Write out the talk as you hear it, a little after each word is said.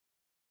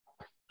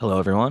Hello,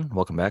 everyone.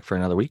 Welcome back for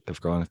another week of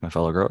Growing with my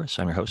fellow growers.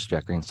 I'm your host,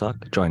 Jack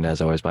Greenstock, joined as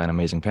always by an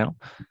amazing panel.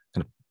 I'm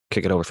going to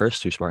kick it over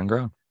first to Spartan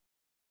Grown.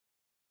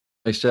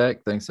 Thanks, Jack.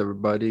 Thanks,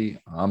 everybody.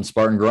 I'm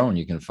Spartan Grown.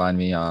 You can find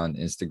me on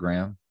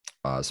Instagram,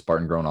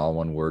 Spartan Grown, all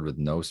one word with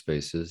no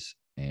spaces.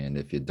 And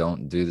if you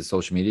don't do the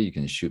social media, you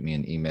can shoot me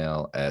an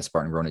email at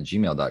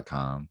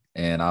spartangrown@gmail.com,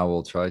 and I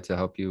will try to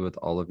help you with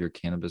all of your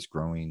cannabis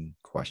growing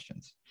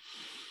questions.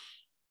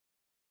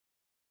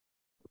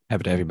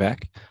 Happy to have you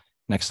back.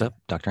 Next up,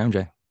 Dr.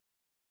 MJ.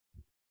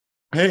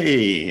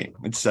 Hey,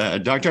 it's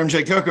Dr.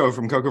 MJ Coco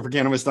from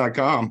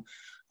cocoforcannabis.com.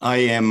 I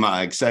am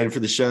excited for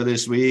the show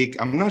this week.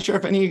 I'm not sure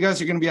if any of you guys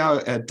are going to be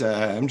out at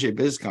MJ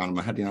BizCon. I'm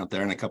heading out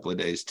there in a couple of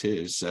days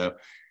too. So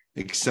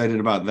excited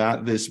about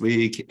that this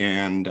week.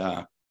 And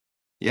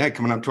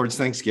coming up towards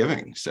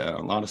Thanksgiving. So a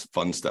lot of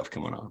fun stuff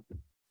coming on.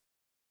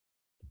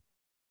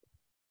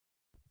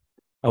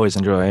 Always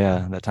enjoy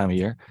that time of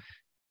year.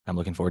 I'm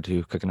looking forward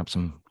to cooking up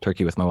some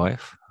turkey with my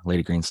wife,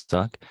 Lady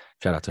Greenstock.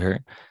 Shout out to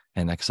her.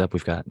 And next up,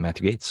 we've got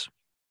Matthew Gates.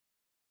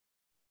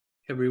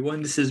 Hey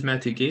everyone, this is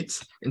Matthew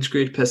Gates,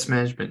 Integrated Pest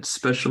Management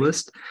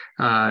Specialist.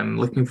 I'm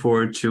looking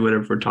forward to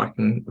whatever we're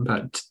talking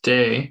about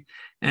today.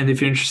 And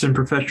if you're interested in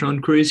professional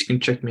inquiries, you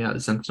can check me out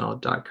at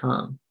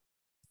sentinel.com.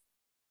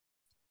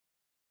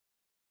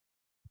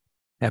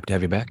 Happy to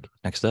have you back.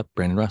 Next up,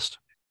 Brandon Rust.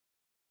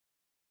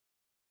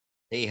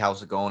 Hey,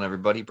 how's it going,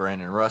 everybody?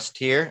 Brandon Rust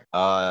here.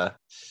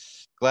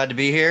 Glad to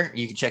be here.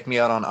 You can check me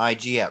out on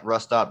IG at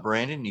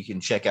rust.brandon. You can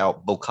check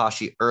out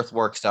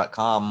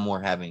bokashiearthworks.com.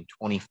 We're having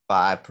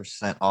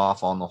 25%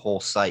 off on the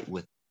whole site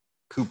with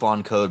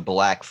coupon code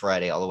Black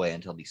Friday all the way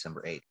until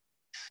December 8th.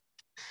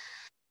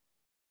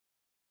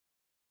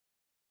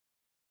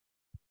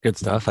 Good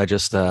stuff. I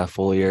just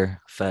full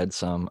year fed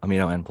some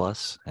Amino N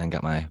Plus and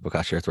got my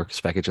Bokashi Earthworks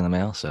package in the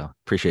mail. So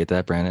appreciate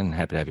that, Brandon, and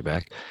happy to have you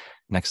back.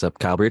 Next up,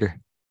 Kyle Breeder.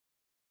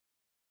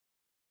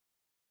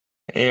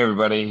 Hey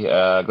everybody,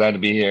 glad to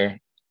be here.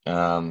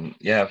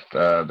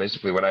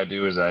 Basically what I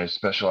do is I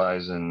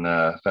specialize in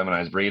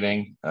feminized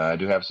breeding. I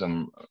do have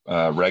some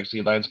reg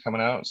seed lines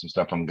coming out, some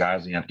stuff from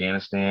Ghazni,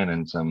 Afghanistan,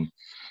 and some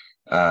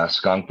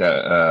skunk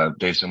that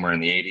dates somewhere in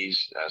the 80s.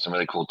 Some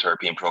really cool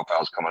terpene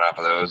profiles coming off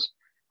of those.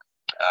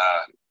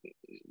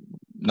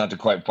 Not to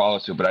quite follow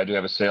suit, but I do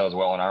have a sale as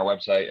well on our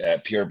website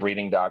at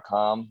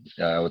purebreeding.com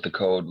with the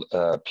code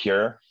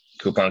PURE,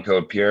 coupon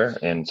code PURE,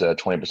 and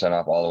 20%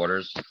 off all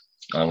orders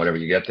on whatever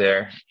you get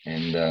there.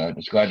 And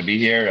just glad to be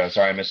here.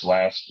 Sorry I missed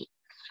last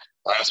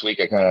week.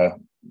 I kind of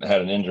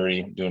had an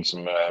injury doing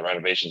some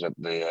renovations at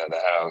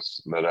the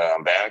house, but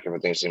I'm back.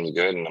 Everything seems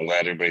good, and I'm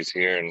glad everybody's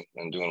here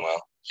and doing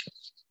well.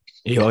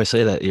 You always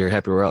say that you're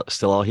happy we're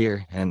still all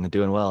here and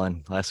doing well.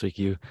 And last week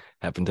you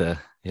happened to,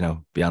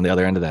 be on the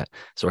other end of that.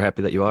 So we're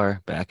happy that you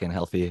are back and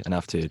healthy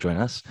enough to join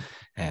us.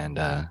 And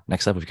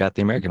next up, we've got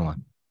the American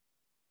one.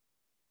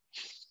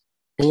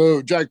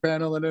 Hello, Jack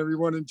Panel and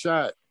everyone in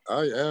chat.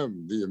 I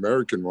am the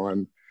American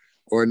one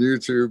on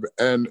YouTube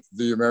and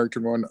the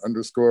American one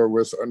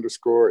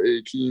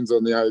 _with_A Keens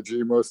on the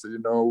IG. Most of you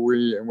know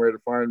where to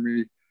find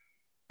me.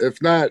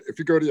 If not, if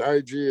you go to the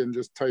IG and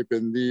just type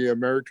in the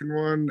American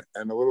one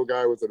and a little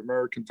guy with an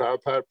American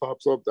top hat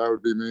pops up, that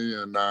would be me.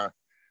 And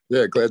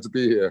glad to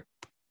be here.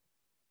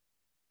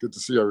 Good to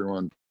see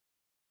everyone.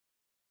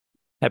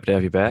 Happy to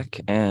have you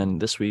back.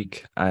 And this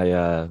week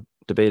I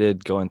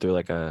debated going through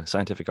like a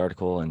scientific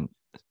article and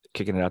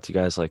kicking it out to you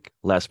guys like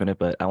last minute,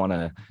 but I want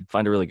to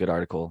find a really good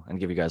article and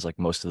give you guys like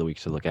most of the week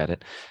to look at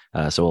it.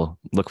 So we'll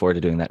look forward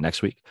to doing that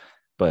next week.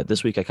 But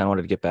this week I kind of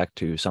wanted to get back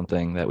to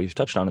something that we've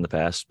touched on in the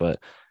past,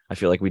 but I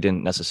feel like we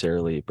didn't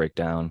necessarily break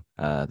down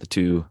the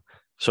two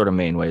sort of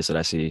main ways that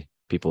I see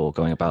people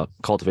going about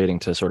cultivating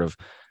to sort of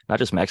not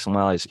just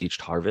maximize each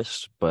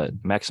harvest,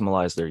 but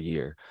maximize their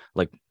year.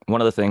 Like one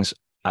of the things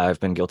I've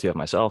been guilty of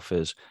myself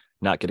is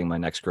not getting my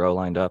next grow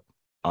lined up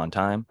on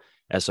time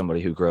as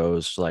somebody who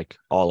grows like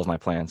all of my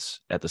plants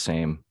at the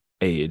same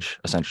age,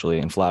 essentially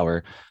in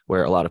flower,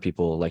 where a lot of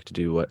people like to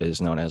do what is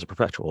known as a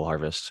perpetual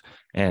harvest.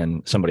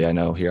 And somebody I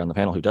know here on the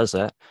panel who does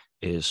that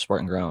is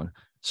Spartan Grown.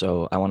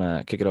 So I want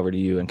to kick it over to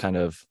you and kind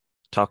of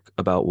talk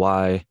about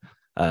why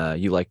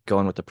you like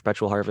going with the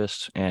perpetual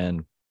harvest,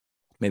 and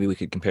maybe we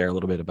could compare a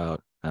little bit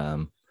about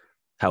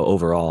how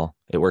overall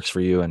it works for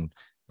you, and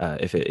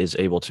if it is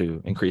able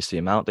to increase the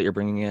amount that you're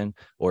bringing in,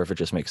 or if it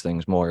just makes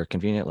things more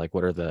convenient. Like,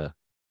 what are the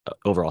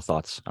overall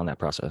thoughts on that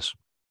process?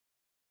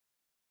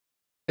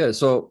 Yeah,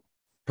 so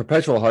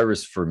perpetual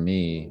harvest for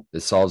me,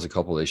 it solves a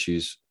couple of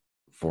issues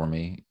for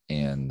me,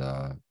 and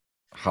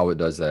how it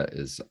does that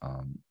is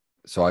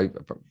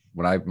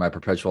my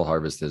perpetual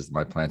harvest is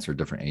my plants are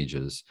different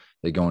ages.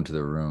 They go into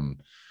the room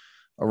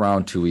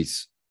around 2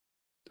 weeks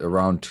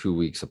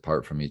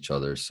apart from each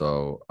other.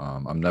 So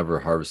I'm never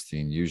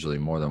harvesting usually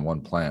more than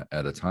one plant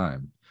at a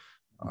time.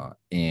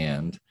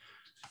 And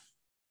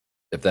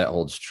if that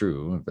holds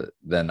true,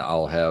 then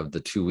I'll have the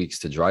 2 weeks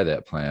to dry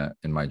that plant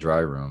in my dry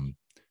room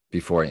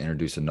before I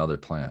introduce another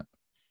plant.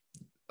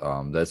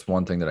 That's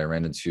one thing that I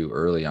ran into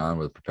early on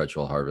with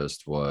perpetual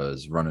harvest,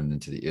 was running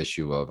into the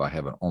issue of I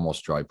have an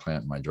almost dry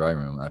plant in my dry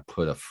room. I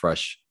put a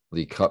fresh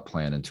cut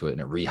plant into it,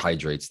 and it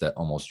rehydrates that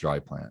almost dry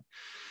plant.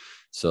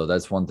 So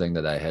that's one thing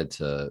that I had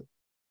to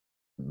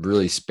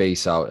really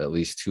space out at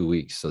least 2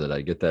 weeks so that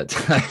I get that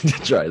time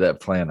to dry that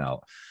plant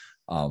out.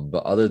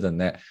 But other than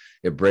that,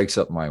 it breaks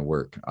up my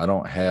work. I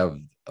don't have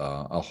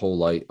a whole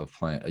light of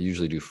plant. I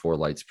usually do 4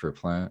 lights per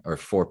plant, or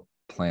 4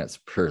 plants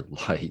per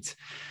light.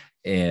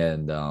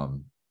 And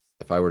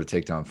if I were to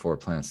take down 4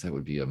 plants, that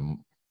would be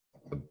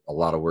a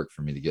lot of work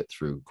for me to get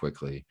through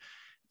quickly.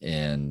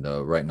 And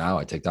right now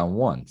I take down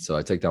 1. So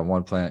I take down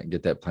 1 plant,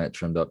 get that plant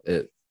trimmed up.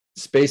 It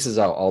spaces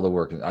out all the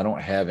work. I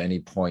don't have any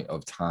point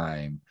of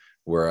time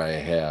where I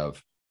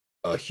have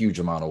a huge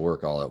amount of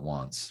work all at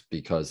once,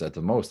 because at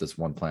the most it's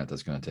 1 plant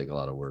that's going to take a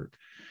lot of work.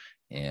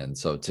 And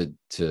so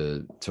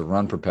to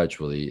run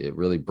perpetually, it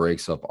really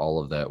breaks up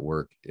all of that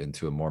work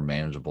into a more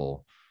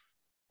manageable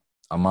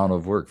amount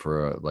of work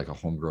for like a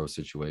home grow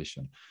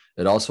situation.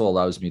 It also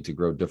allows me to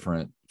grow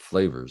different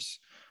flavors.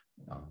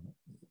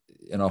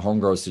 In a home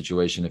grow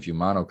situation, if you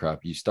monocrop,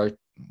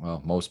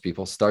 most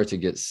people start to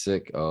get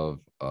sick of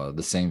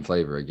the same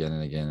flavor again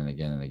and again and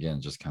again and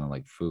again, just kind of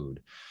like food.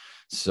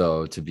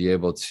 So to be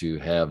able to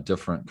have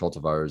different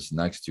cultivars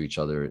next to each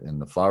other in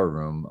the flower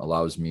room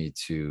allows me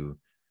to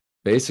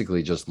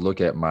basically just look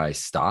at my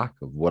stock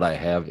of what I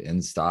have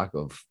in stock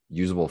of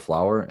usable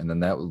flower. And then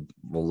that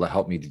will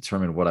help me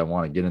determine what I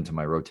want to get into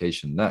my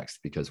rotation next,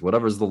 because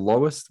whatever's the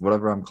lowest,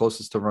 whatever I'm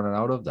closest to running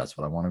out of, that's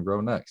what I want to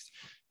grow next.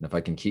 And if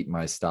I can keep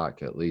my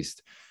stock at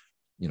least,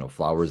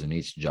 flowers in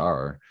each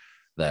jar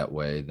that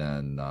way,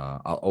 then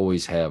I'll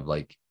always have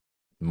like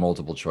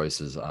multiple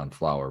choices on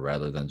flower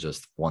rather than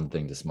just one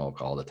thing to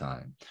smoke all the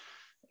time.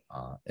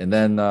 And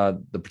then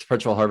the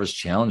perpetual harvest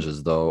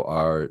challenges,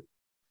 though,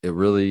 it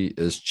really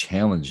is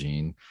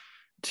challenging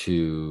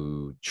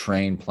to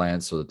train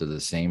plants so that they're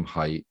the same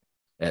height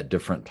at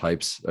different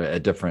types,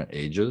 at different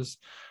ages,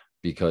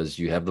 because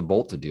you have the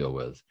bolt to deal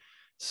with.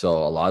 So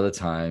a lot of the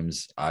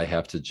times I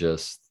have to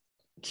just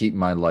keep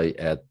my light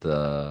at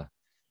the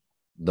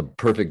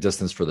perfect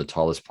distance for the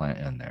tallest plant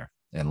in there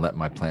and let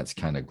my plants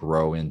kind of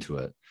grow into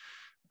it.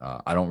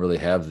 I don't really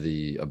have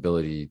the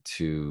ability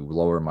to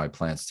lower my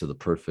plants to the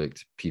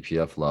perfect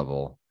PPF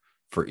level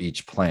for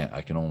each plant.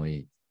 I can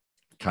only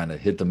kind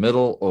of hit the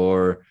middle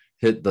or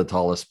hit the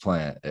tallest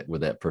plant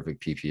with that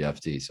perfect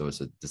PPFD. So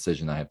it's a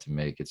decision I have to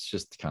make. It's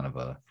just kind of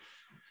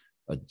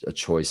a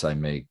choice I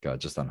make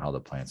just on how the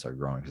plants are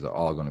growing, because they're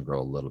all going to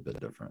grow a little bit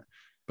different.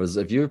 But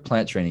if your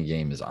plant training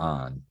game is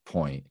on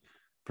point,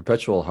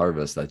 perpetual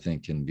harvest, I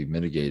think, can be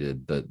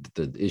mitigated.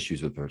 The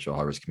issues with perpetual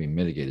harvest can be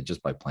mitigated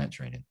just by plant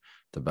training.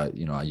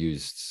 I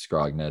use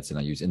scrog nets and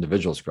I use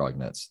individual scrog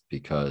nets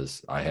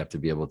because I have to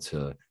be able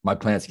to, my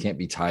plants can't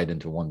be tied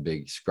into one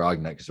big scrog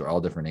net because they're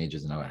all different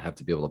ages, and I have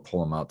to be able to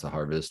pull them out to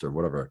harvest or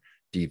whatever,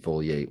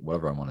 defoliate,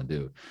 whatever I want to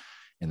do.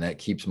 And that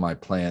keeps my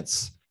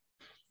plants,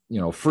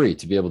 free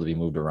to be able to be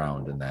moved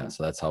around in that.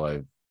 So that's how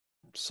I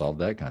solved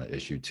that kind of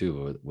issue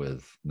too,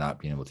 with not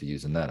being able to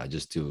use a net. I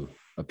just do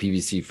a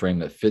PVC frame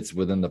that fits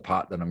within the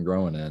pot that I'm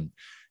growing in.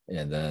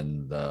 And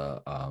then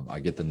I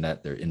get the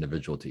net, they're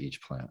individual to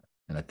each plant.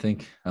 And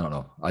I don't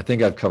know. I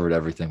think I've covered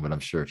everything, but I'm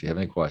sure if you have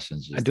any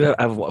questions. I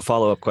have a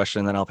follow-up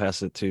question, then I'll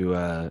pass it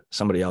to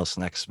somebody else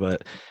next.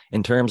 But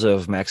in terms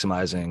of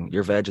maximizing,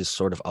 your veg has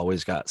sort of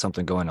always got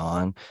something going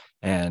on.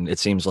 And it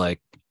seems like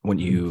when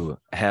you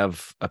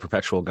have a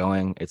perpetual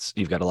going,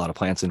 you've got a lot of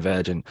plants in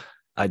veg, and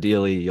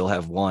ideally you'll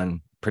have one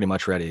pretty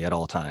much ready at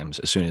all times.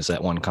 As soon as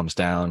that one comes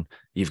down,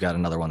 you've got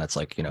another one that's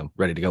like,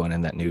 ready to go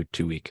in that new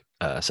 2-week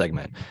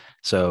segment.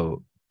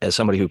 So as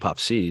somebody who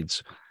pops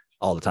seeds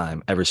all the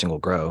time, every single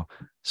grow,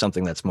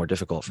 something that's more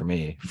difficult for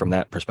me from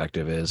that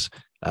perspective is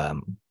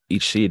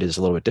each seed is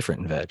a little bit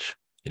different in veg.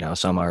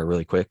 Some are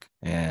really quick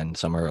and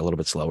some are a little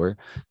bit slower.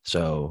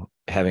 So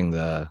having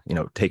the,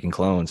 taking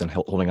clones and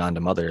holding on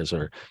to mothers,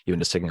 or even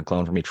just taking a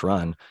clone from each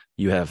run,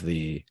 you have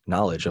the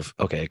knowledge of,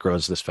 okay, it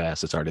grows this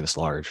fast, it's already this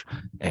large.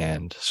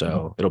 And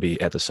so it'll be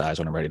at the size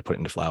when I'm ready to put it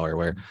into flower,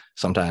 where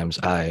sometimes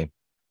I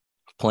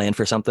plan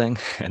for something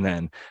and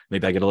then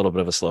maybe I get a little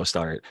bit of a slow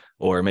start,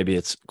 or maybe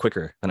it's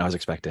quicker than I was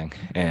expecting.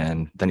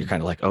 And then you're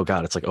kind of like, oh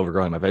God, it's like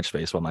overgrowing my veg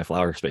space while my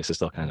flower space is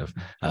still kind of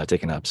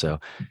taken up. So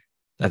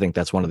I think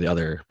that's one of the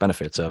other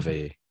benefits of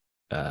a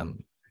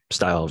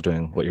style of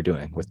doing what you're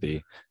doing with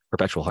the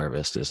perpetual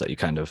harvest, is that you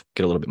kind of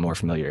get a little bit more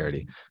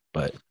familiarity,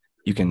 but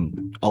you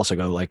can also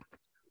go like,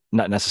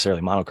 not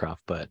necessarily monocrop,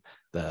 but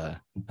the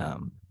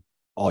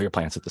all your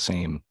plants at the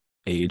same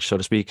age, so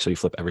to speak. So you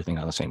flip everything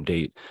on the same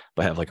date,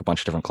 but have like a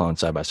bunch of different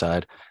clones side by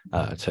side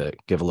to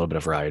give a little bit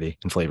of variety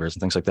and flavors and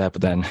things like that.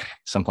 But then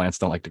some plants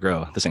don't like to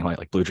grow the same height.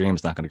 Like Blue Dream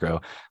is not going to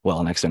grow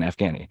well next to an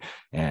Afghani,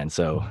 and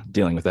so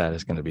dealing with that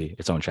is going to be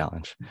its own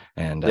challenge.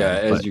 And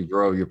as you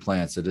grow your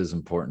plants, it is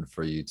important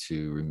for you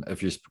to,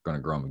 if you're going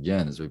to grow them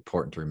again, it's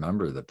important to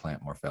remember the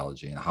plant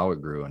morphology and how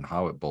it grew and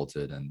how it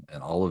bolted and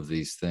all of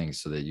these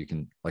things, so that you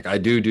can, like, I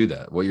do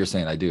that. What you're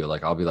saying, I do.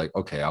 Like, I'll be like,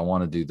 okay, I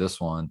want to do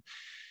this one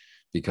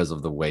because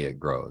of the way it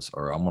grows,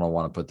 or I'm going to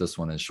want to put this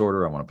one in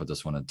shorter, I want to put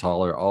this one in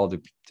taller, all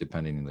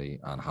depending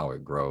on how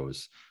it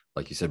grows.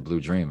 like you said, Blue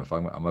Dream. If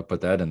I'm going to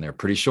put that in there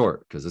pretty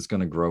short, because it's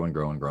going to grow and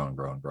grow and grow and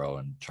grow and grow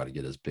and try to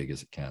get as big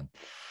as it can.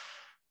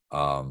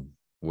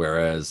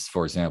 Whereas,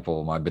 for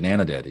example, my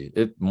Banana Daddy,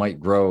 it might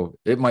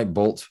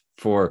bolt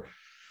for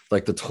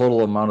like the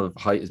total amount of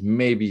height is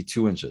maybe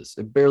 2 inches.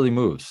 It barely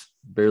moves.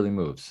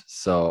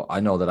 So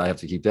I know that I have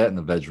to keep that in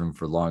the veg room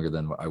for longer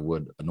than I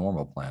would a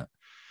normal plant.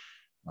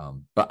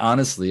 But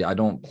honestly, I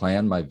don't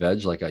plan my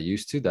veg like I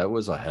used to. That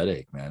was a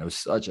headache, man. It was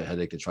such a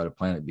headache to try to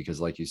plant it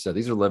because, like you said,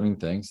 these are living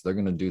things. They're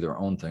going to do their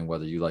own thing,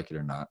 whether you like it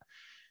or not.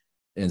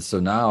 And so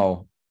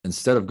now,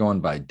 instead of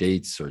going by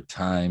dates or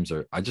times,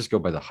 or I just go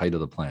by the height of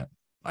the plant.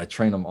 I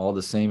train them all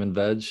the same in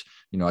veg.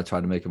 I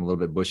try to make them a little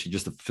bit bushy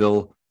just to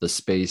fill the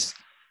space.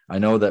 I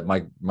know that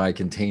my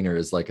container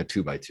is like a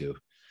 2x2,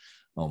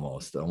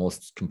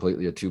 almost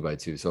completely a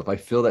 2x2. So if I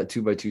fill that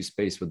 2x2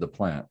 space with the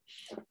plant,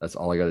 that's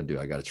all I got to do.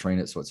 I got to train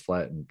it so it's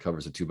flat and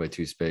covers a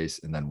 2x2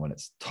 space. And then when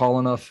it's tall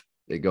enough,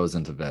 it goes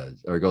into veg,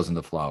 or it goes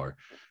into flower.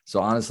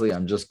 So honestly,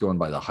 I'm just going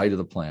by the height of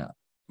the plant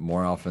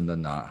more often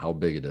than not, how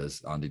big it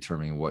is, on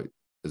determining what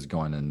is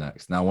going in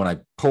next. Now, when I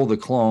pull the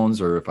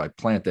clones, or if I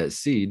plant that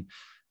seed,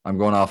 I'm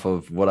going off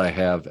of what I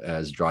have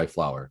as dry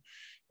flower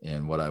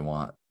and what I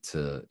want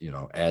to,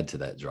 add to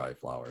that dry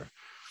flower.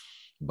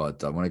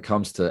 But when it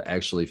comes to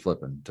actually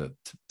flipping, to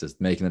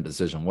making a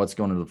decision, what's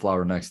going into the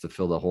flower next to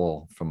fill the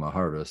hole from a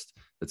harvest,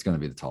 it's going to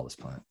be the tallest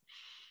plant.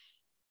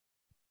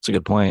 It's a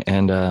good point.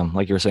 And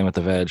like you were saying with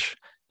the veg,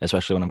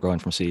 especially when I'm growing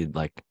from seed,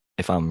 like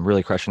if I'm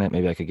really crushing it,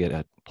 maybe I could get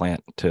a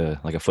plant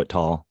to like a foot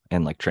tall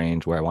and like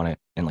trained where I want it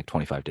in like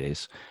 25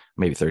 days,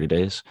 maybe 30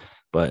 days.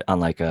 But on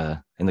like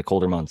in the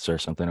colder months or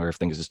something, or if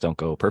things just don't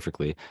go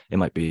perfectly, it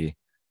might be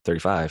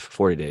 35,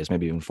 40 days,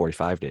 maybe even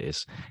 45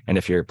 days. And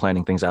if you're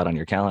planning things out on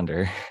your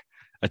calendar,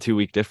 a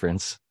 2-week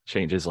difference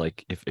changes.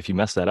 Like if you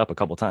mess that up a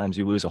couple times,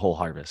 you lose a whole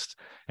harvest.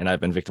 And I've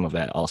been victim of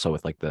that also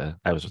with like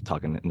I was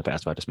talking in the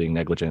past about just being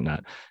negligent,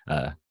 not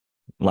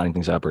lining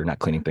things up or not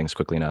cleaning things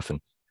quickly enough and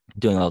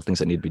doing all the things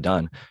that need to be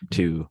done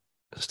to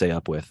stay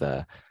up with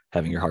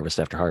having your harvest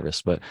after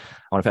harvest. But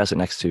I want to pass it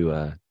next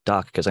to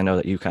Doc, because I know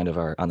that you kind of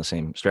are on the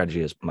same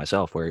strategy as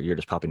myself, where you're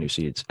just popping new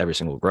seeds every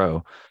single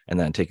grow and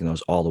then taking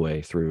those all the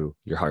way through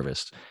your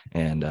harvest,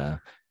 and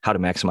how to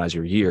maximize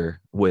your year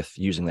with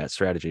using that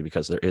strategy,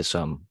 because there is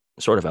some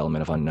sort of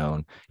element of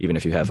unknown. Even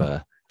if you have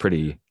a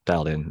pretty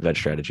dialed in veg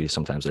strategy,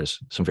 sometimes there's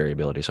some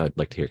variability. So I'd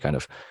like to hear kind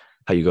of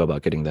how you go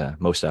about getting the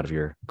most out of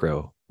your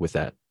grow with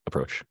that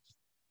approach.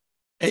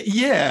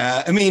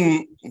 Yeah, I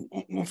mean,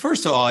 well,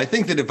 first of all, I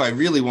think that if I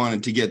really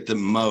wanted to get the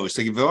most,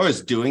 like if I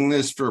was doing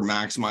this for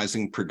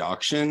maximizing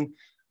production,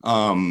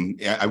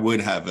 I would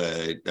have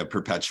a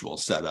perpetual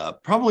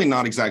setup. Probably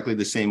not exactly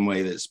the same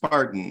way that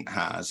Spartan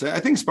has.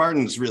 I think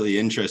Spartan's really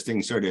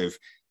interesting sort of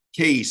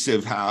case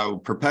of how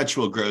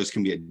perpetual grows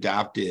can be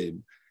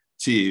adapted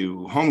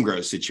to home grow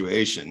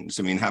situations.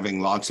 I mean,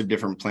 having lots of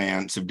different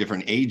plants of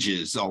different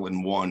ages all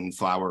in one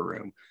flower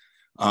room.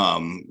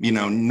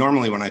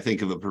 Normally when I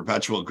think of a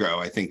perpetual grow,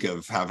 I think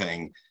of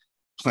having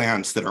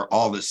plants that are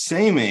all the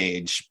same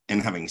age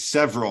and having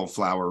several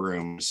flower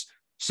rooms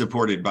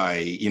supported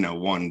by,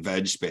 one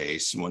veg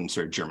space, one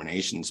sort of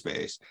germination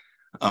space.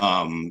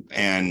 That's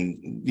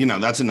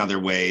another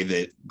way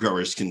that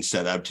growers can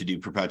set up to do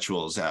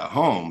perpetuals at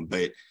home,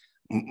 but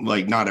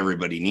like not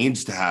everybody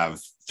needs to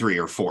have 3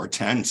 or 4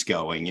 tents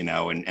going,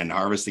 and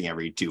harvesting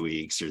every 2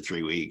 weeks or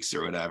 3 weeks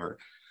or whatever.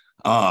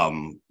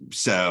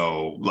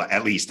 So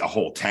at least a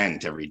whole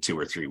tent every 2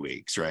 or 3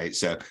 weeks, right?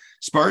 So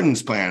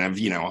Spartan's plan of,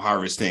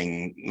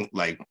 harvesting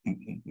like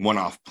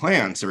one-off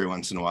plants every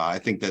once in a while, I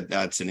think that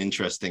that's an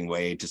interesting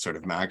way to sort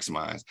of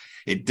maximize.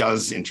 It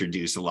does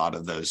introduce a lot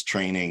of those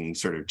training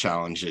sort of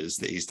challenges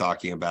that he's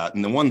talking about.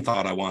 And the one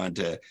thought I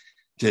wanted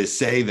to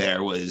say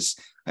there was,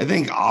 I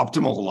think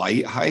optimal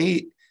light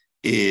height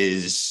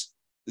is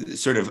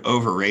sort of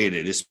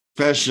overrated,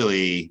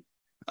 especially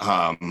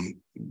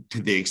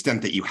to the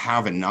extent that you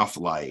have enough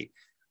light.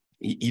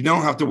 You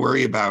don't have to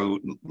worry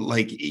about,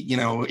 like,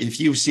 if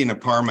you've seen a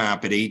par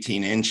map at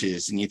 18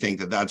 inches and you think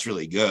that that's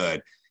really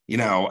good,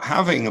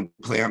 having a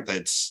plant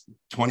that's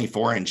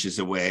 24 inches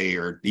away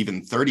or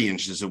even 30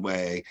 inches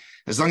away,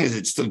 as long as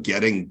it's still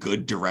getting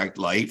good direct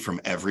light from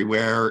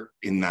everywhere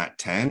in that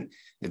tent,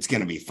 it's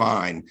going to be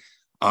fine.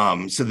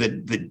 So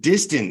the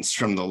distance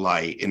from the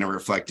light in a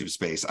reflective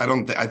space,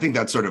 I think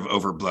that's sort of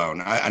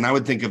overblown. I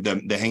would think of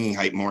the hanging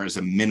height more as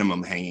a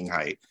minimum hanging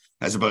height,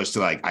 as opposed to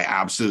like, I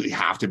absolutely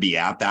have to be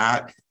at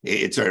that.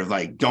 It's sort of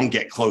like, don't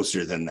get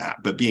closer than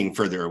that, but being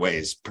further away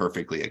is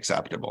perfectly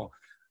acceptable.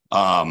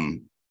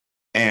 And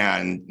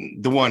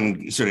the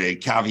one sort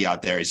of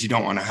caveat there is you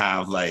don't want to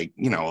have like,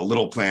 a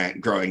little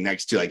plant growing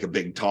next to like a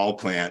big tall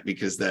plant,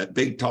 because that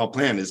big tall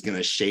plant is going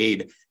to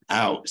shade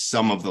out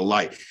some of the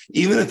light.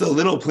 Even if the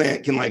little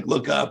plant can like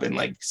look up and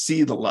like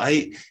see the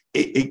light,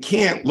 it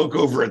can't look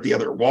over at the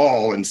other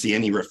wall and see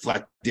any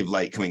reflective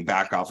light coming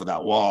back off of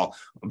that wall,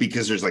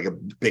 because there's like a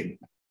big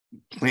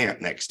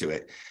plant next to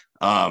it.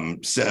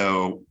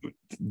 So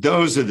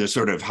those are the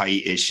sort of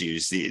height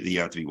issues that you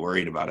have to be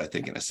worried about, I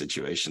think, in a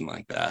situation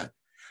like that.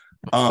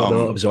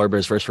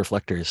 Absorbers versus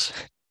reflectors.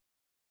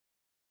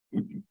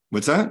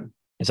 What's that?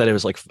 I said it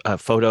was like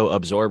photo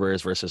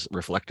absorbers versus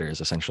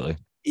reflectors, essentially.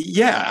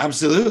 Yeah,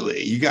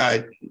 absolutely. You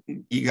got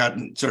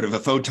sort of a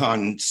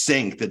photon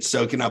sink that's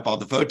soaking up all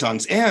the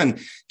photons and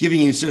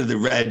giving you sort of the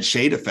red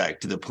shade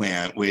effect to the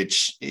plant,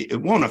 which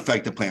it won't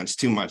affect the plants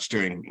too much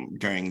during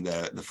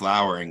the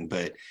flowering,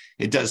 but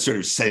it does sort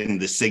of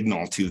send the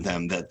signal to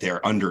them that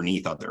they're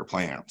underneath other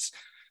plants.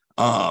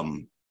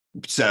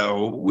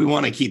 So we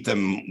want to keep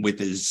them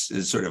with as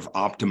sort of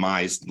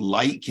optimized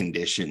light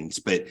conditions,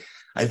 but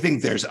I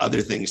think there's other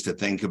things to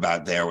think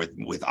about there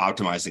with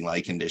optimizing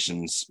light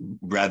conditions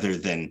rather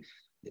than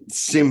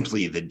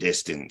simply the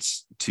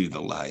distance to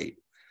the light.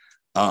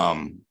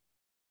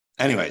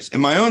 Anyways, in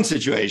my own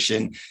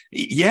situation,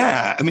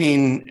 yeah, I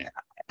mean,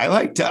 I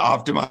like to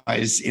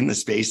optimize in the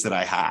space that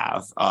I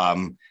have.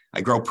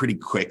 I grow pretty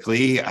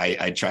quickly.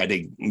 I try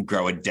to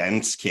grow a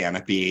dense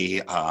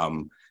canopy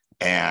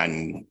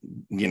and,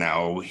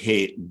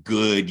 hit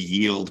good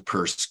yield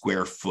per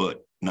square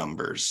foot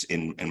numbers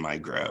in my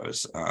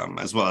grows,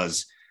 as well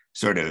as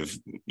sort of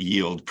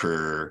yield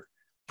per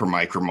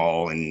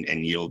micromole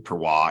and yield per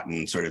watt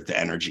and sort of the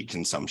energy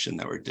consumption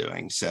that we're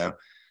doing. So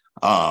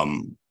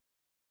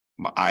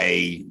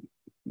I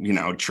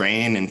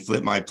train and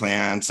flip my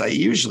plants. I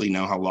usually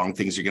know how long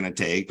things are going to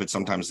take, but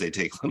sometimes they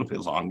take a little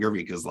bit longer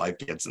because life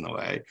gets in the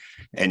way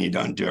and you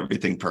don't do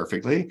everything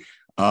perfectly.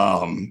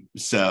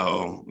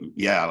 So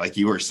yeah, like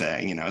you were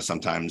saying,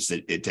 sometimes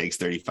it takes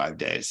 35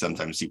 days.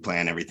 Sometimes you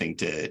plan everything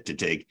to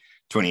take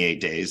 28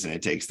 days and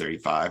it takes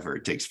 35 or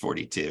it takes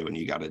 42 and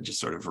you got to just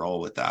sort of roll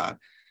with that.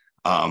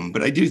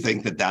 But I do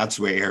think that that's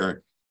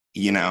where,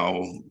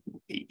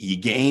 you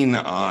gain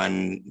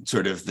on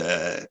sort of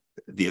the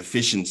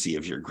efficiency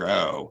of your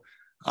grow,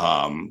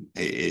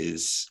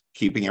 is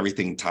keeping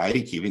everything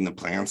tight, keeping the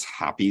plants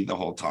happy the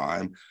whole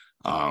time,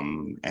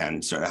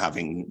 and sort of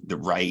having the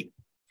right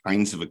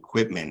kinds of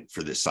equipment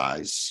for the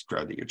size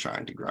grow that you're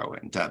trying to grow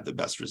in to have the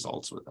best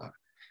results with that.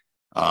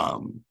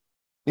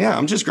 Yeah,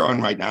 I'm just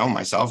growing right now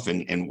myself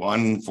in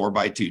one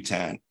 4x2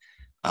 tent.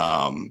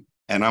 And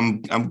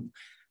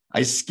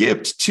I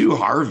skipped 2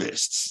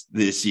 harvests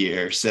this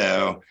year.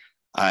 So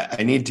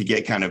I need to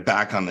get kind of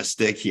back on the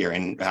stick here.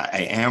 And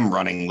I am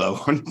running low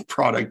on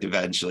product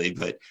eventually,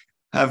 but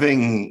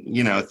having,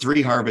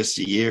 3 harvests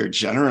a year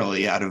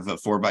generally out of a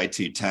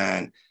 4x2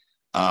 tent,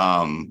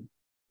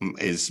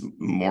 is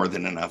more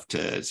than enough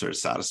to sort of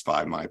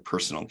satisfy my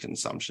personal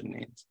consumption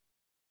needs.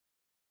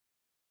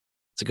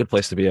 It's a good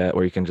place to be at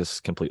where you can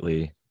just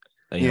completely,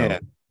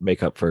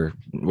 make up for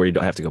where you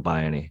don't have to go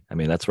buy any. I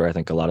mean, that's where I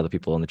think a lot of the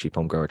people in the cheap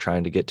home grow are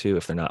trying to get to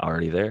if they're not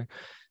already there.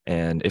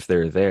 And if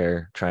they're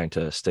there, trying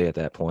to stay at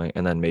that point,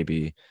 and then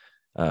maybe,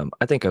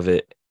 I think of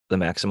it, the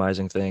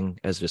maximizing thing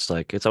as just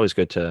like, it's always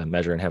good to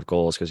measure and have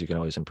goals because you can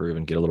always improve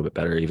and get a little bit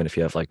better, even if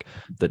you have like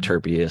the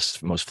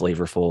terpiest, most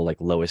flavorful, like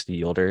lowest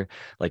yielder,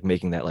 like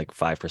making that like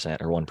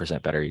 5% or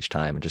 1% better each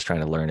time and just trying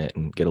to learn it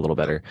and get a little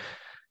better.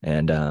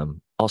 And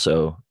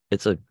also,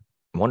 it's a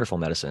wonderful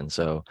medicine.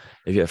 So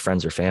if you have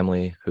friends or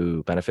family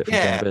who benefit from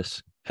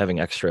cannabis, having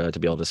extra to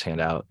be able to just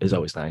hand out is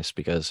always nice,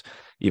 because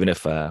even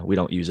if we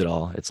don't use it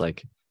all, it's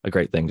like a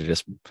great thing to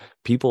just,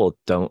 people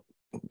don't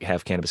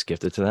have cannabis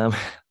gifted to them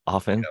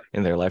often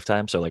in their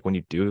lifetime. So like when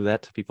you do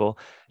that to people,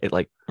 it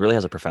like really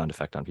has a profound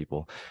effect on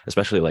people,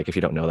 especially like if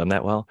you don't know them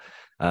that well.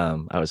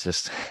 I was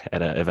just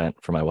at an event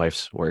for my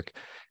wife's work,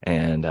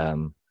 and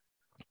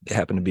it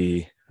happened to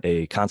be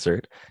a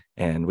concert,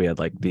 and we had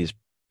like these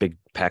big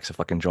packs of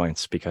fucking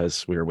joints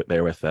because we were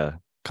there with a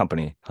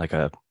company, like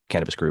a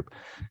cannabis group.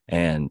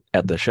 And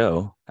at the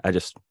show,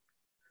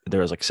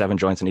 there was like 7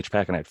 joints in each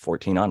pack and I had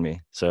 14 on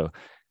me. So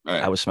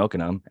I was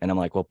smoking them, and I'm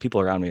like, well, people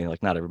around me,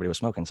 like not everybody was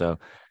smoking. So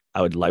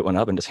I would light one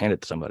up and just hand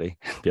it to somebody,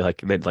 be like,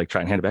 they'd like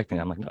try and hand it back to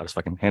me. I'm like, no, just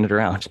fucking hand it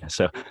around.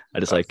 So I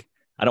just like,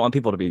 I don't want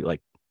people to be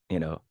like,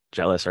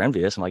 jealous or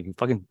envious. I'm like, you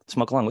fucking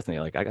smoke along with me.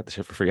 Like I got the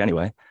shit for free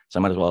anyway. So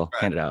I might as well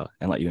hand it out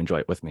and let you enjoy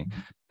it with me,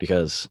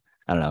 because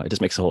I don't know, it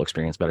just makes the whole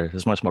experience better.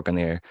 There's much smoke in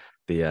the air.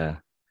 The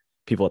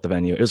people at the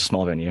venue, it was a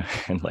small venue,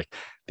 and like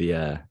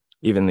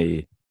even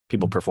the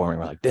people performing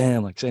were like,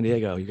 damn, like San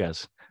Diego, you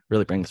guys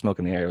really bring the smoke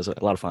in the air. It was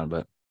a lot of fun.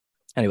 But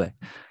anyway,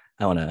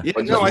 I want to.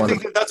 I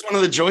think that's one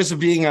of the joys of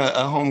being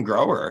a home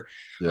grower.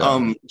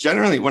 Yeah.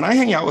 Generally, when I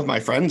hang out with my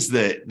friends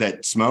that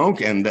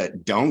smoke and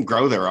that don't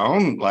grow their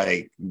own,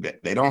 like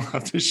they don't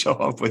have to show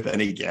up with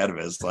any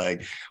cannabis.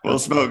 Like we'll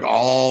smoke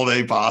all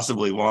they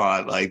possibly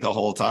want, like the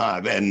whole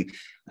time. And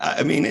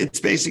I mean,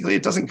 it's basically,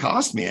 it doesn't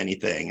cost me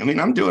anything. I mean,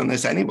 I'm doing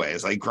this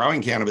anyways. Like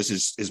growing cannabis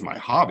is my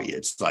hobby.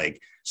 It's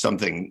like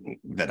something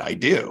that I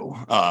do.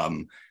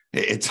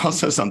 It's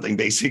also something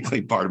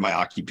basically part of my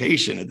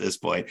occupation at this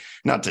point,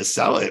 not to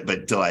sell it,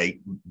 but to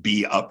like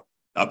be up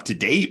to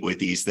date with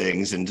these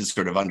things and to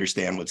sort of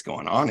understand what's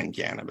going on in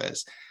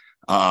cannabis.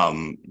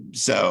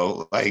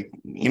 So like,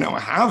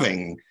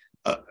 having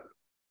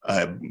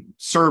a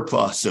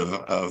surplus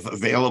of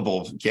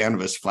available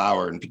cannabis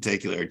flower in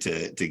particular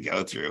to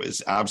go through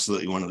is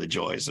absolutely one of the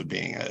joys of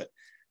being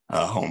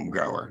a home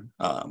grower,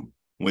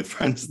 with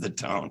friends that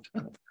don't.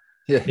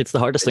 Yeah, it's the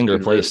hardest thing to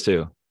replace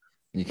too.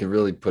 you can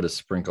really put a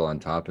sprinkle on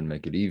top and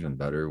make it even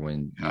better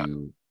when Yeah.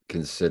 you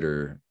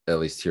consider, at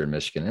least here in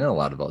Michigan and a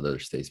lot of other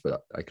states,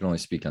 but I can only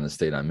speak on the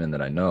state I'm in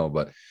that I know.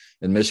 But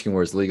in Michigan,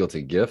 where it's legal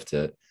to gift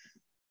it,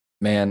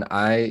 man,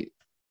 I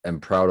am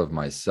proud of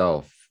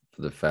myself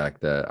for the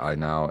fact that I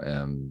now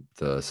am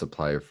the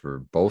supplier for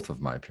both of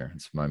my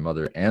parents, my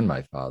mother and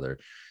my father,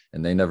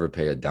 and they never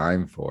pay a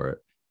dime for it.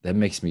 That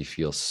makes me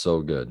feel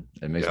so good.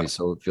 It makes me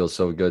feel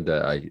so good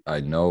that I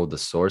know the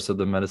source of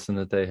the medicine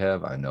that they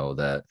have. I know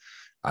that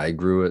I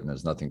grew it and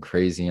there's nothing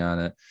crazy on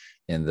it,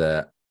 and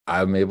that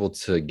I'm able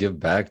to give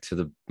back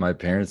to my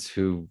parents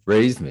who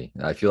raised me.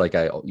 I feel like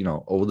I,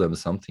 owe them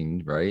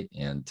something, right?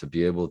 And to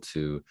be able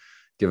to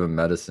give them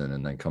medicine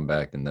and then come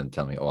back and then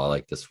tell me, oh, I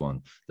like this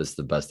one. This is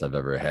the best I've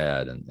ever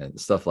had, and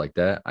stuff like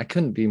that. I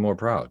couldn't be more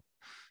proud.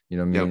 You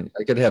know what I mean? Yep.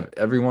 I could have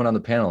everyone on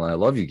the panel, and I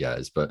love you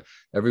guys, but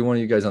every one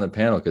of you guys on the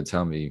panel could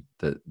tell me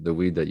that the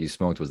weed that you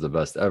smoked was the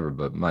best ever.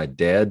 But my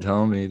dad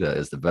telling me that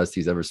it's the best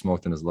he's ever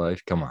smoked in his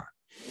life. Come on.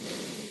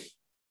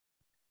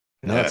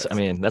 No, I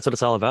mean, that's what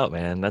it's all about,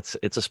 man.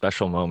 It's a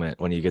special moment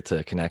when you get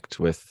to connect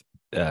with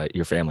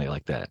your family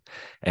like that.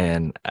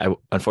 And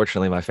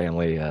unfortunately, my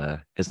family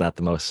is not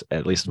the most,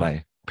 at least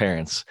my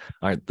parents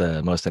aren't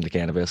the most into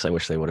cannabis. I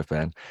wish they would have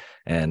been.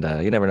 And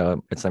you never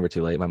know. It's never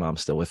too late. My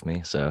mom's still with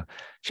me, so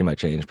she might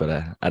change,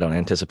 but I don't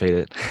anticipate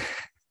it.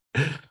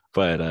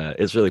 But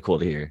it's really cool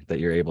to hear that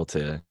you're able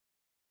to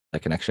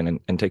that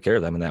connection and take care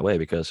of them in that way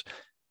because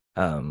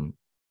um,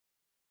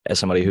 as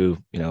somebody who,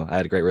 I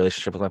had a great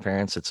relationship with my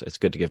parents, it's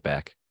good to give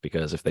back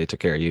because if they took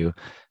care of you,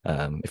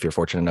 if you're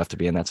fortunate enough to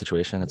be in that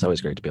situation, it's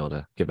always great to be able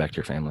to give back to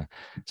your family.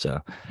 So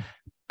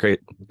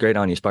great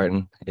on you,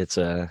 Spartan. It's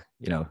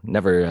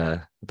never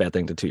a bad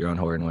thing to toot your own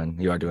horn when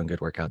you are doing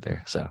good work out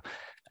there. So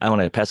I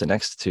want to pass it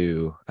next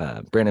to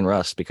Brandon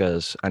Rust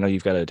because I know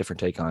you've got a different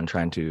take on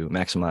trying to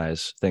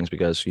maximize things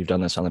because you've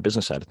done this on the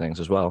business side of things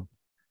as well.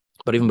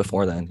 But even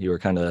before then, you were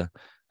kind of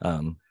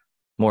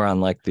more on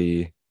like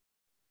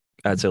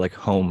I'd say like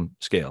home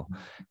scale.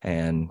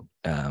 And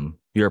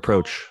your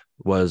approach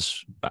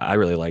was, I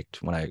really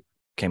liked when I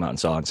came out and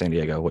saw in San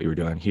Diego what you were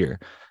doing here,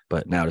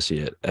 but now to see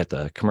it at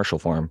the commercial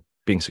form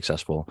being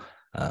successful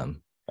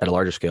at a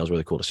larger scale is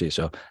really cool to see.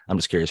 So I'm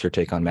just curious your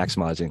take on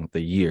maximizing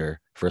the year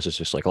versus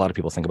just like a lot of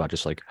people think about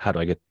just like, how do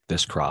I get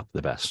this crop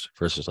the best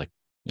versus like,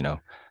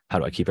 how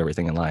do I keep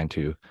everything in line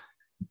to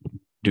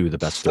do the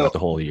best throughout the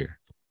whole year?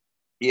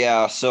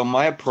 Yeah. So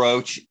my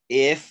approach,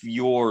 if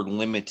you're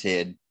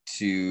limited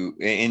to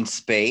in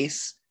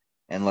space,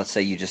 and let's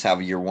say you just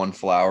have your one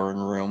flowering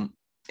room,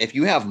 if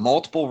you have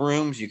multiple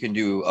rooms, you can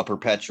do a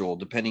perpetual.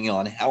 Depending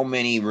on how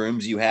many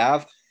rooms you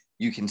have,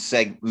 you can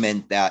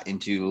segment that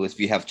into, if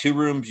you have 2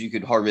 rooms, you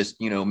could harvest,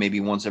 maybe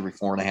once every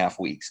 4.5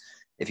 weeks.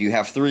 If you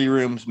have 3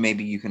 rooms,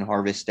 maybe you can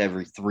harvest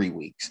every 3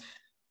 weeks.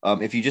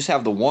 If you just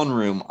have the one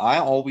room, I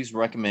always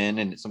recommend,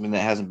 and it's something that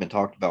hasn't been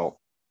talked about,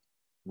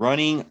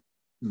 running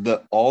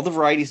all the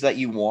varieties that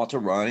you want to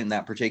run in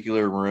that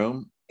particular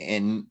room,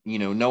 and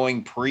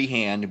knowing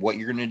pre-hand what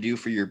you're going to do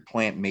for your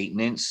plant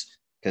maintenance,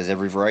 because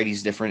every variety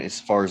is different as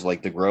far as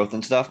like the growth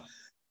and stuff.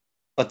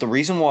 But the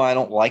reason why I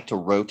don't like to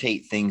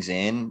rotate things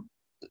in,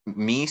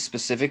 me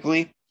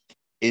specifically,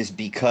 is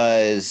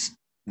because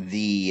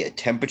the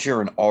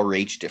temperature and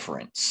RH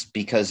difference,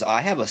 because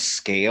I have a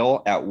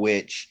scale at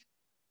which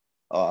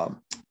the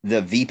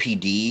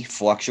VPD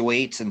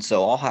fluctuates. And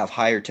so I'll have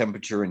higher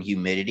temperature and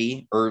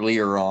humidity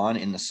earlier on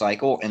in the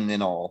cycle, and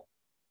then I'll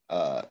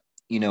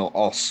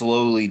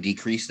slowly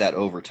decrease that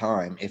over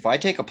time. If I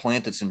take a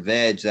plant that's in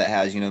veg that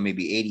has,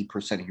 maybe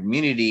 80%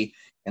 humidity,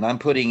 and I'm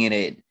putting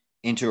it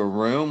into a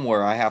room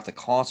where I have to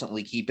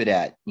constantly keep it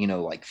at,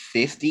 like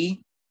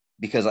 50,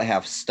 because I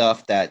have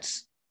stuff that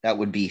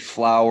would be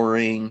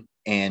flowering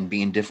and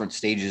be in different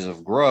stages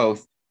of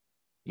growth,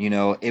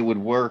 it would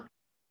work.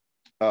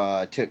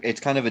 It's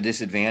kind of a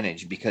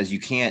disadvantage because you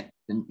can't,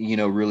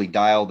 really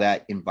dial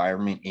that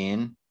environment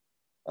in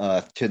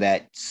to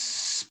that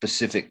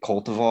specific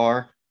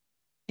cultivar.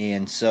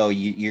 And so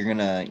you're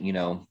gonna, you're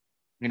not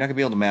gonna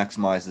be able to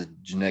maximize the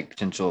genetic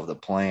potential of the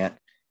plant,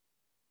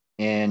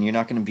 and you're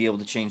not gonna be able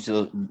to change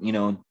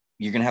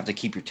you're gonna have to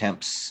keep your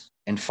temps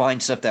and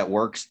find stuff that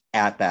works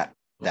at that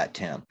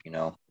temp.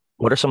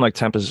 What are some like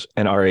temps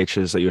and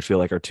RHs that you would feel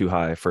like are too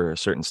high for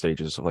certain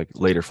stages of like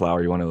later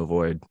flower you want to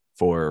avoid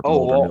for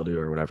mold or mildew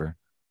or whatever?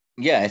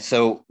 Yeah.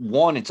 So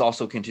one, it's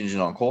also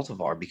contingent on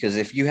cultivar, because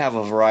if you have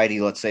a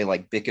variety, let's say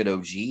like Bicket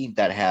OG,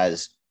 that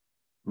has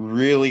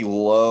really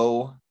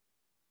low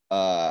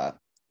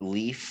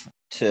leaf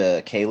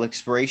to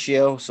calyx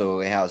ratio,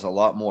 so it has a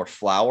lot more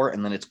flower,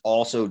 and then it's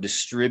also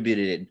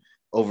distributed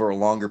over a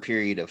longer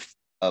period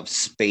of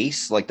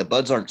space. Like the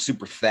buds aren't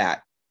super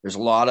fat. There's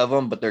a lot of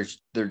them, but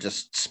they're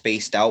just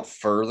spaced out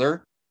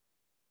further.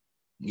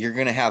 You're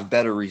going to have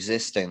better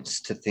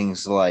resistance to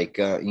things like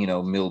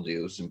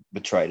mildews and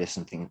botrytis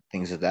and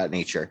things of that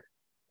nature.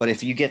 But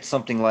if you get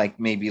something like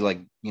maybe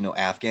like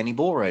Afghani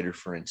bull rider,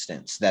 for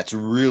instance, that's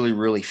really,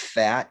 really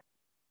fat,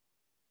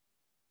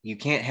 you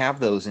can't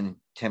have those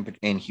temperature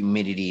and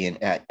humidity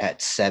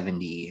at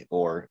 70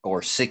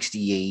 or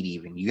 68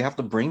 even. You have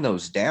to bring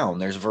those down.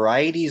 There's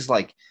varieties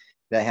like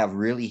that have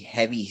really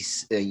heavy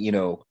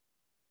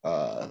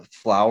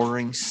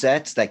flowering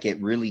sets that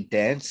get really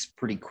dense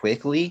pretty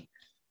quickly,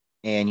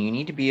 and you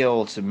need to be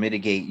able to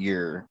mitigate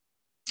your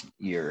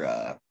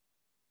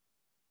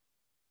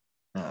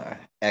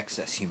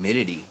excess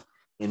humidity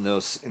in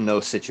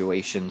those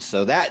situations.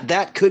 So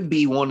that could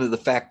be one of the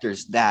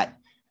factors that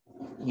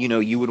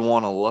you would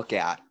want to look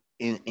at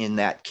in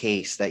that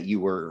case, that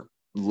you were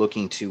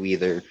looking to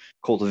either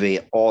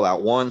cultivate all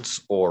at once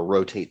or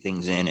rotate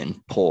things in and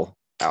pull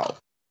out.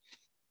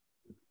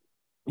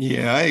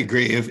 Yeah, I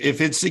agree. If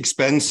it's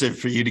expensive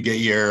for you to get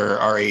your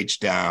RH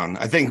down,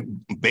 I think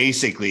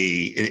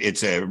basically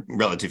it's a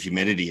relative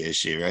humidity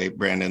issue, right,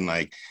 Brandon?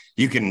 Like,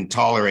 you can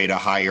tolerate a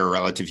higher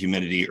relative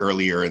humidity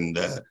earlier in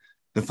the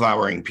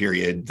flowering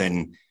period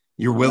than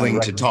you're willing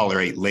to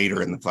tolerate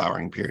later in the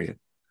flowering period.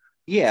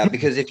 Yeah,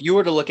 because if you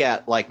were to look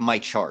at like my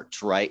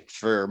charts, right,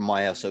 for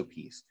my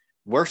SOPs,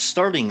 we're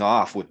starting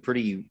off with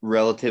pretty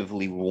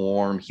relatively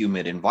warm,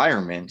 humid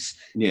environments.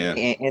 Yeah.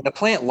 And the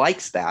plant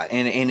likes that.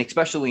 And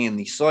especially in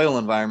the soil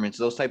environments,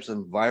 those types of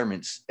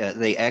environments,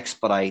 they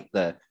expedite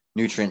the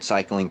nutrient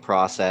cycling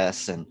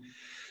process and,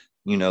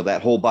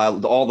 that whole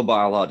all the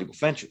biological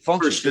functions.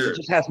 Sure. It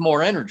just has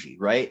more energy,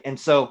 right? And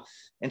so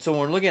when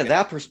we're looking at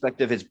that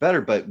perspective, it's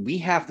better, but we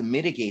have to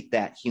mitigate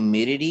that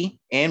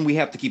humidity, and we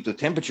have to keep the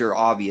temperature,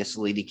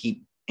 obviously, to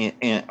keep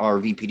in our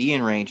VPD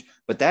in range.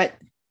 But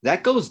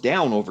that goes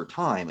down over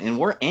time, and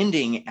we're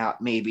ending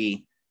at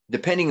maybe,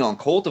 depending on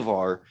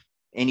cultivar,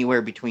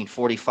 anywhere between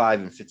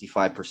 45 and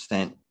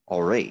 55%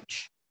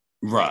 RH.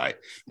 Right.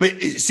 But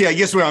see, I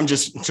guess where I'm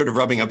just sort of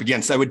rubbing up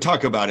against, I would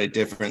talk about it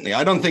differently.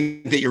 I don't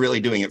think that you're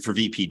really doing it for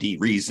VPD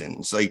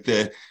reasons. Like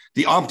the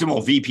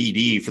optimal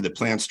VPD for the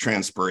plant's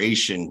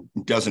transpiration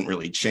doesn't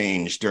really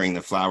change during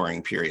the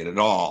flowering period at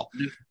all.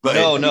 But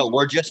no,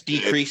 we're just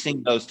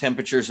decreasing those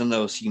temperatures and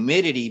those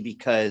humidity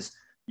because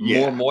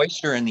more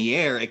moisture in the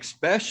air,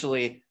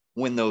 especially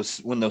when those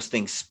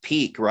things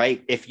peak,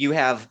 right? If you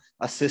have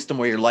a system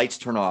where your lights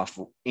turn off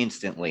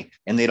instantly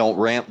and they don't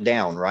ramp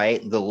down,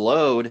 right? The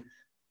load,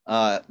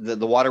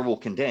 the water will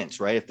condense,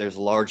 right? If there's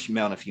a large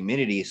amount of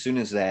humidity, as soon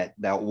as that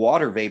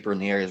water vapor in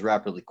the area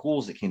rapidly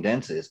cools, it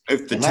condenses.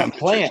 If the that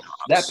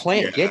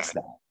plant gets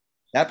that.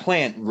 That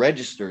plant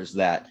registers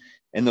that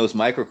in those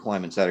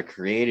microclimates that are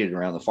created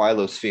around the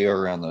phyllosphere,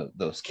 around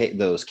those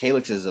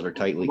calyxes that are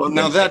tightly. Well,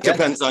 now that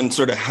depends on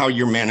sort of how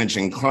you're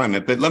managing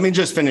climate. But let me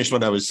just finish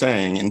what I was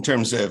saying in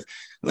terms of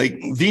like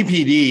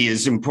VPD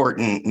is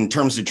important in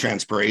terms of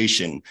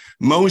transpiration.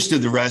 Most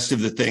of the rest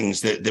of the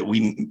things that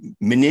we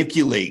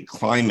manipulate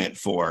climate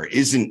for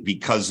isn't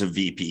because of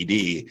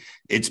VPD.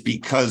 It's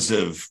because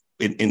of,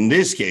 in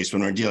this case,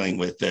 when we're dealing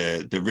with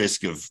the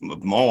risk of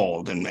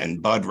mold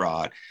and bud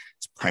rot,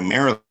 it's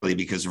primarily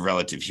because of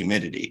relative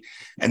humidity.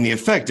 And the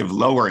effect of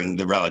lowering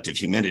the relative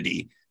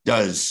humidity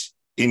does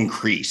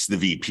increase the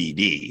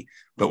VPD,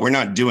 but we're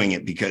not doing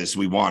it because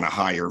we want a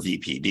higher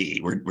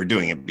VPD. We're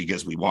doing it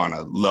because we want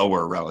a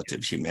lower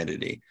relative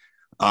humidity.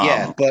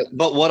 But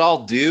what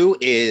I'll do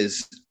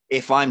is,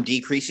 if I'm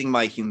decreasing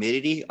my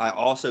humidity, I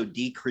also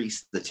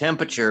decrease the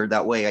temperature.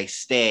 That way I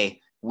stay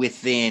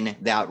within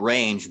that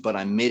range, but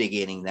I'm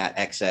mitigating that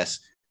excess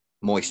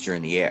moisture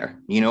in the air.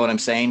 You know what I'm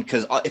saying?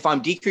 Because if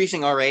I'm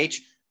decreasing RH,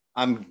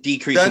 I'm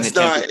decreasing the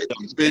temperature.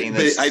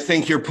 But I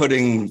think you're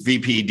putting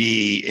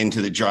VPD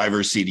into the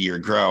driver's seat of your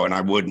grow, and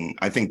I wouldn't.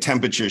 I think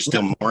temperature is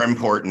still more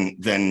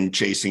important than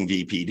chasing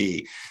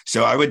VPD.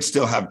 So I would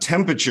still have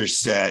temperature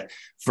set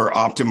for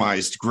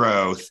optimized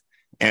growth,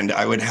 and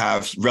I would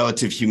have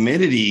relative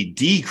humidity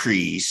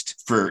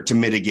decreased to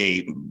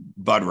mitigate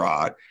bud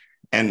rot.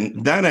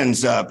 And that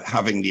ends up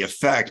having the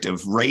effect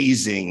of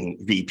raising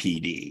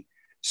VPD.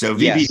 So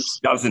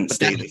VPD doesn't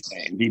stay the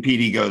same.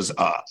 VPD goes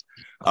up.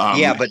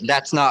 But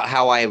that's not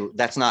how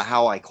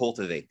I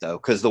cultivate, though,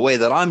 because the way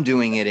that I'm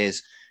doing it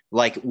is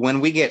like when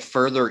we get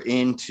further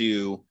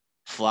into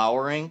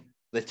flowering,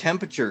 the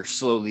temperature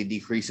slowly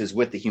decreases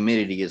with the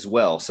humidity as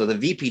well. So the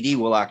VPD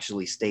will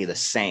actually stay the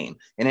same.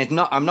 And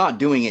I'm not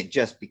doing it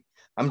just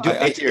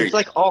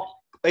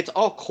it's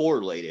all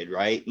correlated,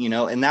 right?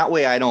 And that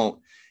way I don't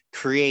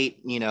create,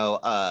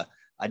 a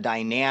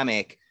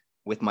dynamic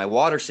with my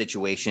water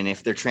situation.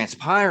 If they're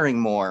transpiring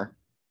more,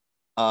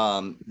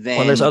 then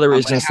there's other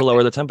reasons to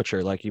lower the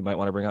temperature, like you might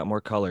want to bring out more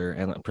color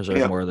and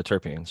preserve more of the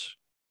terpenes.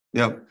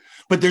 Yep.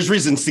 But there's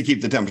reasons to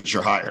keep the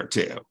temperature higher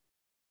too.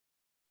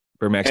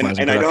 For maximizing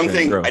and I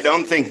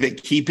don't think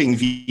that keeping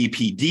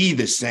VPD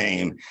the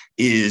same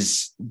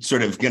is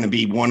sort of going to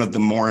be one of the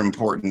more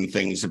important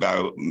things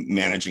about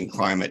managing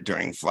climate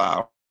during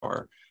flower.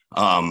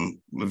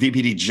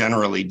 VPD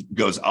generally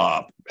goes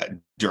up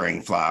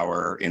during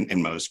flower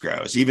in most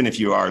grows, even if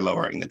you are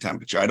lowering the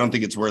temperature. I don't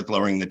think it's worth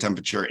lowering the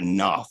temperature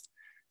enough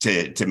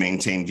to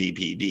maintain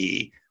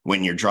VPD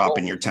when you're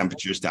dropping your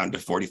temperatures down to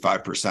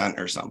 45%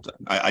 or something.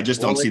 I just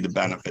don't see the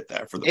benefit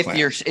there for the plant.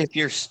 If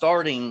you're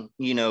starting,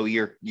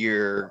 your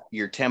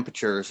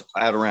temperatures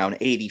at around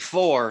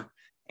 84,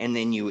 and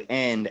then you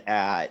end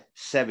at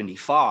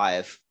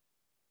 75,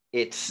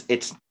 it's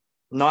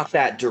not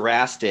that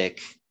drastic,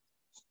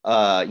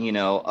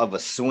 of a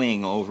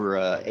swing over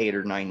a 8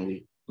 or 9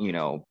 week,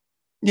 Yeah.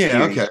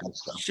 period Okay. of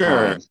stuff.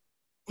 Sure.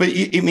 But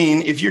you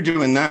mean if you're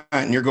doing that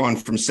and you're going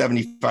from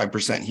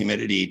 75%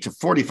 humidity to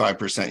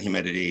 45%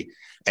 humidity,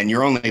 and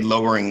you're only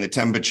lowering the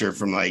temperature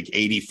from like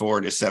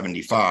 84 to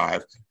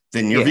 75,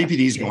 then your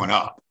VPD is going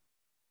up.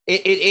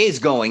 It is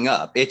going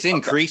up. It's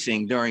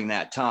increasing during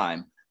that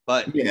time,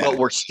 but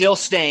we're still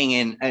staying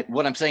in.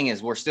 What I'm saying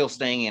is we're still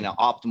staying in an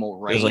optimal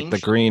range. It's like the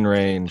green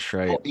range,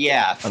 right?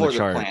 For the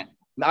plant.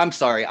 I'm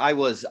sorry, I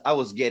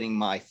was getting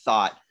my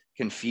thought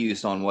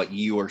confused on what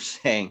you were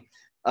saying.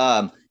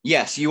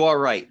 Yes, you are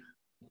right.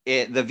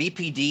 The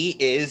VPD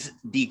is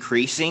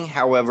decreasing.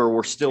 However,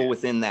 we're still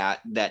within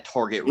that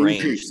target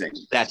range.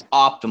 That's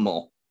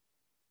optimal.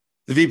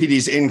 The VPD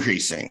is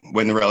increasing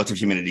when the relative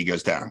humidity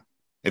goes down.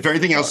 If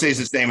everything else stays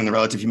the same and the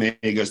relative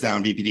humidity goes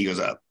down, VPD goes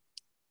up.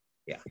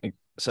 Yeah.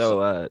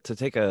 So to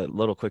take a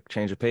little quick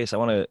change of pace, I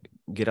want to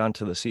get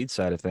onto the seed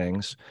side of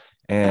things.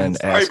 And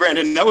sorry,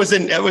 Brandon, that was,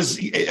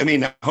 I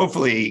mean,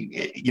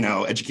 hopefully,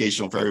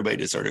 educational for everybody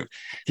to sort of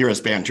hear us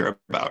banter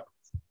about.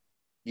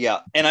 Yeah.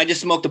 And I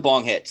just smoked a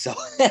bong hit. So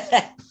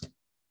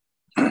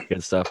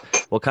good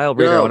stuff. Well, Kyle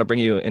Breeder, I want to bring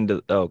you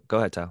into, go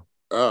ahead, Tal.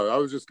 I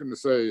was just going to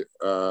say,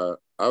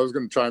 I was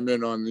going to chime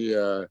in on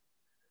the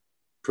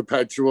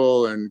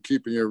perpetual and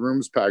keeping your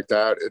rooms packed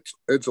out.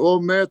 It's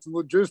all math and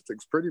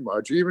logistics pretty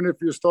much. Even if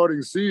you're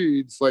starting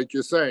seeds, like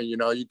you're saying,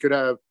 you could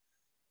have,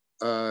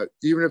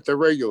 even if they're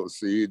regular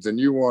seeds and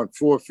you want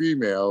 4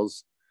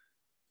 females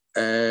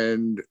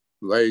and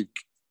you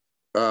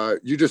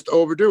just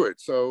overdo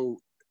it. So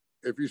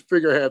if you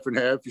figure half and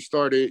half, you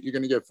start 8, you're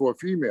going to get 4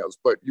 females,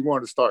 but you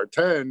want to start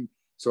 10.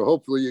 So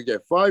hopefully you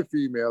get 5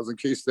 females in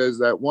case there's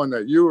that one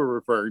that you were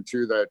referring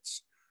to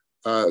that's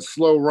a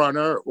slow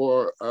runner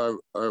or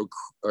a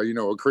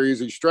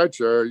crazy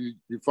stretcher.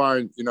 You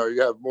find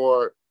you have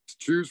more to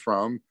choose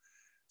from.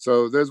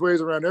 So there's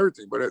ways around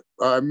everything. But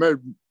I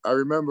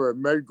remember a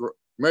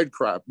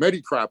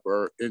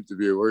Medicrapper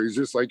interview where he's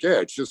just like,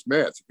 it's just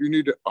math. If you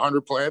need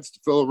 100 plants to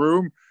fill a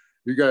room,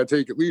 you got to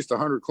take at least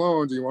 100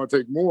 clones. And you want to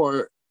take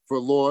more for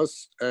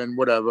loss and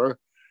whatever,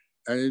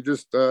 and you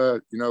just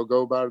go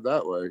about it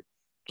that way.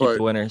 Keep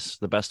the winners,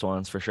 the best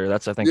ones for sure.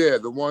 That's, I think,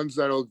 the ones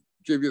that'll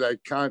give you that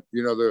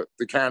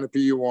the canopy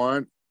you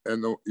want,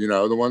 and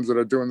the ones that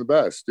are doing the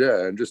best,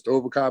 and just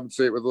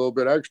overcompensate with a little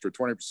bit extra,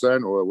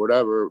 20% or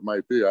whatever it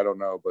might be. I don't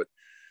know,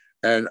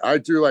 and I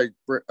do like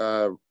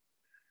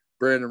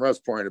Brandon Russ'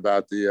 point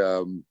about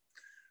the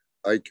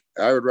I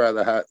would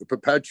rather have the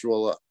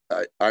perpetual.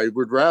 I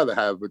would rather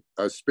have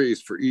a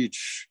space for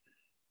each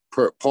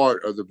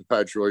part of the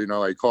perpetual,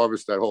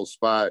 harvest that whole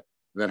spot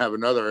and then have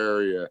another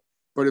area.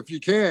 But if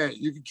you can't,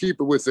 you can keep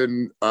it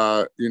within,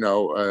 a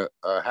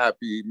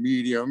happy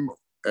medium.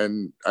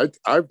 And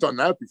I've done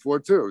that before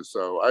too.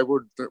 So I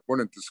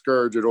wouldn't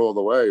discourage it all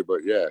the way,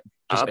 but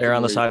just err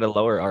on the side of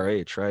lower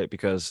RH, right?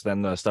 Because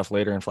then the stuff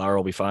later in flower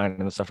will be fine,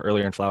 and the stuff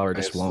earlier in flower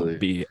just won't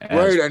be as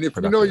right. And if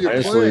productive. I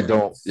actually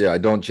don't, I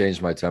don't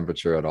change my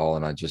temperature at all,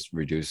 and I just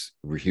reduce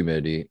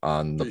humidity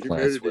on the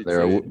plants when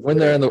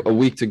they're in a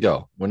week to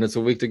go. When it's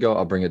a week to go,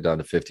 I'll bring it down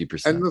to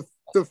 50%. And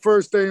the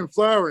first day in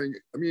flowering,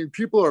 I mean,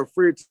 people are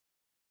afraid to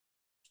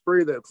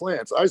spray their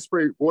plants. I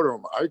spray water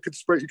on them. You could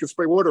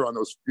spray water on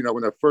those,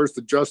 when they're first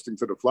adjusting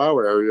to the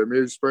flower area,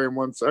 maybe spray them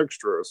once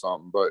extra or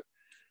something. But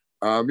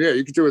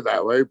you could do it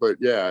that way.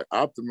 But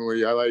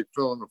optimally, I like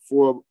filling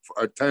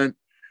a tent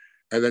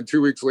and then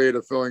 2 weeks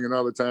later filling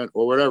another tent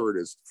or whatever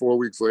it is, 4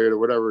 weeks later,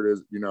 whatever it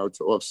is,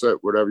 to offset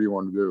whatever you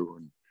want to do.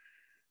 And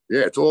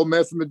it's all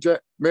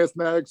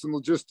mathematics and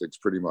logistics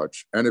pretty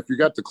much. And if you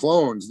got the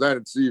clones, then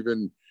it's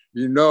even,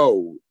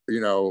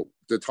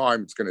 the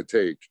time it's going to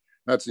take.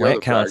 That's the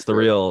plant count's the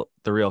real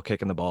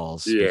kick in the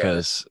balls,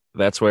 because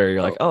that's where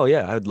you're like,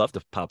 I'd love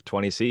to pop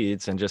 20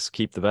 seeds and just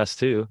keep the best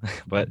too.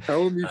 But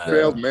tell me,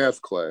 failed math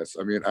class.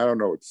 I mean, I don't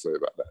know what to say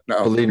about that.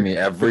 No, believe me,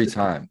 every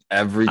time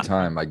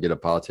I get a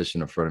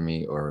politician in front of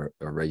me or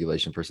a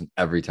regulation person,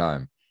 every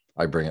time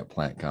I bring up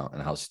plant count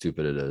and how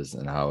stupid it is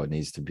and how it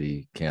needs to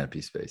be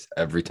canopy space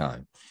every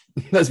time.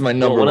 That's my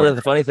number. One of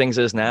the funny things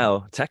is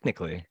now,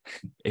 technically,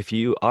 if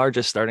you are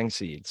just starting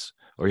seeds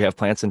or you have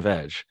plants and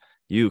veg,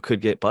 you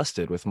could get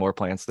busted with more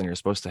plants than you're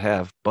supposed to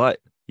have. But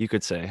you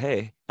could say,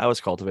 hey, I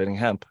was cultivating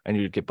hemp, and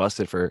you'd get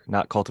busted for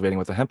not cultivating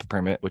with a hemp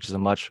permit, which is a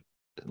much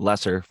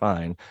lesser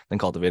fine than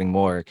cultivating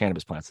more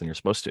cannabis plants than you're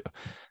supposed to.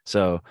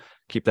 So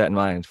keep that in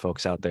mind,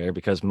 folks out there,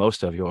 because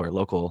most of your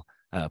local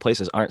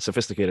places aren't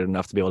sophisticated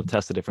enough to be able to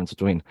test the difference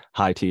between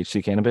high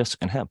THC cannabis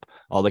and hemp.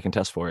 All they can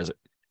test for is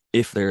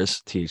if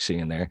there's THC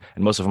in there,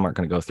 and most of them aren't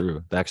going to go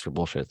through the extra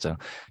bullshit. So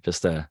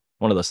just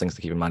one of those things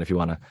to keep in mind if you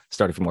want to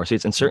start a few more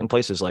seeds. In certain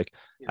places, like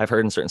I've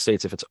heard in certain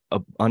states, if it's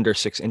under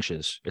 6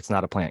 inches, it's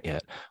not a plant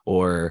yet.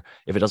 Or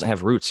if it doesn't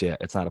have roots yet,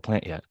 it's not a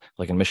plant yet,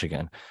 like in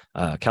Michigan.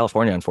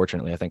 California,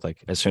 unfortunately, I think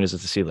as soon as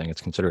it's a seedling, it's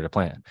considered a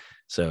plant.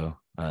 So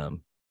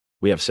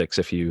we have 6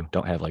 if you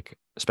don't have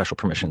special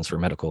permissions for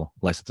medical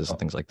licenses and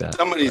things like that.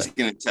 Somebody's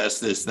going to test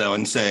this though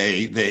and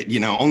say that, you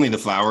know, only the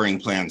flowering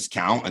plants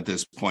count at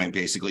this point,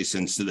 basically,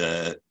 since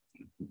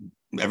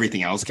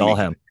everything else can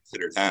be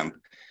considered hemp.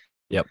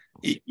 Yep.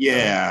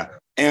 Yeah.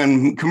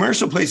 And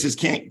commercial places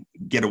can't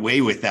get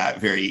away with that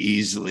very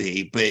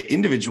easily, but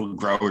individual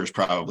growers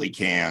probably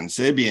can.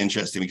 So it'd be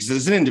interesting because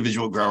as an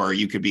individual grower,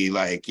 you could be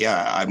like,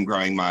 yeah, I'm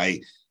growing my,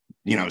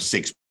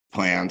 6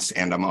 plants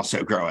and I'm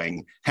also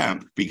growing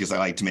hemp because I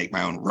like to make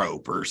my own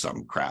rope or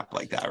some crap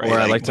like that, right? Or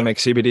I like to make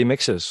CBD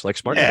mixes like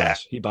Spartan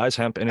does. He buys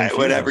hemp and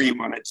whatever you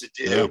want it to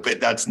do, but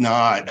that's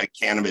not a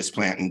cannabis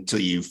plant until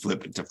you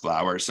flip it to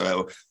flower.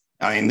 So,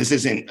 I mean, this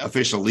isn't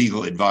official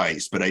legal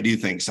advice, but I do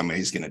think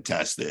somebody's going to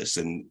test this.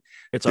 And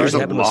there's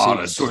a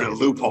lot of sort of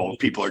loopholes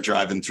people are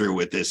driving through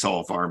with this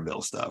whole Farm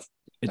Bill stuff.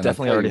 It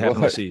definitely already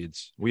happened with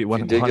seeds. We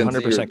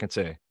 100% can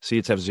say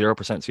seeds have 0%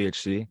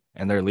 THC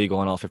and they're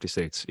legal in all 50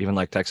 states, even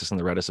like Texas and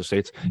the reddest of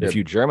states. Yep. If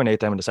you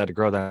germinate them and decide to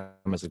grow them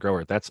as a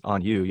grower, that's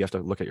on you. You have to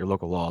look at your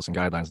local laws and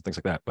guidelines and things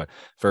like that. But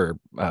for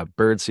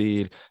bird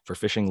seed, for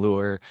fishing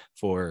lure,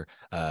 for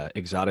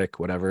exotic,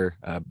 whatever,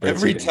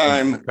 every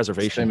time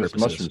preservation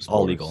purposes,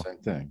 all legal. Same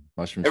thing.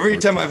 Every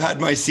time I've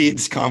had my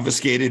seeds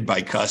confiscated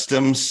by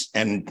customs,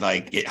 and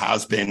like it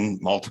has been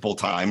multiple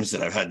times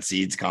that I've had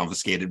seeds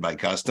confiscated by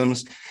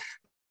customs,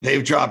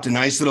 they've dropped a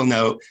nice little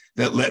note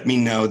that let me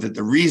know that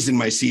the reason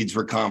my seeds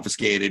were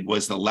confiscated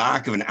was the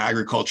lack of an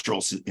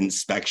agricultural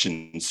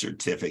inspection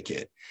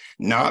certificate,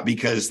 not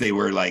because they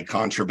were like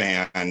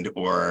contraband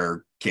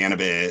or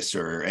cannabis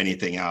or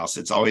anything else.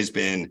 It's always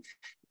been,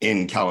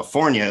 in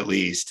California at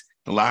least,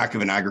 the lack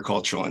of an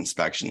agricultural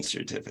inspection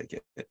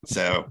certificate.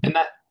 So, and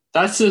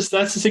that's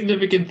a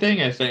significant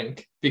thing, I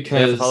think, because they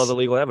have to follow the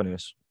legal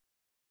avenues.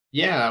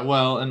 Yeah,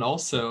 well, and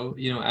also,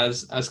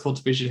 as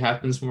cultivation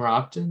happens more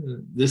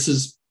often, this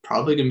is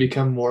probably going to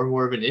become more and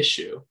more of an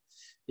issue.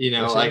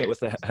 Like with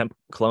the hemp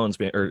clones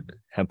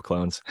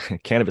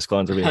cannabis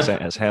clones are being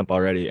sent as hemp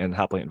already, and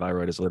hop latent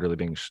viroid is literally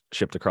being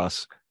shipped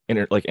across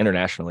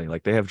internationally.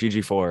 Like they have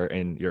GG4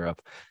 in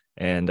Europe,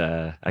 and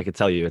I could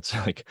tell you it's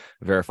like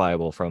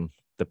verifiable from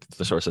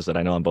the sources that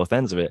I know on both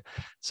ends of it.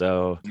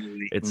 So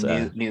it's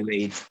new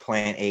age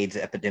plant AIDS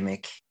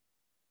epidemic.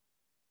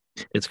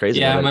 It's crazy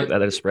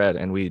that it spread,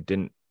 and we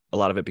didn't, a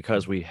lot of it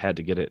because we had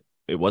to get it.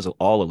 It wasn't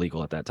all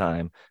illegal at that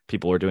time.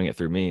 People were doing it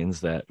through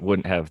means that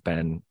wouldn't have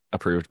been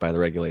approved by the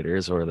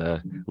regulators or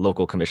the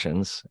local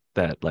commissions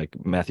that like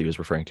Matthew is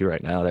referring to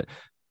right now that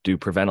do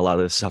prevent a lot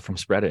of this stuff from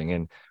spreading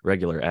in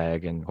regular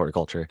ag and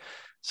horticulture.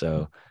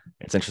 So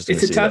it's interesting.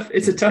 It's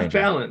a tough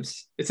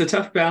balance. It's a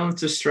tough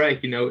balance to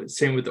strike,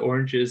 same with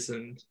oranges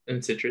and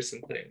citrus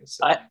and things.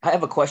 So. I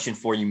have a question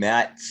for you,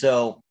 Matt.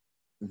 So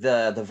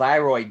the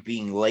viroid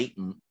being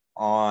latent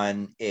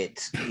on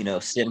its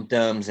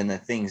symptoms and the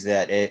things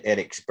that it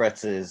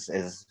expresses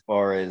as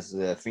far as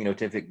the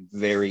phenotypic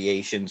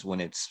variations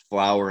when it's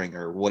flowering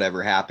or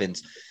whatever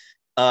happens,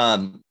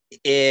 can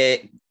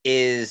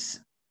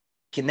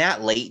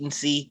that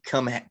latency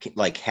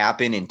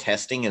happen in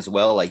testing as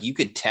well? Like you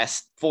could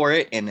test for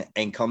it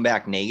and come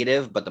back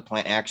negative, but the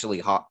plant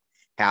actually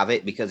have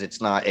it because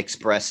it's not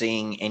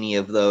expressing any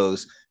of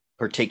those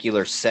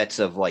particular sets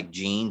of like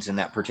genes in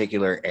that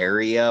particular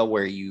area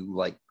where you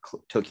like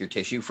took your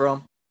tissue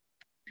from?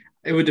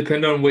 It would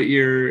depend on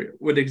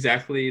what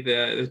exactly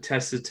the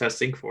test is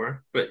testing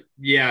for. But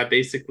yeah,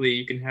 basically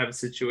you can have a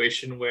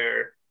situation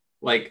where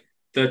like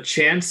the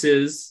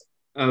chances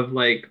of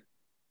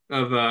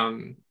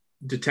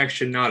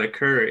detection not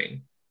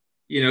occurring,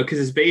 because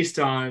it's based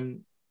on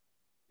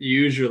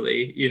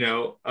usually,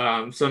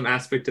 some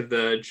aspect of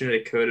the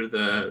genetic code of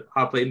the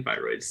hop latent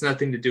viroid. It's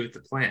nothing to do with the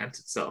plant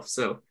itself.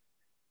 So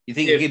you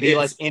think it could be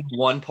like in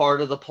one part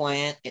of the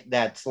plant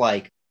that's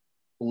like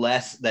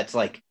less, that's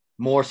like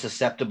more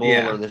susceptible,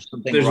 or there's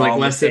something wrong like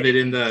less of it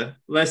in the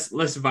less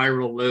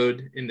viral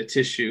load in the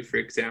tissue, for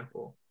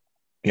example.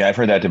 Yeah, I've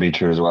heard that to be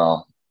true as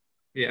well.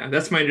 Yeah,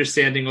 that's my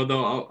understanding.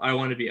 Although I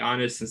want to be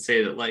honest and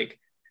say that like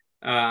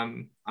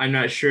I'm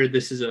not sure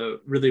this is a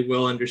really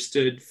well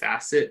understood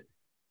facet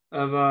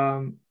of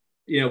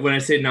when I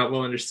say not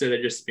well understood,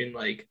 I just mean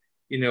like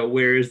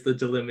where is the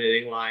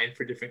delimiting line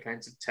for different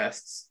kinds of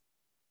tests.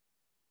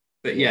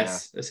 But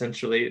yes,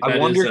 essentially, that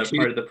is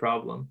part of the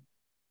problem.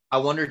 I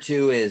wonder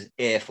too is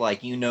if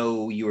like we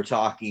were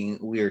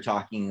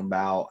talking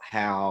about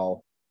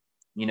how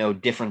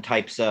different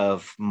types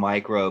of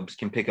microbes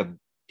can pick up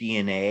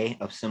DNA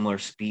of similar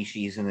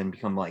species and then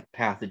become like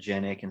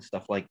pathogenic and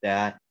stuff like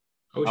that.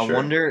 Oh,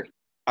 sure.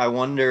 I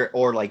wonder,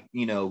 or like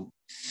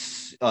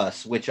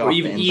switch off, or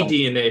even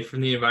eDNA from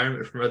the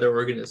environment from other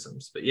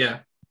organisms. But yeah,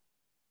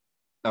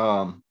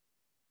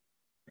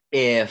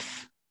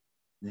 if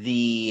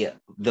the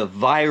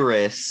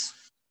virus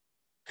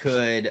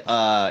could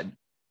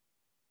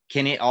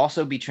can it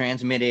also be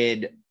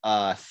transmitted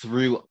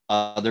through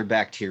other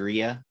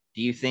bacteria,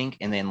 do you think,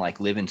 and then like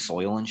live in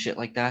soil and shit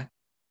like that?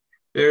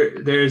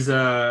 There's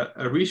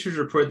a research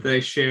report that I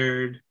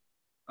shared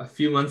a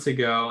few months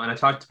ago, and I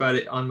talked about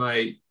it on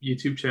my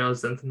YouTube channel,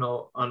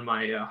 Zentinel, on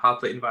my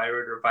hop latent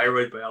viroid or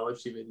viroid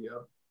biology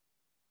video,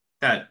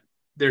 that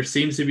there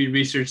seems to be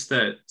research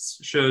that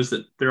shows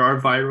that there are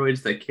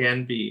viroids that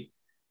can be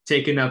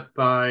taken up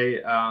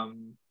by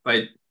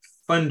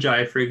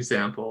fungi, for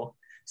example,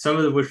 some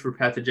of which were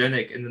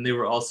pathogenic, and then they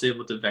were also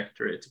able to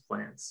vector it to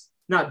plants.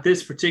 Not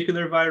this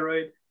particular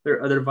viroid. There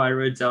are other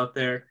viroids out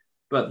there,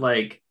 but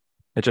like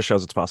It just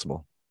shows it's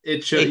possible,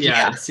 it should,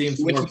 Yeah. it seems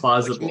Which- more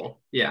plausible.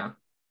 Yeah.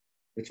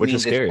 which means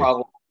is scary. It's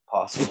probably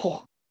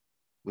possible,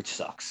 which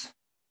sucks.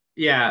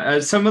 Yeah,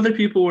 some other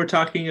people were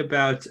talking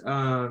about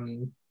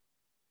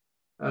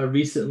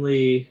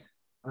recently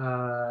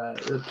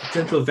the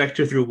potential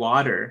vector through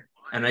water,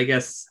 and I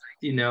guess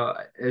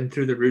and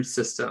through the root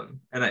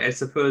system. And I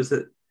suppose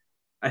that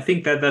I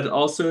think that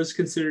also is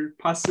considered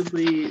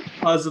possibly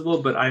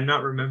plausible, but I'm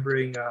not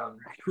remembering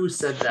who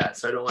said that,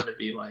 so I don't want to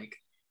be like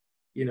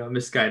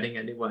misguiding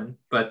anyone.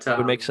 But It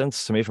would make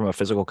sense to me from a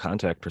physical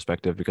contact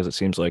perspective, because it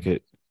seems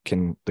like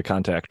the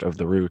contact of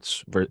the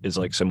roots is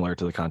like similar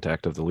to the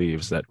contact of the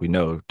leaves that we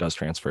know does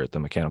transfer the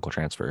mechanical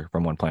transfer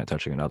from one plant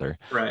touching another,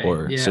 right,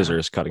 or yeah.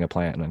 scissors cutting a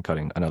plant and then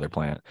cutting another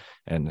plant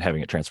and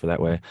having it transfer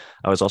that way.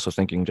 I was also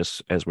thinking,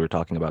 just as we were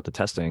talking about the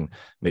testing,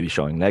 maybe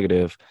showing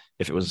negative,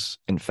 if it was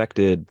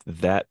infected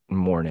that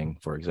morning,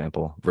 for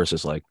example,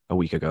 versus like a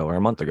week ago or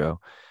a month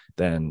ago,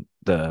 then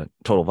the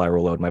total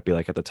viral load might be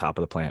like at the top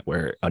of the plant,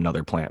 where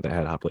another plant that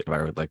had hop latent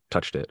viroid like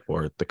touched it,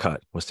 or the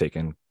cut was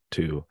taken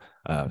to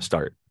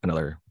start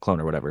another clone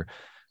or whatever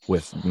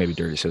with maybe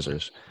dirty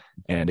scissors.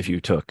 And if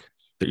you took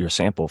your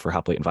sample for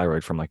hop latent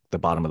viroid from like the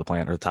bottom of the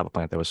plant or the top of the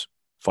plant that was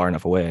far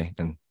enough away,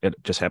 and it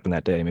just happened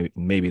that day,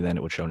 maybe then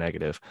it would show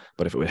negative.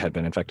 But if it had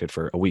been infected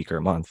for a week or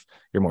a month,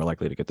 you're more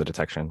likely to get the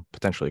detection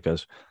potentially,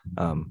 because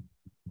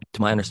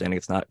to my understanding,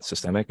 it's not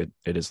systemic.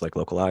 It is like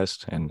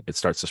localized, and it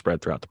starts to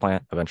spread throughout the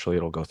plant. Eventually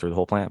it'll go through the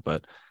whole plant,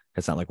 but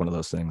it's not like one of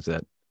those things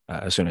that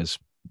as soon as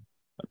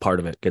part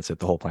of it gets it,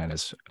 the whole plant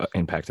is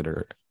impacted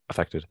or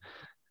affected.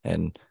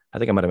 And I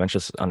think I might have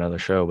mentioned this on another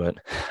show, but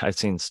I've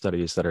seen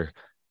studies that are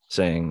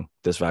saying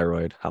this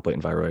viroid, hop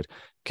latent viroid,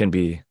 can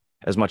be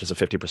as much as a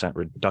 50%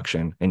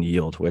 reduction in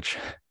yield, which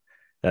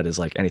that is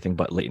like anything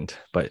but latent,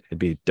 but it'd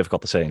be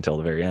difficult to say until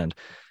the very end,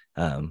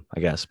 I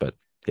guess. But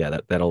yeah,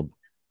 that'll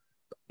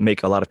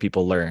make a lot of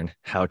people learn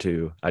how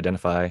to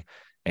identify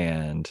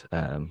and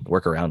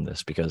work around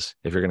this, because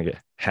if you're going to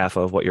get half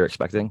of what you're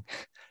expecting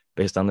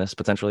based on this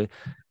potentially,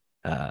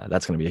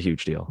 that's going to be a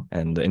huge deal,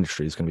 and the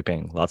industry is going to be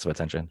paying lots of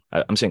attention.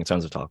 I'm seeing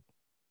tons of talk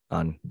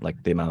on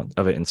like the amount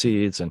of it in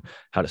seeds and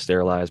how to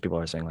sterilize. People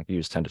are saying like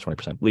use 10 to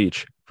 20%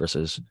 bleach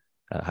versus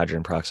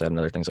hydrogen peroxide and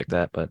other things like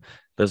that. But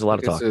there's a lot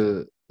of talk.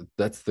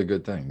 That's the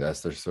good thing.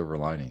 That's their silver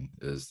lining,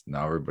 is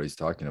now everybody's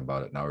talking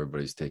about it. Now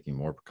everybody's taking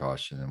more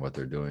precaution in what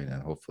they're doing,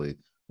 and hopefully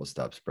we'll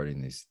stop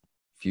spreading these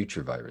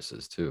future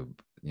viruses too.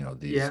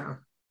 These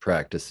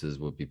practices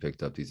will be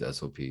picked up, these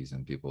SOPs,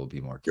 and people will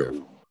be more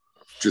careful.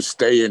 Just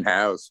stay in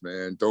house,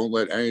 man. Don't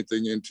let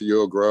anything into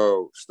your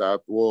grow.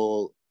 Stop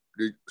all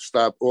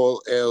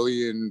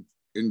alien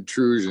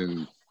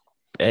intrusion.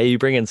 Hey, you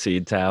bring in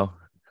seed, Tao.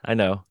 I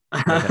know.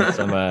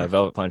 Some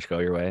velvet punch go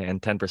your way,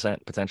 and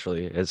 10%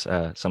 potentially is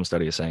some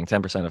study is saying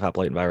 10% of hop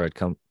latent viroid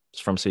comes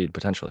from seed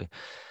potentially,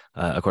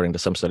 according to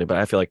some study. But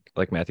I feel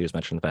like Matthew has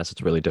mentioned in the past,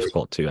 it's really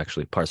difficult to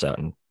actually parse out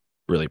and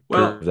really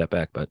prove that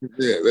back. But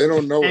yeah, they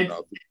don't know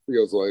enough. It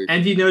feels like,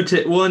 and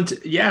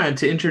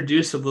to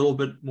introduce a little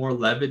bit more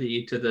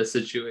levity to the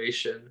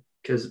situation,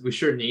 because we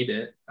sure need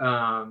it.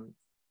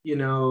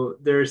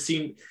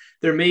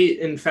 There may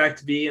in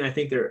fact be, and I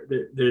think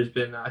there's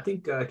been, I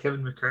think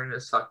Kevin McKern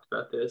has talked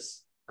about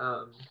this,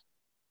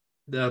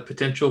 the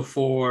potential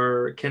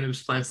for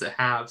cannabis plants that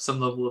have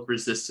some level of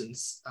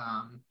resistance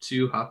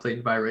to hop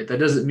latent viroid. That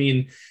doesn't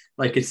mean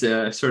like it's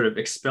a sort of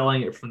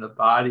expelling it from the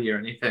body or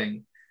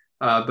anything,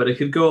 but it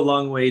could go a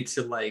long way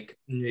to like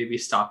maybe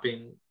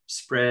stopping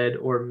spread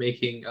or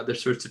making other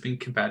sorts of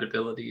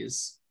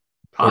incompatibilities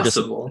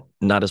possible.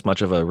 Not as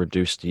much of a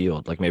reduced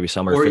yield, like maybe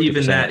some are or 50%,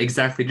 even that,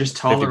 exactly, just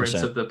tolerance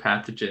 50%. of the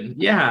pathogen.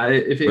 Yeah,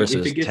 if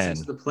it gets 10.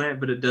 into the plant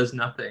but it does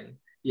nothing.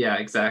 Yeah,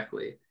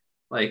 exactly.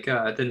 Like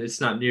then it's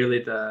not nearly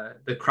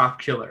the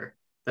crop killer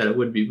that it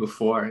would be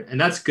before, and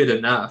that's good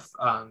enough.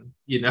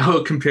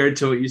 Compared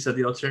to what you said,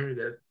 the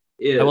alternative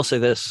is. I will say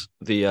this: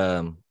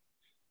 the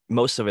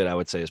most of it, I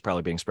would say, is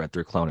probably being spread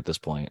through clone at this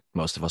point.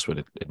 Most of us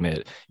would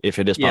admit, if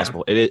it is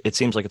possible. It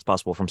seems like it's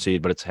possible from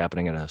seed, but it's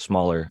happening in a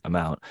smaller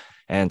amount.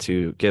 And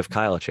to give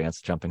Kyle a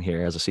chance to jump in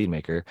here as a seed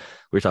maker,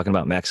 we're talking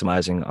about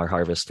maximizing our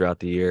harvest throughout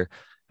the year.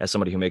 As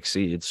somebody who makes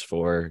seeds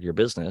for your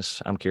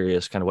business, I'm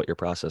curious kind of what your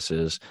process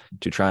is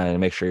to try and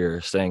make sure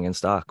you're staying in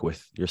stock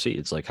with your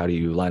seeds. Like, how do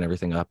you line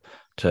everything up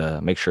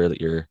to make sure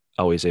that you're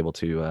always able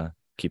to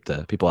keep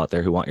the people out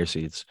there who want your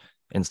seeds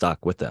in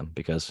stock with them?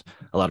 Because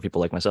a lot of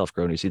people like myself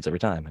grow new seeds every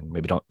time and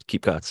maybe don't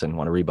keep cuts and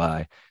want to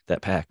rebuy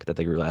that pack that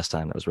they grew last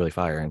time that was really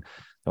fire, and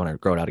they want to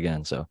grow it out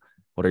again. So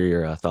what are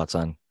your thoughts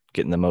on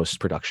getting the most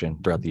production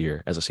throughout the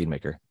year as a seed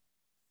maker?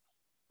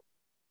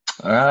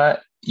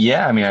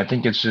 Yeah, I mean, I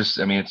think it's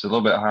a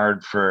little bit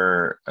hard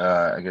for,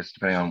 I guess,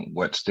 depending on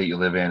what state you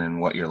live in and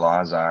what your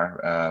laws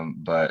are.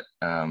 But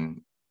for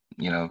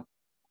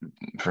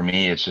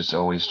me, it's just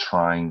always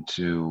trying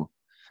to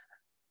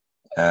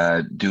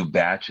do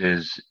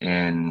batches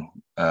in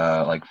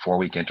like 4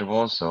 week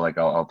intervals. So like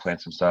I'll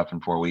plant some stuff in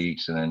 4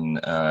 weeks, and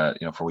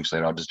then 4 weeks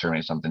later I'll just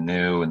germinate something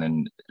new, and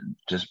then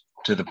just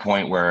to the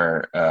point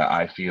where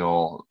I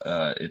feel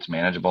it's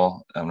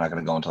manageable. I'm not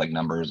going to go into like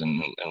numbers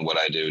and what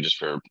I do just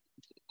for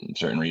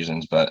certain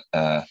reasons, but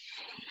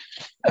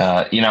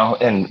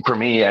and for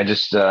me, I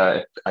just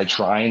I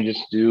try and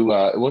just do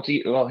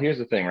well. Here's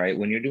the thing, right?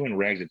 When you're doing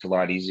regs, it's a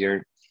lot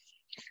easier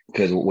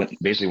because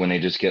when they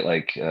just get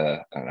like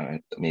I don't know,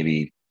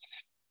 maybe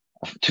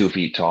 2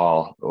 feet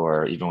tall,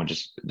 or even when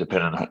just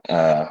depending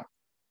on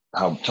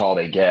how tall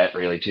they get,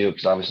 really too.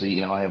 Because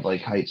obviously, I have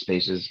like height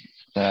spaces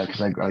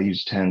because I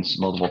use tents,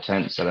 multiple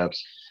tent setups.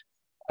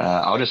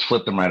 I'll just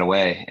flip them right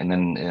away, and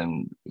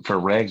then for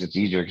regs, it's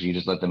easier because you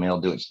just let the male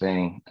do its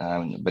thing.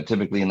 But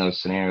typically in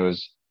those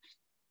scenarios,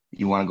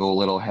 you want to go a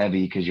little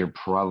heavy because you're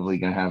probably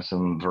going to have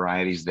some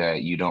varieties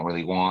that you don't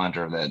really want,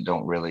 or that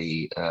don't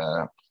really,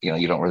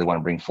 you don't really want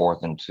to bring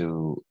forth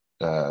into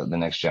the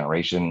next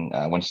generation.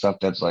 When stuff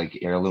that's like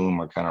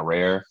heirloom or kind of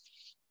rare,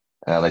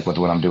 like with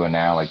what I'm doing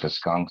now, like the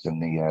skunks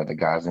and the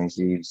gosling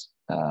seeds,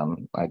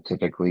 I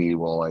typically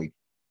will like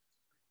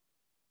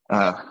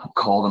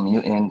call the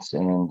mutants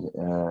and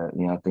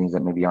things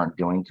that maybe aren't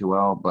doing too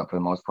well. But for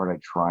the most part, I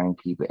try and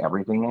keep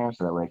everything there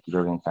so that way I keep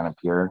everything kind of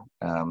pure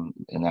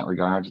in that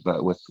regards.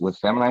 But with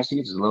feminized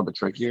seeds, it's a little bit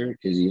trickier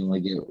because you only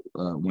get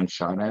one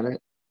shot at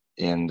it.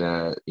 And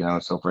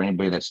so for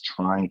anybody that's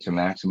trying to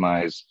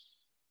maximize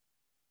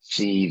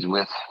seeds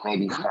with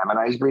maybe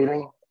feminized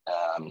breeding,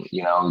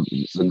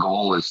 the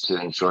goal is to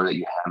ensure that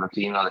you have a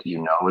female that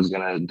is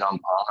going to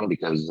dump pollen,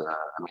 because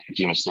I made a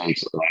few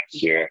mistakes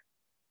last year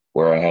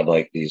where I had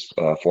like these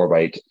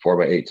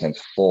 4x8 tents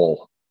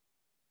full.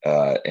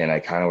 And I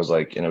kind of was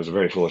like, and it was a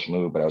very foolish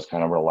move, but I was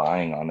kind of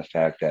relying on the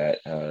fact that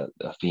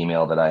a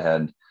female that I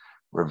had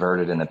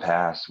reverted in the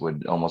past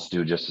would almost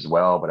do just as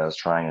well. But I was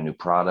trying a new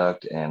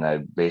product, and I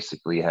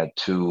basically had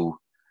two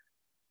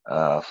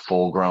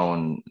full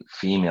grown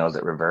females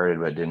that reverted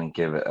but didn't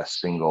give a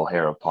single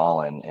hair of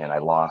pollen, and I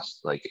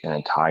lost like an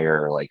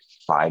entire like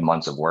 5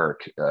 months of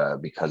work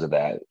because of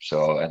that.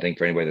 So I think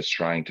for anybody that's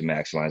trying to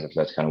maximize, if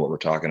that's kind of what we're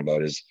talking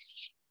about, is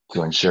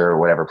to ensure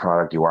whatever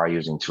product you are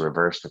using to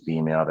reverse the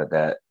female,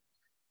 that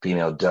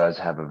female does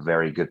have a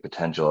very good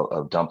potential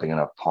of dumping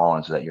enough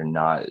pollen so that you're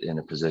not in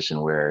a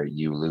position where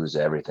you lose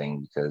everything.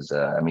 Because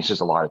it's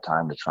just a lot of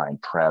time to try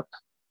and prep,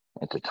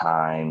 and to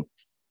time,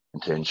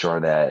 and to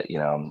ensure that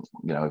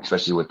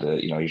especially with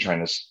the you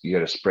got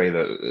to spray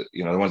the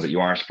ones that you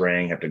are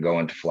spraying have to go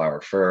into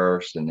flower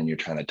first, and then you're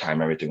trying to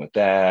time everything with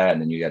that,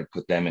 and then you got to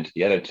put them into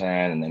the other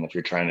 10. And then if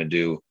you're trying to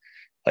do,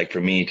 like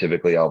for me,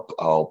 typically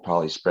I'll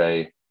probably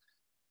spray,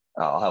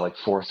 I'll have like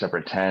 4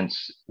 separate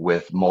tents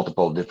with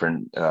multiple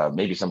different,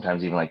 maybe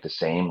sometimes even like the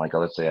same, like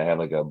let's say I have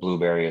like a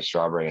blueberry, a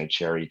strawberry, and a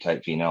cherry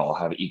type female. I'll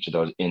have each of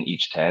those in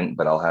each tent,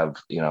 but I'll have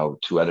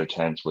 2 other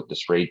tents with the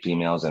sprayed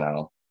females, and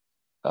I'll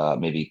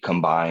maybe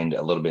combined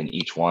a little bit in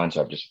each one.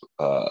 So I've just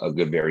a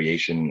good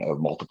variation of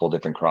multiple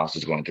different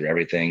crosses going through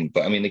everything.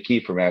 But I mean, the key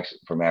for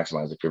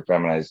maximize, if you're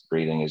feminized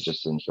breeding, is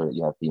just to ensure that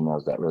you have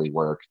females that really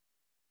work.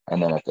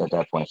 And then at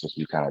that point, it's just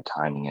you kind of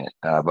timing it.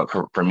 But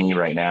for me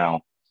right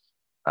now,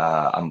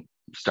 I'm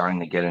starting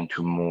to get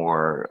into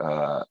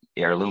more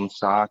heirloom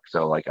stock.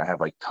 So like I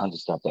have like tons of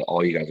stuff that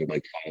all you guys would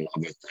like fall in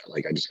love with.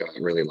 Like I just got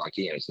really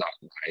lucky, and it's not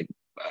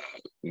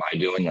my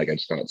doing. Like I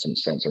just got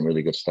some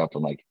really good stuff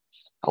from like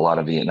a lot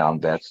of Vietnam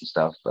vets and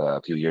stuff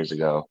a few years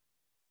ago,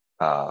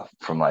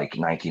 from like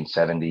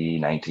 1970,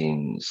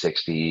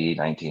 1960,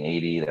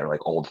 1980. They're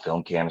like old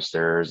film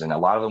canisters, and a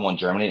lot of them won't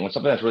germinate. And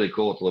something that's really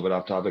cool, it's a little bit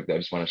off topic, that I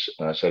just want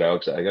to shout out,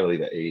 because I got to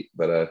leave at 8.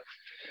 But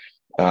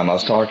I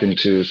was talking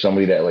to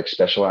somebody that like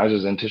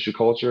specializes in tissue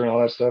culture and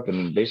all that stuff.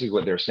 And basically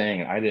what they're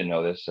saying, and I didn't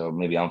know this, so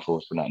maybe I'm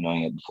foolish for not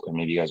knowing it before, and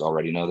maybe you guys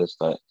already know this,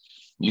 but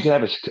you can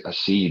have a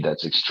seed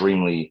that's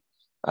extremely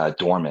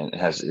dormant. It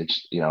has, and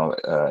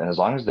as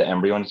long as the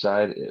embryo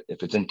inside,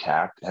 if it's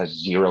intact, has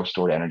zero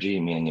stored energy,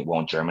 meaning it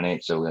won't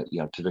germinate. So,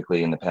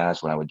 typically in the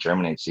past when I would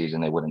germinate seeds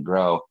and they wouldn't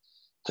grow,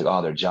 it's like,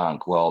 oh, they're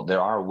junk. Well,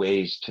 there are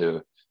ways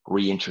to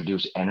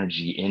reintroduce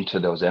energy into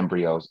those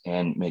embryos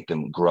and make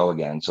them grow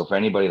again. So for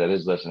anybody that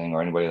is listening,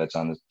 or anybody that's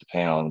on the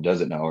panel and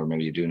doesn't know, or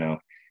maybe you do know,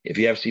 if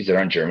you have seeds that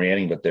aren't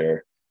germinating, but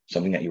they're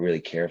something that you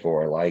really care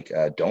for or like,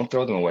 don't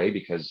throw them away,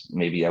 because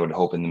maybe I would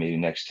hope in the maybe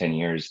next 10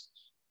 years,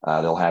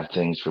 they'll have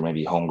things for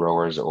maybe home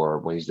growers, or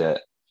ways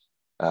that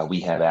we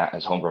have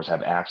as home growers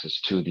have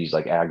access to these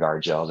like agar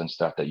gels and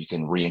stuff that you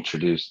can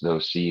reintroduce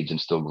those seeds and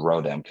still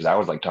grow them. Because I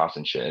was like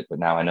tossing shit, but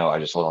now I know I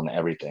just hold on to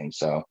everything.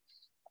 So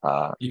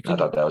I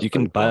thought that was you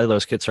can pretty cool. buy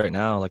those kits right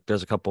now. Like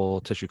there's a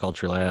couple tissue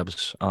culture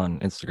labs on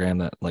Instagram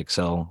that like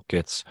sell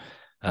kits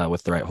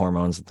with the right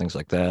hormones and things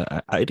like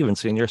that. I'd even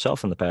seen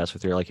yourself in the past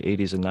with your like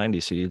 80s and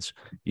 90s seeds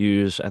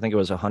use, I think it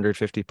was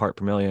 150 part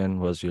per million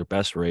was your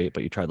best rate,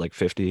 but you tried like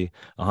 50,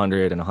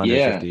 100, and Yeah,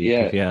 150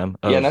 yeah, ppm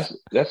yeah. And of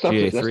that stuff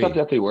GA3.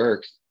 definitely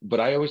works. But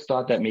I always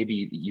thought that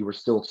maybe you were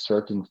still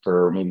searching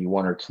for maybe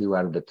 1 or 2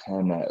 out of the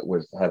 10 that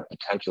have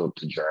potential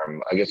to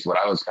germ. I guess what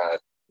I was kind of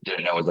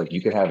didn't know is like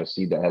you could have a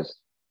seed that has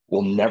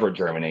will never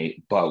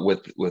germinate, but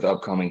with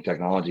upcoming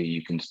technology,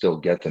 you can still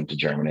get them to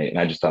germinate. And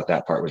I just thought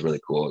that part was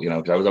really cool,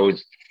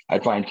 because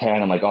I'd find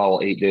 10, I'm like, oh,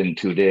 well, 8 did and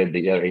 2 did,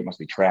 the other 8 must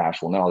be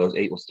trash. Well, no, those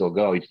 8 will still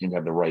go. You just need to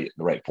have the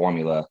right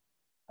formula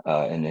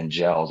and then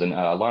gels. And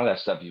a lot of that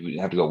stuff,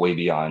 you have to go way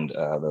beyond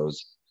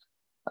those.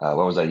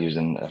 What was I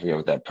using? I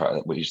forget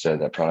what you said,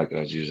 that product that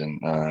I was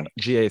using.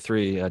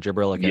 GA3,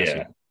 gibberellic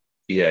acid.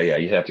 Yeah.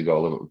 You have to go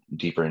a little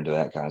deeper into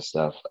that kind of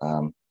stuff.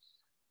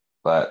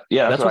 But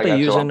yeah, that's what they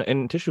use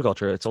in tissue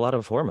culture. It's a lot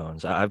of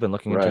hormones. I've been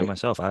looking into it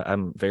myself.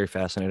 I'm very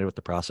fascinated with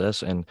the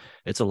process, and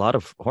it's a lot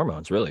of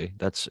hormones, really.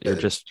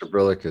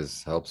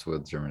 Gibberellic helps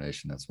with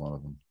germination. That's one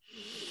of them.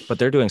 But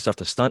they're doing stuff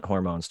to stunt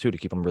hormones too, to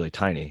keep them really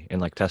tiny in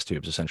like test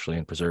tubes, essentially,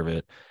 and preserve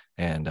it.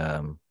 And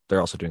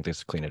they're also doing things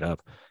to clean it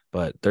up.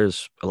 But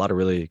there's a lot of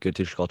really good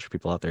tissue culture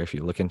people out there. If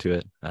you look into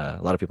it, a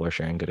lot of people are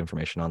sharing good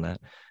information on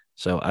that.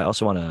 So I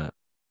also want to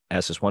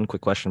ask this one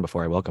quick question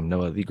before I welcome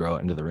Noah the Grower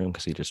into the room,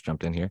 because he just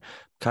jumped in here.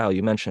 Kyle,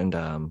 you mentioned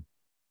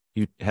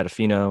you had a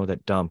pheno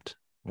that dumped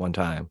one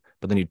time,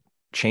 but then you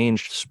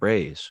changed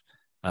sprays.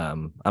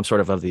 I'm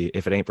sort of the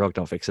if it ain't broke,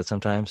 don't fix it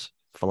sometimes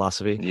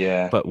philosophy.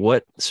 Yeah. But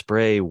what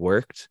spray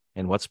worked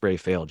and what spray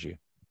failed you?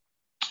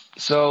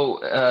 So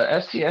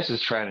STS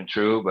is tried and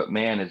true, but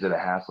man, is it a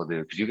hassle,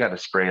 dude? Because you got to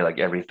spray like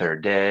every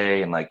third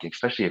day, and like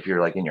especially if you're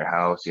like in your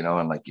house,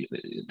 and like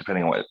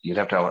depending on what you'd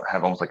have to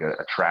have almost like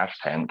a trash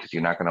pen, because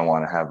you're not going to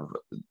want to have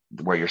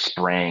where you're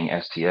spraying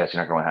STS. You're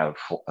not going to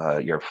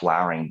have your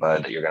flowering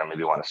bud that you're going to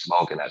maybe want to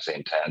smoke in that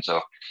same pen. So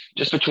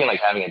just between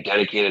like having a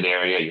dedicated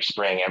area, you're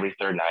spraying every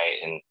third night,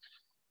 and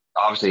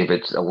obviously if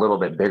it's a little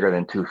bit bigger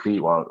than 2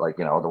 feet, well, like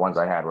the ones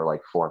I had were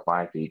like 4 or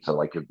 5 feet, so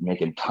like you're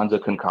making tons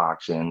of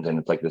concoctions, and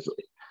it's like this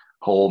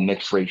whole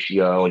mix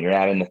ratio, and you're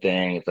adding the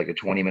thing. It's like a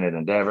 20-minute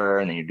endeavor,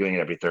 and then you're doing it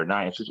every third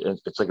night.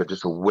 It's like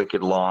just a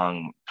wicked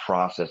long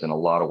process and a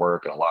lot of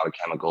work and a lot of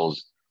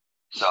chemicals.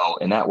 So,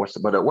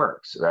 but it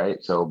works, right?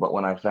 So, but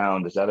when I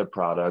found this other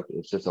product,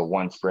 it's just a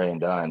one spray and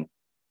done.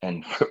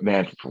 And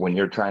man, when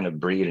you're trying to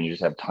breed and you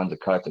just have tons of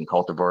cuts and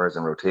cultivars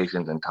and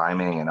rotations and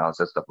timing and all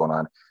this stuff going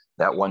on,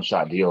 that one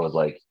shot deal is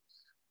like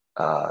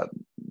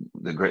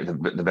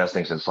the best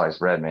thing since sliced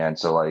bread, man.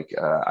 So like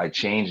I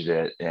changed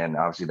it, and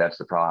obviously that's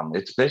the problem.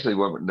 It's basically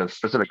what the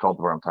specific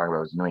cultivar I'm talking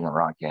about is New England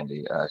Rock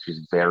Candy.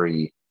 She's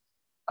very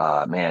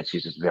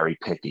she's just very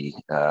picky,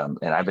 and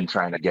I've been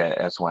trying to get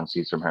S1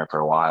 seeds from her for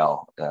a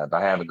while, but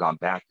I haven't gone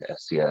back to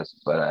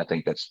STS. But I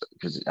think that's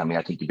because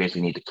I think you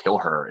basically need to kill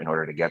her in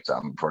order to get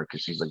something for it,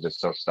 because she's like just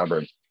so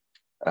stubborn.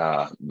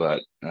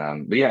 But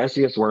yeah,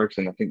 STS works,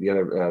 and I think the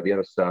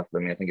other stuff,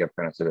 I think I've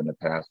kind of said it in the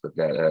past, but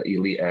that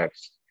Elite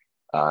X,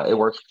 it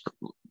works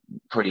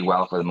pretty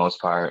well for the most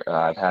part.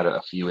 I've had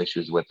a few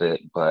issues with it,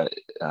 but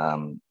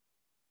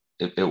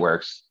it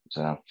works.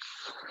 So.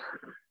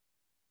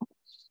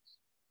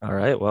 All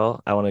right.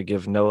 Well, I want to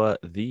give Noah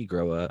the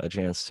Grower a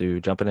chance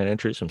to jump in and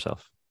introduce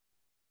himself.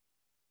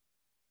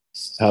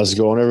 How's it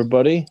going,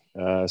 everybody?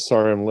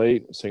 Sorry I'm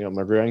late. I'm seeing out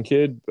my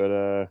grandkid,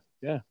 but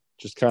yeah,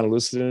 just kind of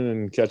listening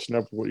and catching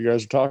up with what you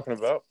guys are talking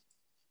about.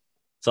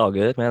 It's all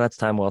good, man. That's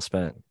time well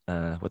spent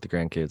with the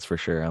grandkids for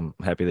sure. I'm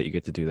happy that you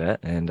get to do that.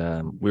 And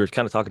we were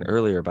kind of talking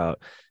earlier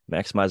about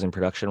maximizing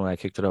production. When I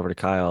kicked it over to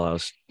Kyle, I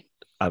was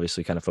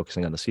obviously kind of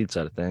focusing on the seed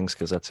side of things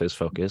because that's his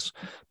focus.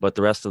 But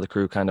the rest of the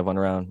crew kind of went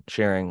around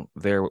sharing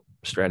their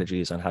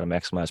strategies on how to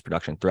maximize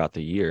production throughout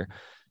the year.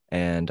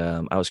 And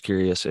I was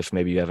curious if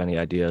maybe you have any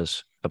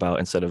ideas about,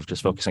 instead of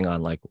just focusing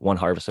on like one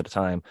harvest at a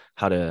time,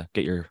 how to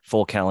get your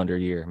full calendar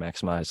year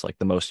maximize like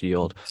the most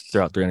yield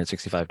throughout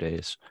 365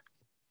 days.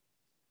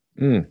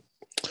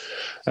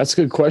 That's a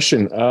good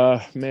question.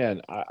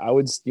 Man, I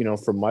would,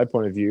 from my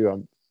point of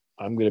view,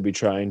 I'm going to be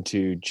trying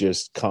to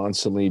just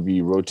constantly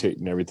be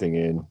rotating everything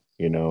in,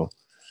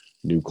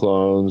 new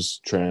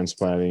clones,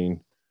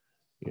 transplanting,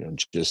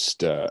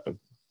 just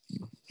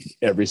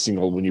every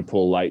single, when you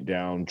pull light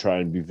down, try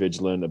and be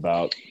vigilant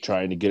about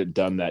trying to get it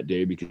done that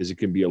day, because it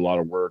can be a lot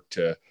of work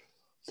to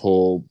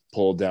pull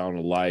down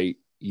a light,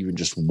 even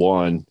just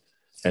one,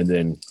 and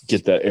then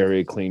get that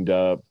area cleaned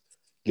up,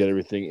 get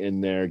everything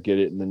in there, get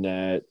it in the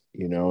net,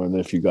 and then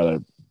if you got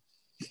to,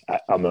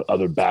 on the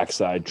other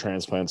backside,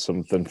 transplant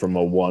something from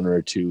a 1 or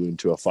a 2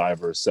 into a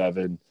 5 or a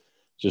 7,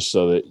 just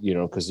so that,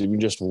 because even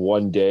just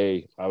one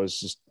day, I was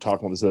just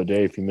talking about this the other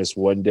day, if you miss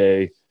one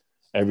day,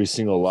 every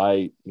single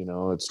light,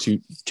 it's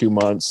two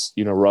months,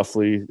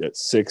 roughly at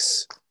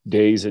 6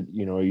 days, a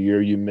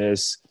year you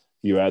miss,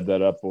 you add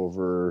that up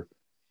over,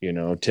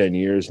 10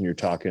 years, and you're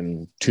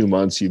talking 2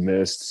 months you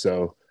missed.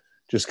 So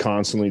just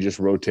constantly just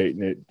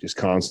rotating it, just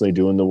constantly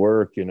doing the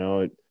work,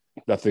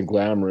 nothing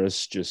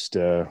glamorous, just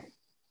the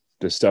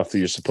stuff that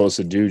you're supposed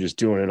to do, just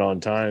doing it on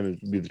time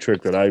would be the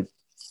trick that I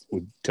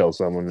would tell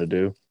someone to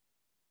do.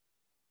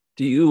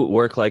 Do you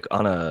work like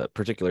on a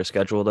particular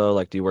schedule though?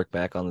 Like, do you work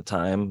back on the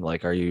time?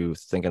 Like, are you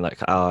thinking like,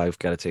 oh, I've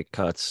got to take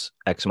cuts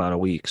X amount of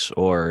weeks,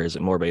 or is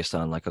it more based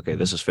on like, okay,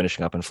 this is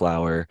finishing up in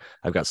flower.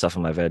 I've got stuff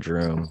in my veg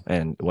room,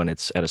 and when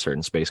it's at a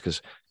certain space,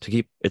 because to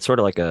keep it's sort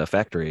of like a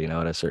factory,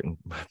 at a certain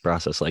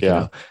process. Like,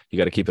 Yeah. you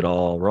got to keep it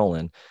all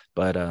rolling,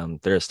 but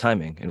there's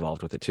timing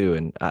involved with it too.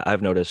 And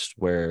I've noticed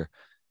where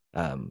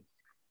um,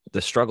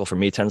 the struggle for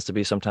me tends to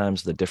be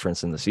sometimes the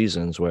difference in the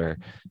seasons where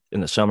in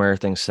the summer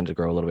things tend to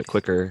grow a little bit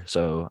quicker.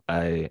 So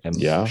I am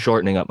Yeah.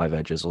 shortening up my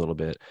veggies a little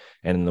bit.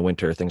 And in the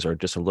winter, things are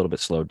just a little bit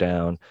slowed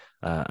down.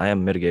 I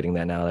am mitigating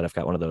that now that I've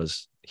got one of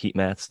those heat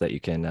mats that you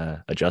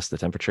can adjust the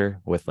temperature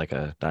with like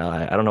a dial.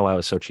 I don't know why I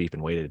was so cheap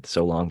and waited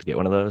so long to get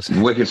one of those.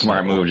 Wicked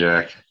smart move,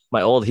 Jack.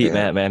 My old heat Yeah.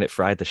 mat, man, it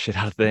fried the shit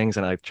out of things,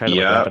 and I tried to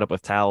like wrap Yep. it up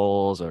with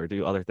towels or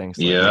do other things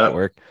to like, make Yep. it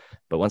work.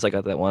 But once I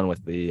got that one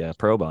with the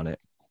probe on it,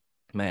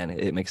 man,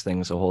 it makes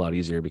things a whole lot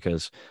easier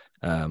because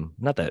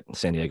not that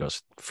San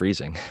Diego's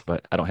freezing,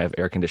 but I don't have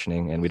air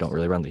conditioning and we don't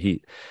really run the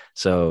heat.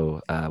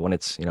 So when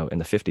it's, in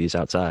the 50s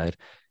outside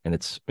and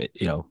it's,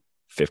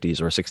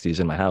 50s or 60s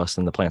in my house,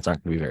 then the plants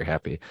aren't going to be very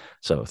happy.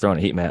 So throwing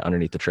a heat mat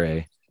underneath the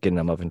tray, getting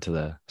them up into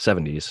the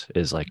 70s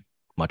is like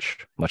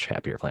much, much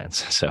happier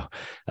plants. So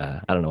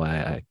I don't know why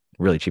I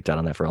really cheaped out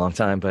on that for a long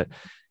time, but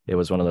it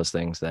was one of those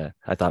things that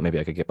I thought maybe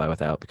I could get by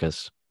without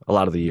because a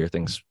lot of the year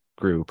things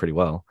grew pretty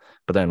well.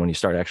 But then when you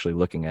start actually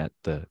looking at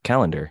the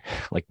calendar,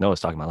 like Noah's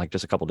talking about, like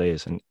just a couple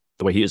days, and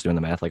the way he was doing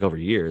the math, like over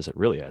years, it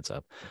really adds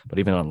up. But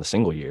even on the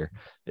single year,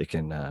 it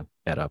can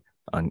add up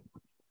on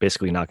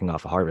basically knocking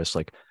off a harvest.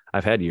 Like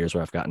I've had years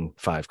where I've gotten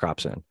 5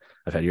 crops in.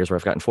 I've had years where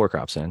I've gotten 4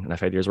 crops in, and I've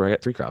had years where I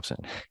got 3 crops in.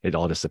 It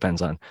all just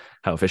depends on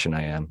how efficient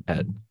I am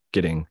at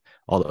getting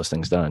all those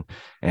things done.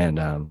 And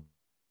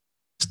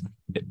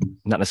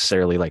not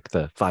necessarily like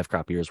the 5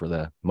 crop years were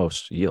the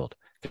most yield.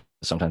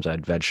 Sometimes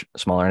I'd veg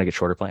smaller and I get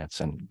shorter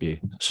plants and be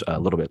a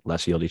little bit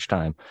less yield each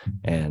time.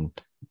 And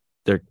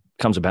there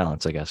comes a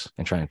balance, I guess,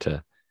 in trying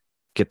to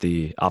get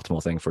the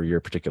optimal thing for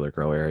your particular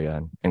grow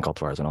area and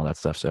cultivars and all that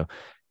stuff. So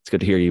it's good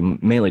to hear you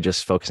mainly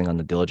just focusing on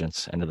the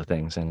diligence end of the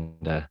things and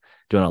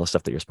doing all the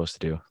stuff that you're supposed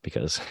to do,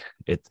 because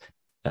it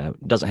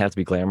doesn't have to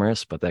be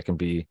glamorous, but that can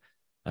be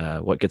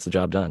what gets the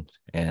job done.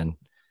 And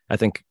I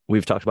think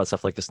we've talked about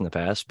stuff like this in the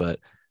past, but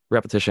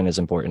repetition is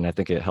important. I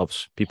think it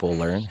helps people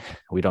learn.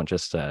 We don't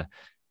just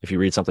if you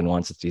read something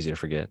once, it's easy to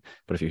forget.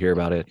 But if you hear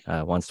about it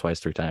once, twice,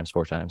 3 times,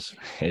 4 times,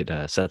 it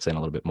sets in a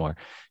little bit more.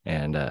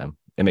 And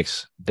it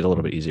makes it a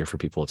little bit easier for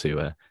people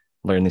to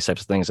learn these types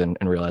of things and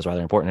realize why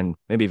they're important, and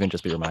maybe even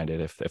just be reminded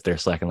if they're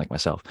slacking like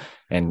myself.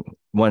 And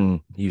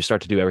when you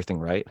start to do everything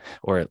right,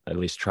 or at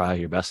least try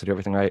your best to do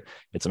everything right,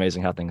 it's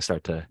amazing how things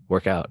start to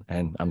work out.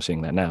 And I'm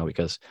seeing that now,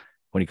 because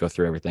when you go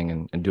through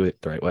everything and do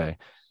it the right way,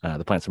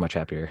 the plants are much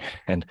happier.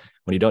 And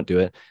when you don't do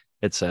it,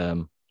 it's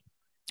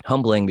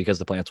humbling, because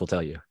the plants will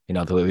tell you,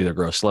 they'll either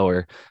grow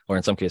slower, or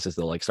in some cases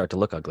they'll like start to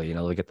look ugly,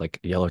 they'll get like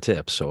yellow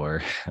tips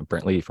or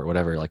burnt leaf or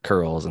whatever, like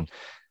curls and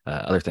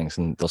other things,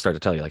 and they'll start to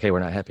tell you like, hey, we're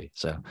not happy.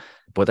 So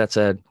but with that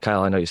said,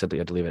 Kyle, I know you said that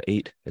you had to leave at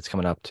 8. It's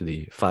coming up to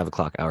the 5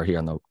 o'clock hour here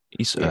on the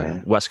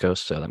west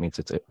coast, so that means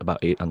it's about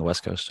 8 on the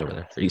west coast over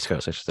there, or east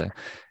coast I should say.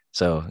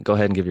 So go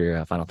ahead and give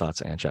your final thoughts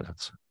and shout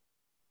outs.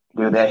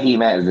 Dude, that heat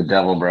mat is the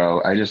devil,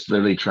 bro. I just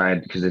literally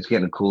tried, because it's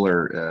getting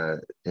cooler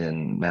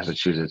in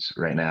Massachusetts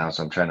right now,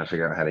 so I'm trying to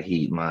figure out how to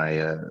heat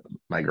my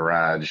my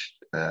garage,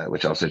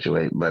 which I'll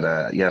situate. But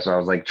so I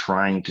was like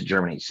trying to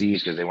germinate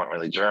seeds because they weren't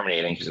really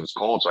germinating because it was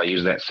cold. So I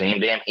used that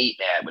same damn heat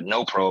mat with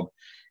no probe,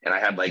 and I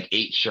had like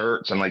 8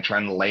 shirts. I'm like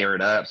trying to layer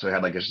it up, so I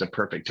had like just a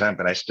perfect temp,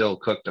 and I still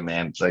cooked them,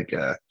 man. It's like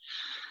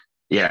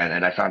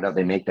and I found out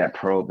they make that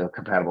probe, the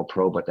compatible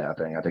probe with that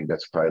thing. I think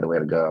that's probably the way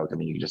to go. I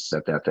mean, you can just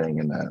set that thing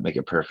and make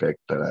it perfect.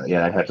 But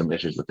I had some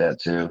issues with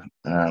that too.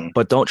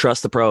 But don't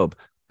trust the probe.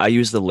 I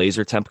use the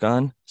laser temp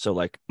gun. So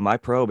like my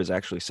probe is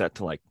actually set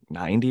to like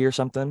 90 or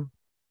something,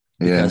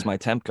 because my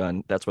temp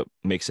gun, that's what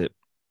makes it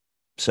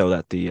so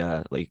that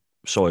the like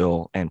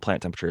soil and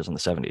plant temperature is in the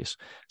 70s.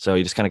 So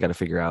you just kind of got to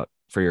figure out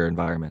for your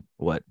environment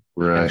what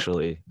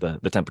actually the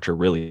temperature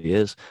really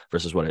is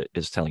versus what it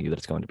is telling you that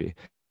it's going to be.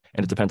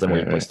 And it depends on where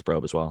you place the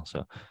probe as well.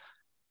 So,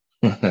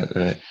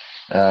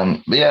 always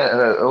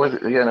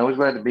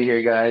glad to be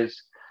here, guys.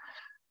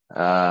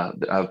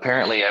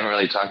 Apparently, I haven't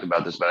really talked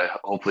about this, but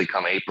hopefully,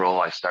 come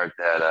April, I start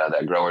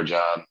that grower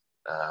job.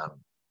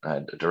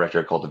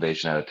 Director of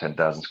cultivation at a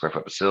 10,000 square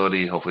foot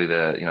facility. Hopefully,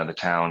 the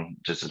town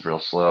just is real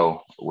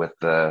slow with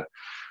the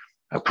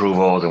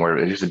approvals, and where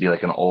it used to be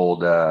like an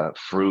old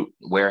fruit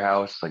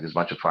warehouse, like there's a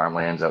bunch of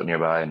farmlands out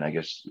nearby, and I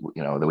guess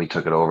that we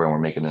took it over and we're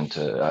making it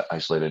into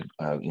isolated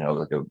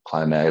like a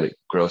climatic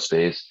growth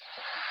space.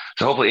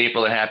 So hopefully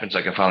April it happens, so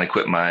I can finally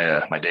quit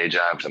my my day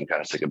job, because I'm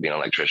kind of sick of being an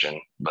electrician.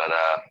 But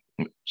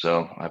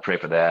so I pray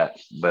for that.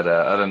 But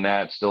other than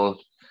that, still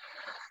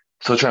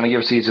trying to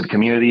give seeds to the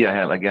community. I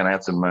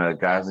had some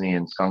Gosney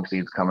and skunk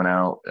seeds coming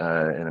out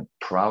in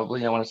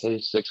probably, I want to say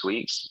 6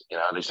 weeks.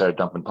 They started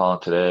dumping pollen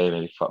today,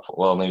 maybe 4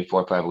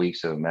 or 5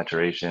 weeks of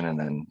maturation, and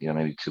then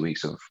maybe 2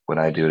 weeks of what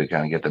I do to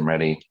kind of get them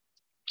ready.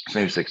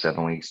 maybe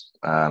 6-7 weeks.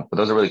 But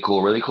those are really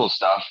cool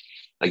stuff.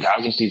 Like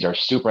housing seeds are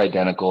super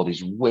identical.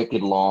 These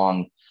wicked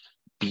long,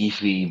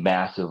 beefy,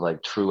 massive,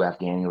 like true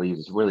Afghani leaves.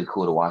 It's really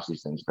cool to watch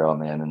these things grow,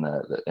 man.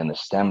 And the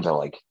stems are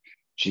like,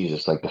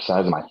 Jesus, like the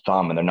size of my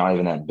thumb, and they're not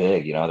even that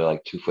big. They're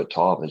like 2 foot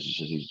tall. But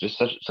it's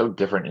just so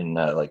different in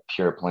like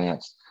pure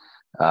plants.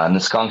 And the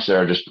skunks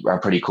are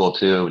pretty cool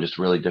too. Just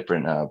really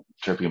different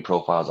terpene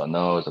profiles on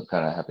those. I'm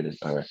kind of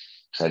excited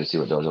to see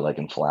what those are like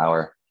in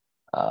flower,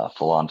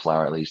 full on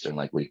flower at least in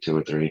like week 2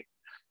 or 3.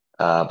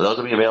 But those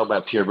will be available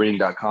at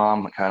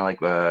purebreeding.com. Kind of like,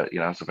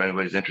 so if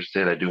anybody's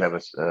interested, I do have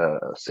a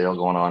sale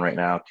going on right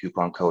now.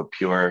 Coupon code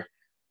PURE.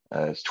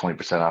 It's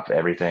 20% off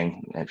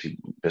everything. If you,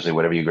 basically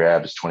whatever you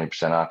grab is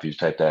 20% off. You just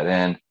type that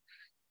in.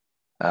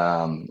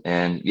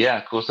 And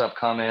yeah, cool stuff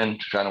coming.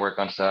 Trying to work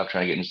on stuff,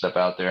 trying to get new stuff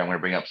out there. I'm going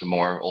to bring up some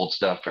more old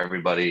stuff for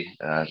everybody.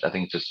 I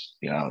think just,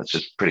 it's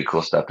just pretty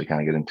cool stuff to kind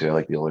of get into. I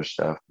like the older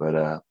stuff.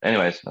 But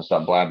anyways, I'll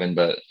stop blabbing.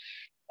 But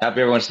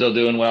happy everyone's still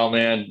doing well,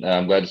 man.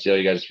 I'm glad to see all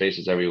you guys'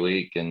 faces every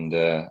week, and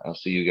I'll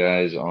see you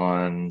guys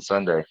on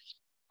Sunday.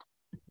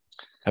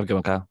 Have a good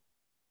one, Kyle.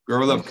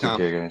 Grow love, Kyle.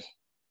 Take care, guys.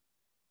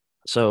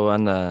 So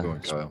on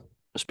the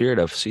spirit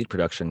of seed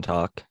production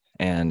talk,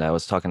 and I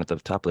was talking at the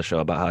top of the show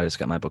about how I just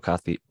got my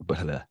Bokashi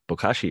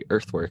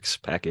Earthworks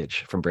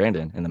package from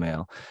Brandon in the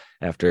mail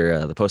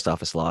after the post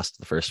office lost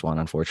the first one,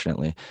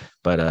 unfortunately.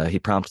 But he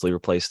promptly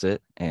replaced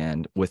it,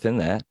 and within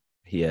that,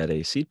 he had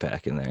a seed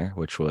pack in there,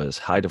 which was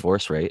High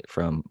Divorce Rate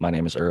from My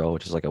Name is Earl,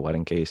 which is like a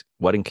wedding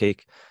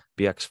cake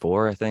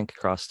BX4, I think,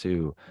 crossed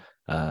to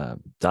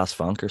Das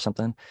Funk or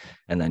something.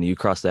 And then you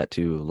cross that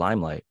to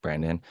Limelight,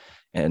 Brandon.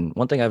 And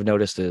one thing I've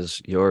noticed is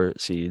your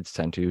seeds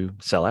tend to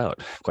sell out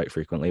quite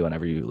frequently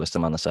whenever you list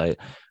them on the site.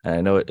 And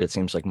I know it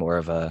seems like more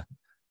of a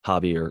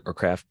hobby or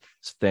craft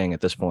thing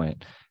at this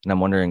point. And I'm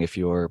wondering if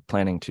you're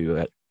planning to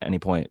at any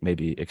point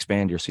maybe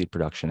expand your seed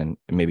production and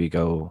maybe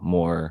go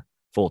more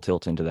full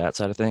tilt into that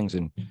side of things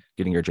and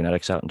getting your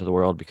genetics out into the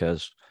world,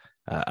 because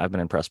I've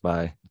been impressed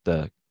by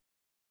the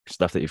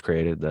stuff that you've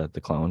created,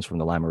 the clones from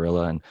the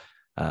Limarilla,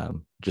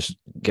 and just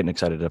getting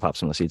excited to pop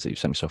some of the seeds that you've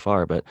sent me so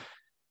far. But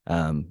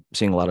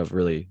seeing a lot of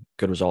really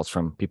good results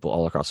from people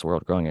all across the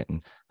world growing it.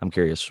 And I'm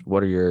curious,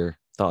 what are your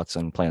thoughts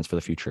and plans for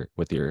the future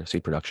with your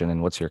seed production,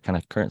 and what's your kind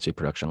of current seed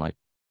production like?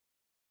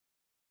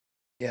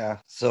 Yeah.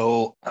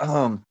 So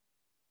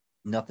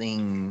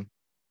nothing,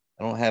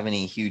 I don't have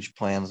any huge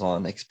plans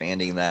on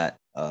expanding that.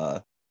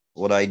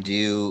 What I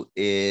do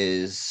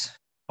is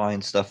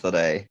find stuff that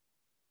I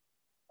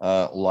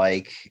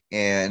like,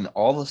 and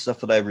all the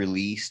stuff that I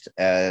released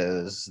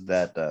as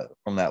that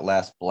from that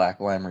last Black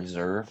Lime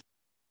Reserve.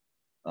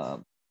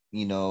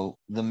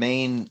 The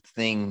main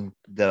thing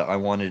that I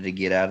wanted to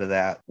get out of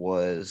that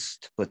was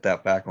to put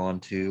that back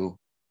onto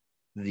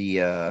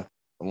the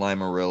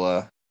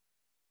Limarilla,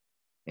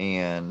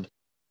 and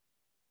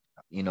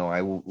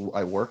I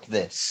work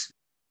this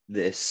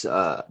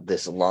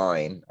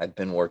line. I've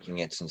been working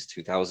it since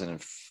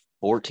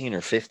 2014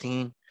 or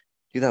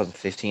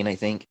 2015, I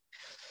think.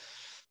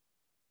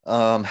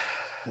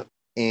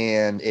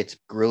 And it's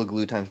Gorilla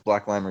Glue times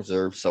Black Lime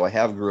Reserve. So I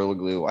have Gorilla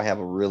Glue. I have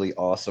a really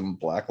awesome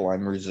Black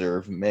Lime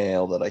Reserve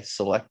male that I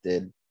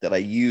selected, that I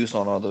used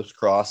on all those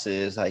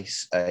crosses. I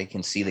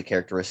can see the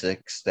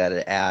characteristics that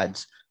it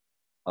adds.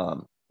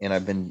 And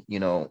I've been,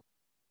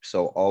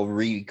 so I'll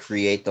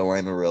recreate the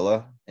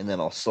Limarilla, and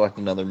then I'll select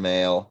another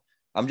male.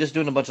 I'm just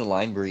doing a bunch of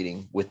line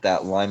breeding with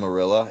that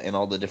Limarilla and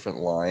all the different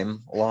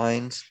lime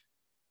lines.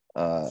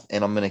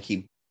 And I'm going to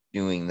keep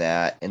doing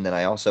that. And then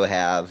I also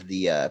have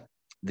the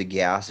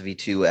Gas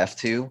V2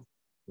 F2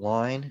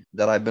 line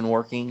that I've been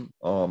working.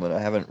 And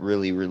I haven't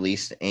really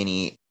released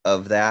any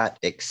of that,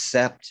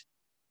 except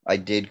I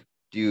did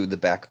do the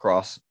back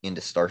cross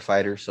into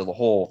Starfighter. So the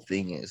whole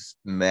thing is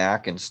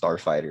Mac and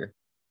Starfighter.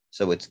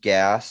 So it's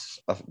gas,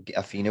 a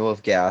pheno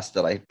of gas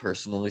that I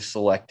personally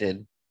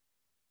selected.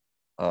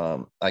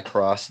 I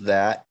crossed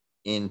that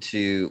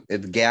into the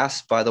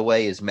gas, by the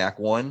way, is Mac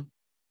 1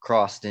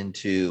 crossed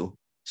into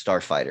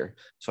Starfighter.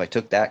 So I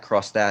took that,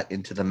 crossed that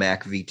into the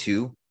Mac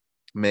V2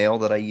 male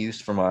that I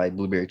used for my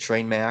Blueberry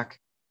Train Mac,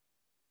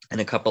 and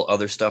a couple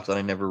other stuff that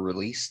I never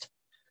released.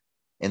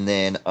 And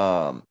then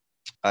I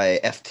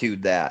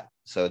F2'd that.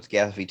 So it's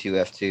Gas V2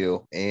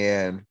 F2.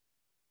 And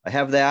I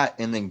have that.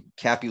 And then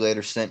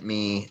Capulator sent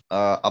me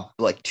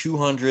like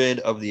 200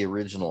 of the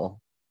original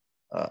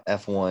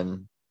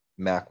F1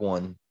 Mac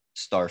 1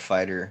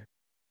 Starfighter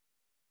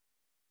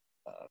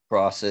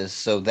crosses.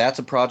 So that's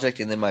a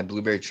project. And then my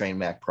Blueberry Train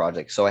Mac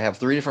project. So I have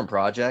 3 different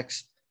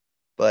projects,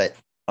 but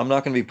I'm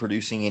not going to be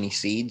producing any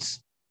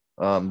seeds.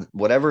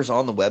 Whatever's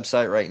on the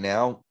website right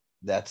now,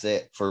 that's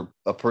it for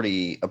a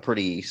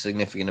pretty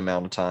significant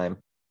amount of time,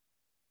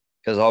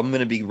 because I'm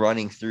going to be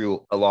running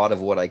through a lot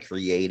of what I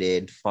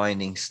created,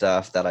 finding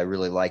stuff that I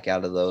really like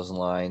out of those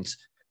lines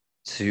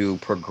to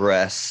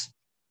progress.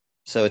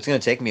 So it's going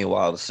to take me a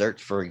while to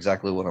search for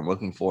exactly what I'm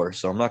looking for.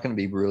 So I'm not going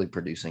to be really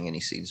producing any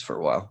seeds for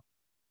a while.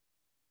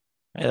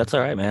 Hey, that's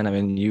all right, man. I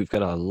mean, you've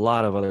got a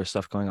lot of other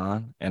stuff going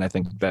on, and I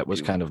think that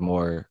was kind of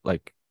more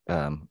like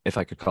if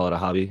I could call it a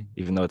hobby,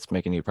 even though it's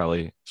making you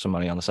probably some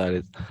money on the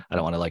side. I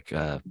don't want to like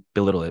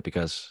belittle it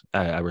because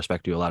I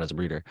respect you a lot as a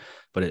breeder,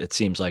 but it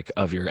seems like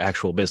of your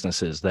actual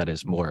businesses, that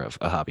is more of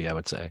a hobby, I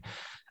would say,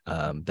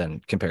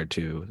 than compared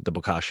to the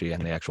Bokashi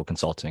and the actual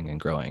consulting and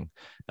growing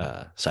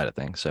side of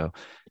things. So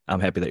I'm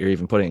happy that you're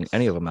even putting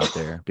any of them out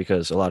there,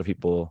 because a lot of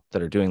people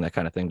that are doing that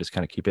kind of thing just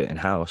kind of keep it in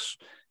house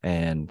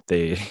and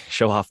they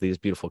show off these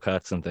beautiful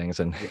cuts and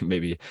things, and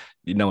maybe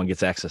no one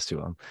gets access to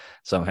them.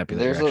 So I'm happy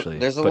that you're actually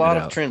there's a putting lot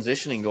it of out.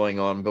 transitioning going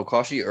on.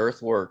 Bokashi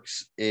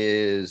Earthworks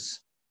is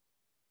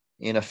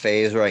in a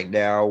phase right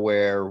now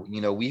where,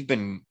 we've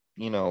been,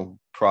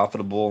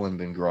 profitable and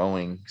been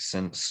growing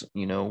since,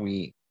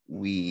 we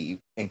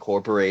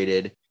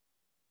incorporated.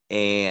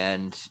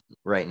 And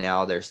right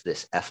now there's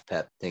this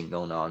FPEP thing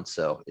going on.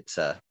 So it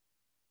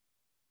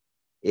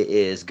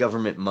is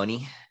government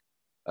money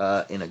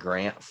in a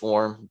grant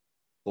form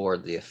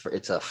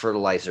it's a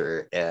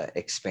fertilizer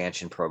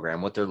expansion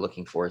program. What they're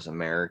looking for is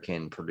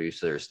American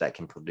producers that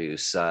can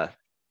produce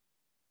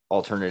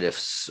alternative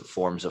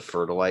forms of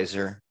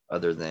fertilizer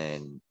other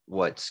than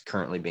what's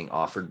currently being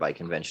offered by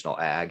conventional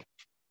ag.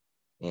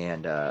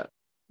 And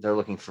they're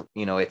looking for,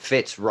 it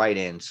fits right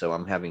in. So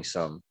I'm going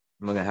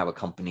to have a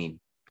company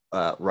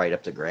write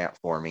up the grant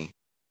for me,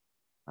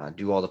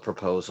 do all the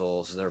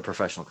proposals. They're a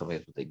professional company.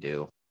 That's what they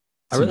do.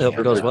 I really hope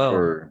it goes well.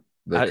 For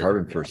the I-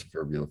 carbon-based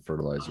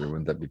fertilizer,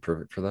 wouldn't that be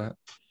perfect for that?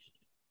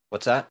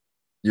 What's that?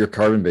 Your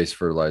carbon-based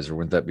fertilizer,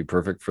 wouldn't that be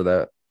perfect for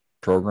that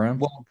program?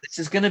 Well, this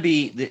is going to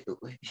be,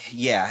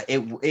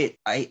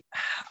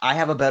 I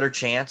have a better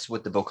chance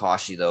with the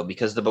Bokashi though,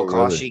 because the Oh,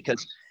 Bokashi,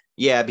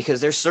 really?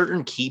 because there's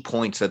certain key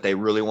points that they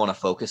really want to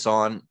focus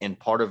on. And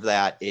part of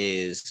that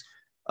is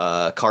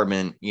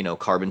carbon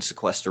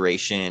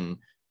sequestration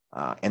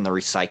and the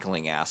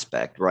recycling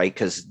aspect, right?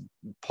 Because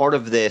part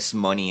of this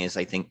money is,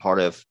 I think, part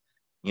of,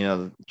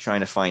 trying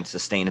to find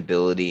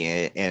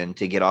sustainability and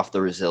to get off the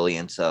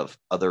resilience of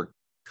other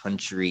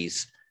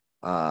countries'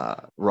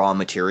 raw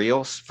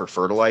materials for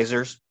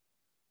fertilizers.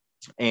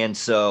 And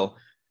so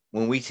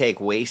when we take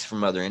waste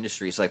from other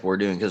industries like we're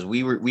doing, because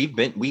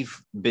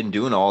we've been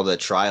doing all the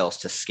trials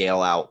to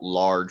scale out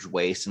large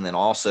waste, and then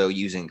also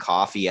using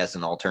coffee as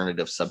an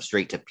alternative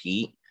substrate to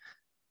peat.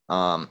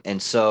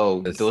 And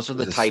so those are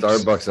the There's types.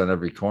 Starbucks on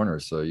every corner,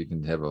 so you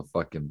can have a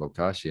fucking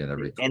Bokashi on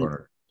every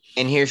corner.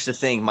 And here's the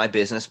thing, my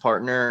business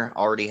partner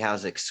already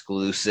has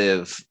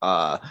exclusive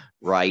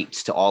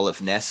rights to all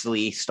of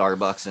Nestle,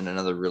 Starbucks, and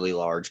another really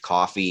large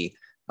coffee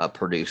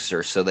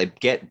producer. So they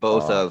get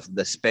both of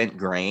the spent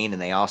grain,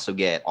 and they also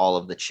get all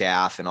of the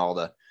chaff and all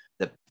the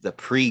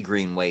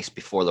pre-green waste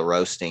before the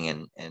roasting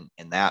and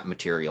that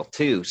material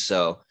too.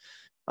 So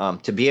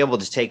to be able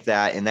to take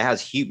that, and that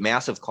has huge,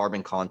 massive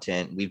carbon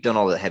content. We've done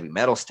all the heavy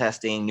metals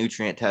testing,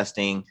 nutrient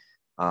testing,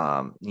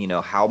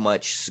 how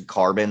much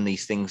carbon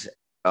these things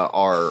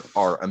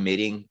are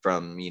emitting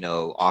from,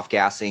 off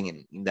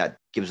gassing. And that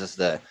gives us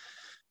the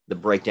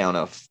breakdown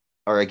of,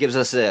 or it gives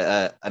us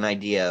an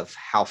idea of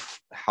how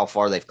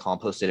far they've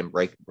composted and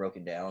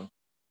broken down.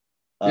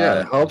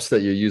 Yeah, it helps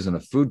that you're using a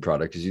food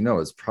product, because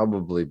it's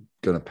probably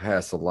going to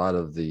pass a lot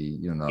of the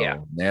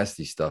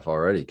nasty stuff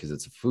already, because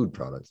it's a food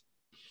product.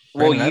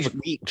 Well, I have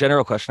a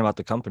general question about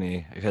the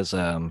company, because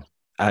I'm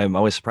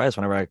always surprised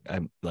whenever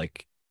I'm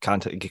like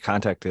get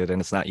contacted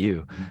and it's not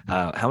you.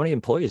 How many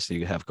employees do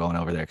you have going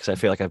over there? Because I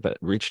feel like I've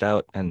reached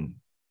out and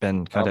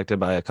been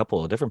contacted by a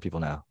couple of different people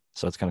now,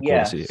 so it's kind of cool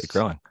to see it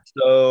growing.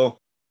 So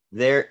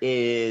there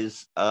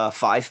is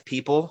 5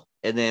 people,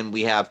 and then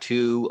we have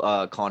 2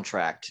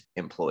 contract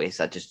employees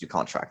that just do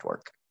contract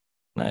work.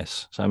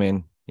 Nice. So I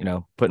mean,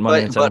 putting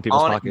money inside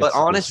people's pockets. But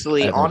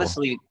honestly,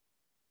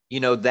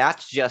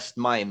 that's just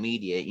my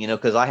immediate,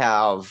 because I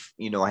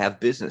have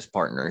business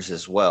partners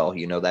as well.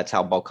 That's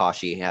how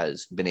Bokashi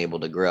has been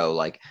able to grow,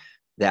 like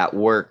that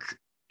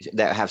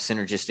have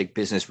synergistic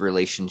business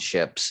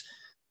relationships.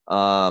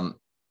 And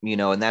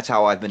that's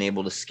how I've been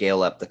able to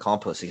scale up the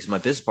composting, because my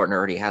business partner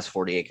already has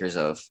 40 acres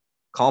of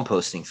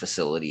composting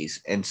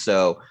facilities. And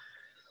so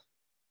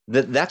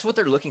that's what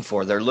they're looking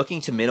for. They're looking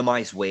to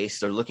minimize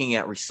waste. They're looking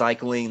at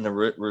recycling.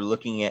 We're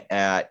looking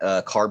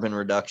at carbon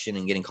reduction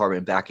and getting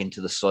carbon back into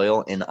the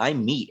soil. And I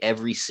meet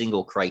every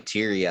single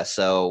criteria.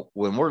 So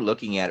when we're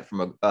looking at it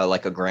from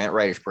a grant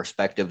writer's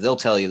perspective, they'll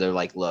tell you, they're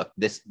like, look,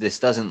 this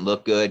doesn't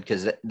look good,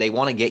 because they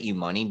want to get you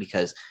money,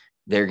 because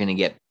they're going to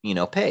get,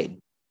 paid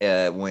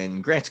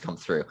when grants come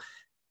through.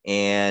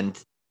 And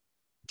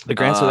the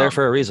grants are there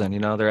for a reason.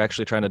 They're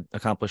actually trying to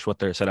accomplish what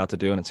they're set out to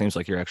do. And it seems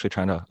like you're actually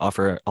trying to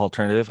offer an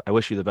alternative. I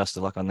wish you the best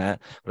of luck on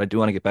that. But I do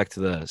want to get back to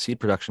the seed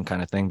production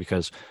kind of thing,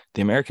 because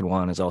the American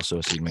one is also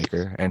a seed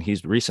maker, and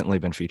he's recently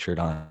been featured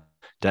on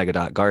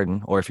Dagadot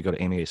Garden, or if you go to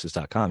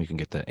amyaces.com, you can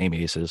get the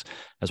Amy Aces,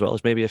 as well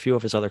as maybe a few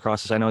of his other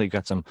crosses. I know you've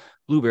got some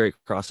blueberry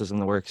crosses in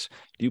the works.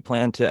 Do you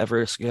plan to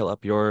ever scale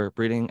up your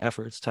breeding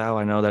efforts, Tao?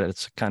 I know that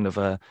it's kind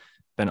of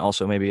been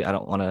also maybe, I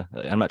don't want to,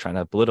 I'm not trying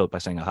to belittle it by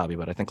saying a hobby,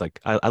 but I think like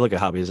I look at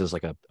hobbies as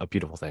like a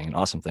beautiful thing, an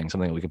awesome thing,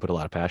 something that we can put a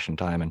lot of passion,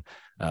 time, and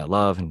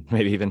love, and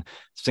maybe even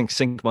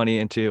sink money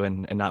into,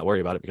 and not worry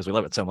about it because we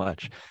love it so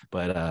much.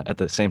 But at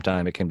the same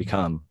time, it can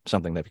become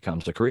something that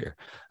becomes a career.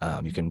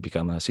 You can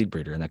become a seed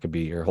breeder, and that could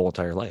be your whole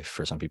entire life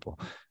for some people.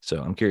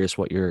 So I'm curious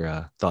what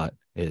your thought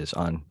is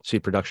on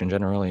seed production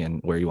generally,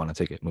 and where you want to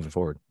take it moving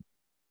forward.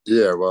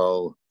 Yeah,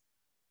 well,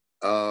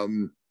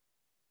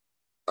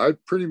 I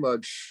pretty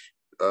much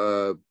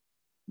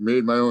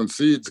made my own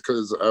seeds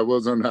because I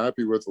was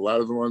unhappy with a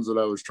lot of the ones that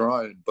I was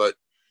trying. But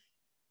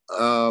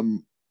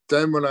then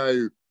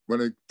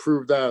when it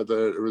proved out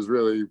that it was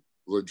really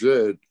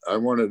legit, I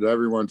wanted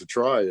everyone to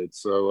try it.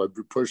 So I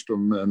pushed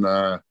them,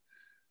 and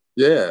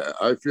yeah,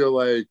 I feel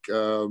like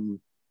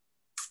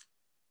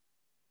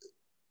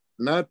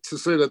not to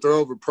say that they're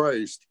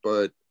overpriced,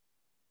 but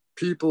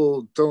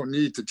people don't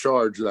need to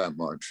charge that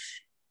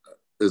much,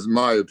 is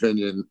my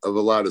opinion of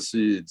a lot of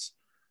seeds.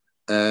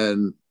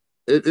 And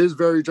it is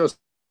very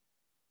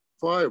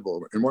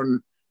justifiable. And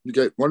when you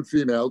get one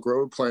female,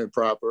 grow a plant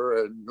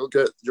proper, and you'll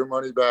get your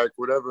money back,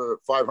 whatever,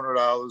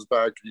 $500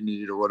 back you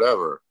need or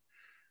whatever.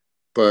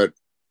 But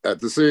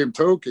at the same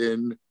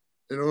token,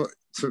 you know,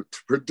 to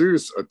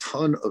produce a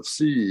ton of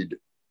seed,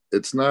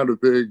 it's not a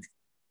big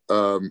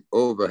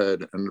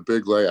overhead and a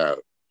big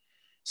layout.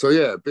 So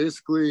yeah,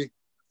 basically,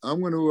 I'm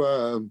going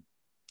to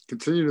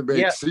continue to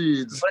make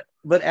seeds.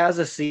 But as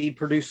a seed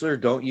producer,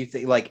 don't you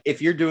think, like,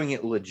 if you're doing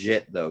it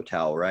legit though,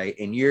 Tal, right?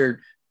 And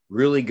you're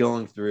really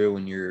going through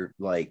and you're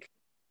like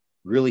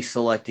really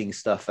selecting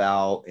stuff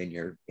out, and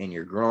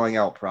you're growing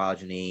out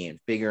progeny and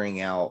figuring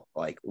out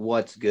like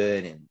what's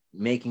good and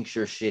making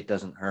sure shit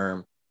doesn't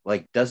harm,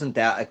 like, doesn't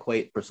that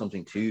equate for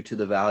something to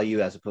the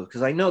value, as opposed,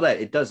 because I know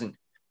that it doesn't,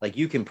 like,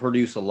 you can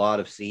produce a lot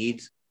of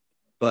seeds,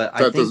 but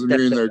that doesn't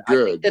mean they're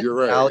good. You're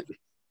right. Value,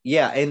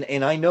 yeah,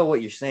 and I know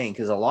what you're saying,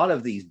 because a lot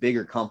of these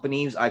bigger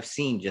companies I've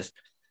seen just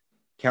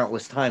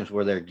countless times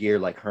where their gear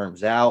like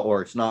herms out,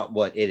 or it's not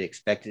what it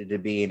expected to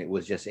be, and it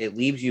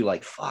leaves you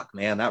like, fuck,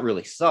 man, that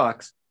really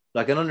sucks. So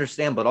I can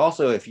understand, but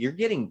also if you're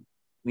getting,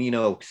 you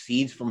know,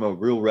 seeds from a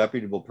real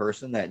reputable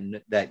person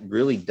that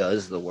really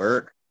does the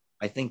work,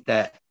 I think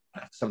that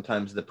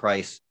sometimes the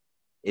price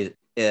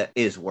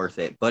is worth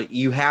it. But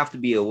you have to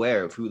be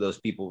aware of who those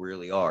people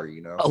really are,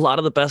 you know. A lot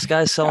of the best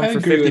guys sell them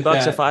for $50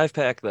 a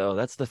 5-pack, though.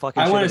 That's the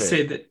fucking. I want to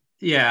say that,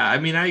 yeah, I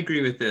mean, I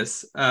agree with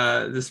this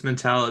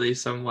mentality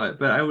somewhat,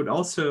 but I would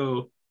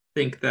also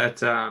think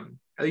that at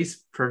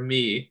least for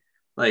me,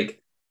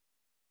 like,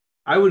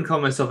 I wouldn't call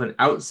myself an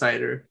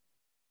outsider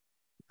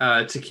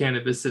to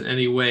cannabis in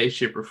any way,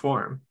 shape, or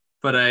form,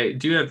 but I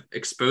do have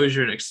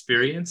exposure and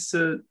experience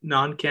to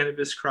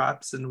non-cannabis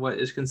crops and what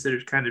is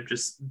considered kind of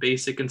just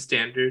basic and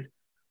standard.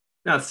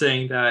 Not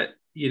saying that,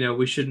 you know,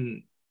 we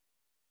shouldn't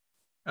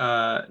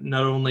not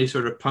only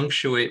sort of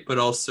punctuate, but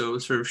also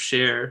sort of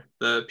share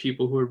the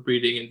people who are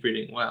breeding and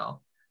breeding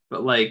well,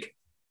 but like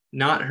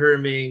not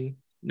herming,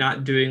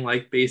 not doing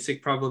like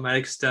basic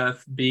problematic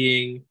stuff,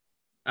 being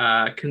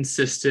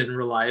consistent and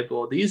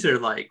reliable. These are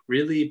like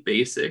really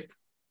basic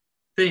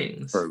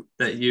things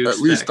that you at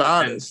least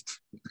honest.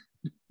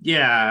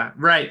 Yeah,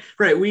 right.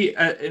 We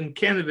in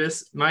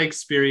cannabis, my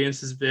experience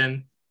has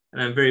been,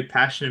 and I'm very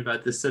passionate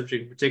about this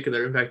subject in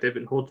particular. In fact, I've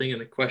been holding in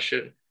a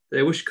question that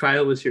I wish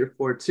Kyle was here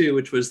for too,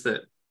 which was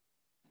that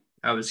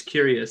I was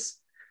curious,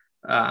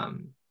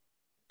 to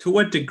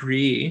what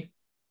degree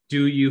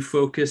do you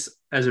focus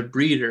as a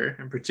breeder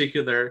in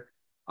particular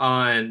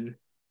on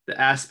the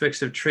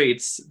aspects of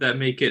traits that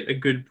make it a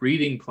good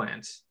breeding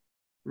plant,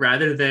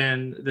 rather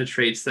than the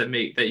traits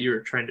that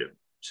you're trying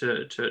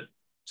to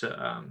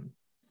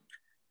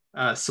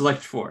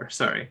select for?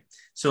 Sorry.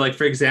 So, like,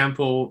 for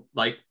example,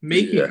 like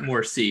making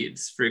more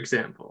seeds, for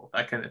example,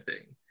 that kind of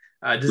thing.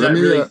 Does that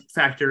really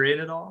factor in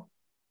at all?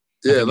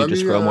 Yeah, you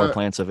just grow more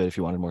plants of it if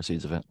you wanted more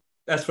seeds of it.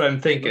 That's what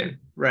I'm thinking,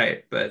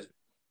 right? But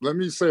let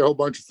me say a whole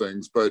bunch of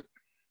things. But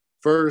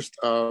first,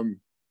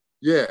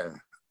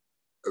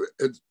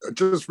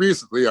 just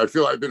recently, I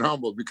feel I've been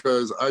humbled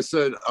because I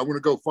said I'm going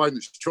to go find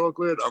this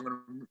chocolate. I'm going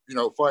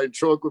to, find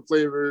chocolate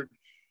flavored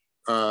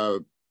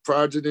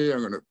progeny. I'm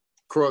going to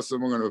cross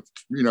them. I'm going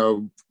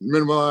to,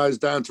 minimize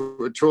down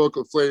to a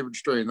chocolate flavored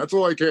strain. That's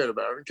all I cared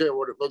about. I didn't care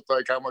what it looked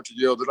like, how much it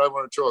yielded. I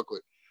wanted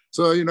chocolate.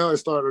 So, I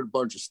started a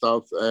bunch of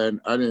stuff, and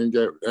I didn't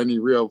get any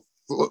real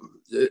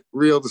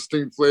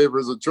distinct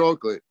flavors of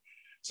chocolate.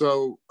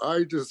 So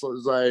I just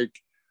was like,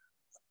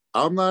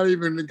 I'm not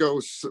even going to go.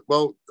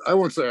 Well, I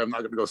won't say I'm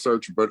not going to go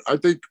searching, but I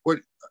think what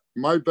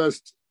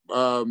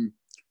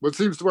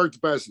seems to work the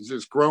best is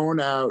just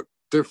growing out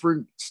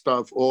different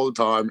stuff all the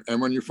time. And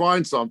when you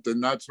find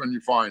something, that's when you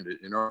find it.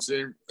 You know what I'm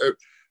saying?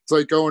 It's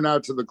like going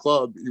out to the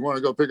club. You want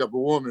to go pick up a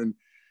woman.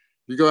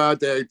 You go out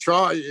there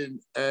trying,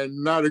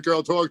 and not a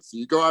girl talks to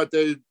you. You go out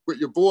there with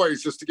your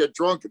boys just to get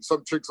drunk, and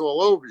some chicks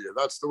all over you.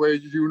 That's the way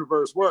the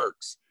universe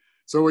works.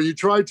 So when you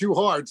try too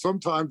hard,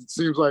 sometimes it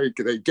seems like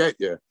they get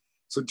you.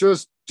 So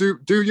just do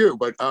you.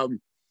 But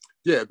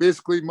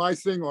basically my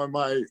thing on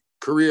my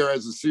career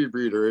as a seed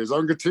breeder is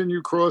I'm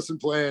continue crossing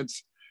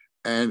plants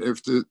And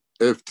if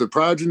the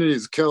progeny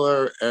is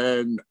killer,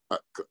 and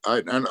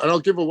I'll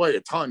give away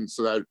a ton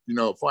so that,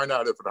 find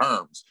out if it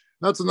harms.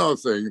 That's another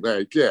thing.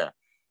 Like, yeah,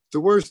 the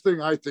worst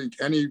thing I think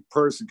any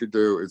person could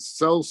do is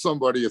sell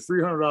somebody a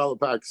 $300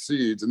 pack of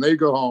seeds, and they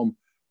go home,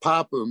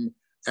 pop them,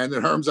 and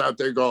it harms out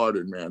their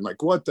garden, man.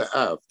 Like, what the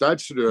F?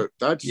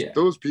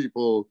 Those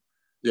people,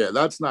 yeah,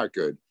 that's not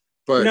good.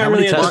 But how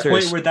many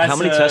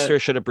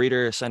testers should a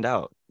breeder send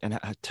out, and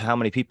to how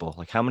many people?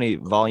 Like, how many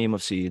volume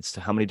of seeds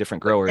to how many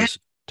different growers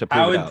to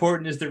prove how it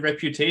important is the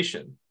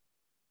reputation?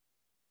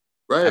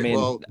 Right. I mean,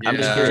 I'm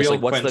just curious,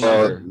 like, what's the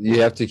number?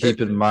 You have to keep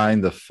in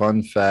mind the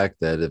fun fact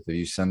that if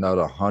you send out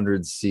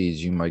 100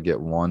 seeds, you might get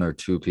 1 or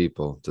 2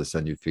 people to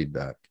send you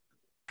feedback.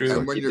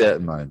 So keep that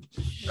in mind.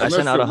 I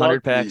sent out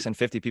 100 packs and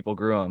 50 people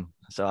grew them.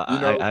 So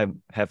I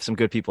have some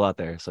good people out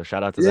there. So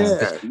shout out to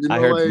them. I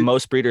heard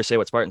most breeders say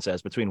what Spartan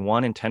says: between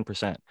 1% and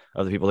 10%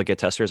 of the people that get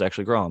testers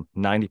actually grow them.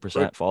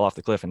 90% fall off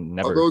the cliff and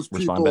never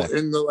respond back.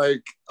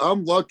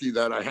 I'm lucky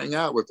that I hang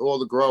out with all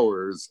the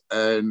growers,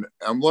 and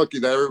I'm lucky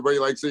that everybody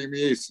likes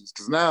Amiaces,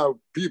 because now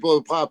people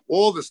have popped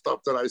all the stuff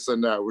that I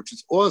send out, which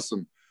is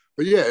awesome.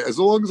 But yeah, as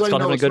long as I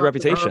know a good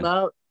reputation.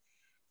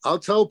 I'll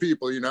tell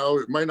people,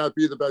 it might not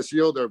be the best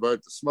yielder,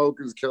 but the smoke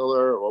is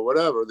killer or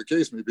whatever the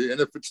case may be.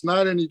 And if it's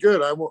not any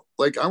good, I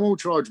won't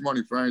charge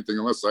money for anything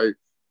unless I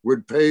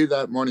would pay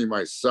that money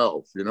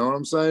myself. You know what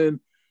I'm saying?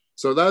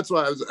 So that's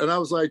why I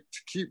was like, to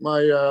keep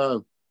my,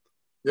 to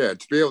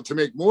be able to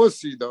make more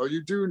seed though,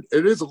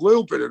 it is a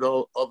little bit of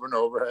an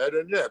overhead,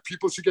 and yeah,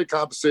 people should get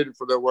compensated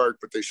for their work,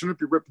 but they shouldn't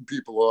be ripping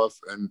people off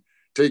and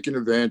taking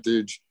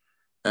advantage.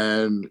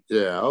 And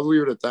yeah, I'll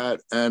leave it at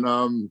that.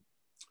 And,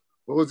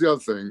 what was the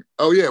other thing?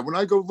 Oh, yeah. When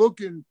I go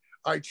looking,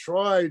 I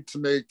tried to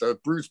make the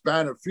Bruce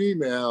Banner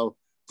female,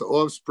 the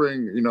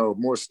offspring,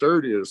 more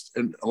sturdiest.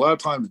 And a lot of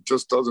times it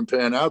just doesn't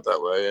pan out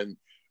that way. And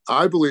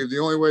I believe the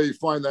only way you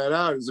find that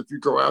out is if you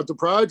go out the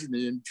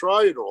progeny and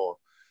try it all.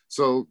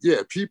 So,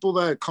 yeah, people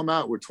that come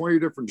out with 20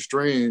 different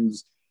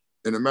strains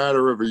in a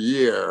matter of a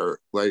year,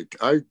 like,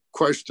 I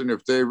question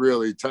if they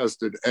really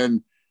tested.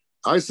 And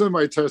I send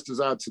my testers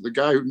out to the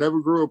guy who never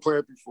grew a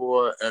plant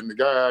before, and the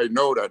guy I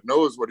know that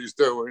knows what he's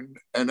doing,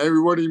 and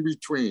everybody in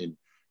between,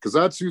 because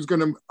that's who's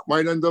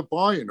might end up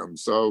buying them.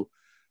 So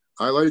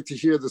I like to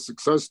hear the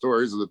success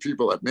stories of the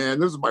people that, man,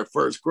 this is my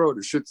first grow.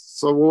 This shit's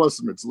so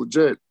awesome. It's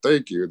legit.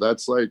 Thank you.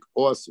 That's like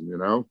awesome,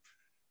 And,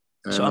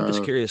 so I'm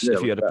just curious,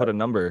 if you had to put a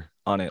number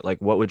on it, like,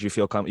 what would you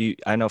feel?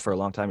 I know for a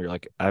long time you're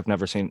like, I've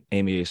never seen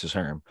Amiace's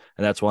Herm,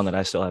 and that's one that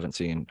I still haven't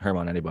seen Herm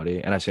on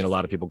anybody, and I've seen a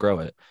lot of people grow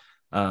it.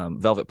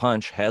 Velvet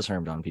Punch has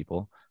hermed on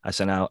people. I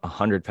sent out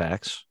 100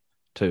 packs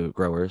to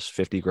growers,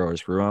 50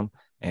 growers grew them,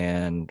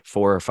 and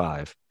 4 or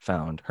 5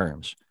 found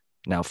herms.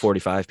 Now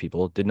 45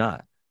 people did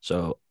not.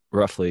 So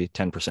roughly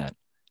 10%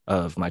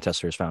 of my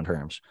testers found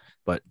herms,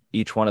 but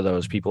each one of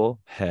those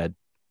people had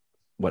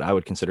what I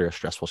would consider a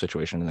stressful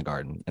situation in the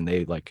garden. And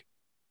they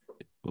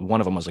one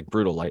of them was like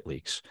brutal light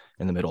leaks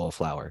in the middle of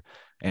flower,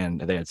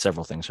 and they had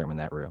several things herm in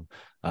that room.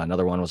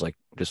 Another one was like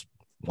just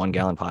 1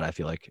 gallon pot. I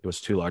feel like it was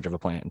too large of a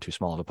plant and too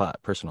small of a pot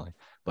personally,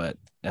 but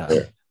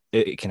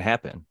it can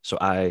happen. So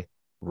I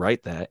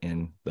write that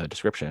in the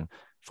description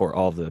for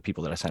all of the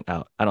people that I sent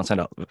out. I don't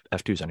send out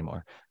F2s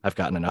anymore. I've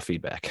gotten enough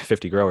feedback.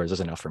 50 growers is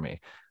enough for me.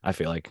 I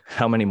feel like,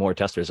 how many more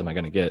testers am I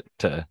going to get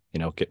to,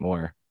 get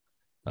more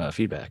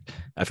feedback?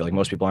 I feel like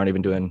most people aren't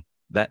even doing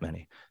that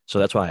many. So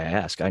that's why I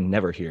ask. I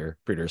never hear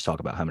breeders talk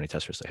about how many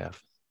testers they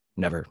have.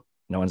 Never.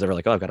 No one's ever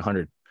like, oh, I've got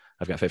 100.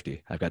 I've got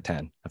 50. I've got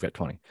 10. I've got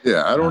 20.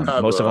 Yeah, I don't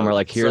have. Most of them are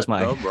like, here's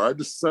my number. I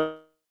just send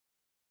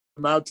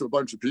them out to a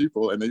bunch of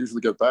people, and they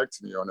usually get back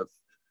to me on it.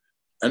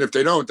 And if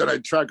they don't, then I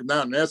track them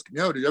down and ask them,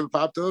 "Yo, did you ever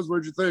pop those?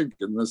 What'd you think?"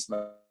 And this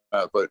and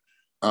that. But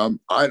I'll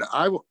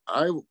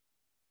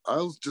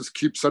just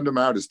keep sending them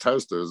out as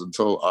testers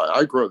until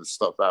I grow this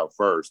stuff out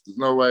first. There's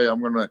no way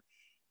I'm gonna,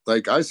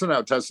 like, I sent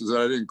out testers that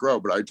I didn't grow,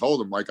 but I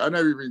told them, like, I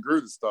never even grew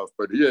this stuff,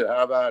 but here,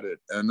 have at it.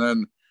 And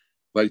then,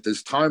 like,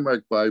 this time,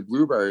 like, by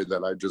Blueberry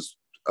that I just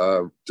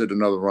did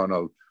another run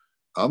of,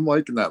 I'm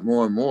liking that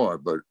more and more.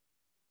 But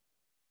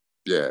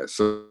yeah,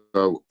 so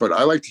but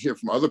I like to hear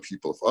from other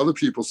people. If other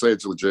people say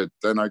it's legit,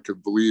 then I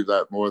could believe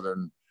that more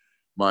than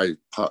my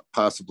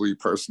possibly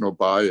personal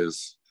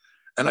bias.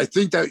 And I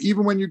think that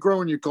even when you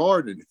grow in your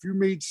garden, if you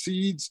made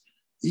seeds,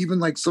 even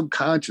like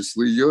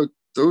subconsciously,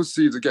 those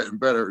seeds are getting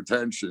better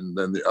attention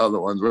than the other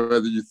ones,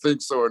 whether you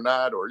think so or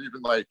not, or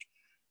even like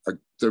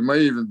there may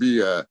even be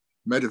a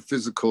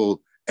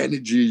metaphysical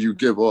energy you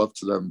give off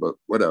to them, but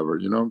whatever,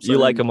 you know what I'm saying? You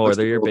like them more.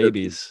 They're your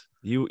babies.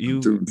 You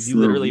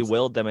literally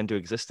willed them into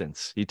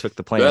existence. You took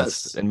the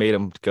plants and made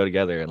them go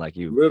together, and like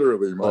you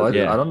literally.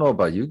 I don't know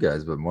about you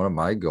guys, but one of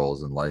my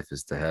goals in life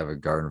is to have a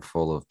garden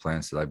full of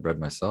plants that I bred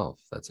myself.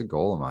 That's a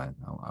goal of mine.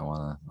 I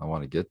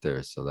want to get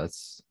there. So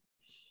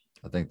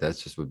I think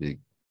that's just would be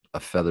a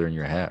feather in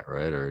your hat,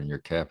 right, or in your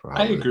cap. Or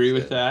I agree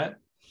with that.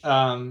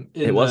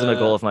 It wasn't a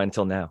goal of mine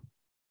until now.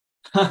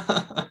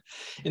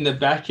 In the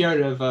backyard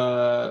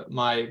of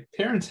my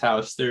parents'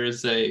 house, there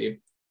is a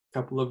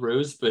couple of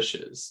rose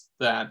bushes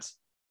that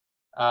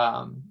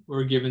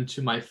were given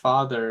to my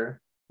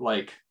father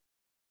like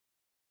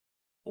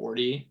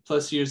 40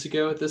 plus years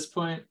ago at this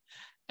point.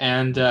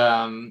 And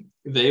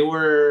they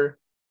were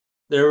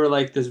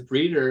like this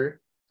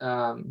breeder,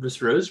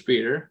 this rose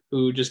breeder,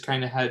 who just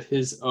kind of had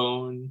his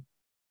own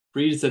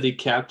breeds that he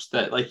kept,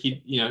 that like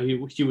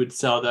he would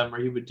sell them, or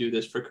he would do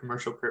this for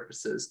commercial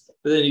purposes,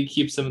 but then he'd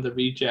keep some of the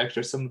rejects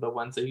or some of the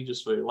ones that he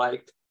just really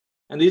liked.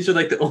 And these are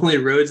like the only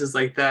roses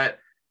like that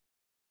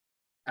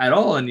at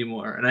all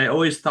anymore. And I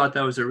always thought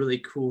that was a really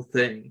cool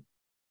thing.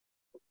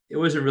 It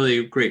wasn't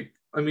really great.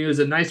 I mean, it was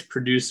a nice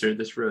producer,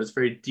 this rose,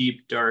 very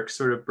deep, dark,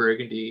 sort of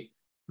burgundy,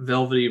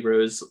 velvety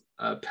rose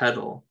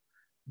petal.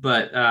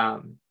 But,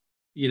 I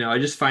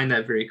just find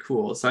that very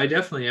cool. So I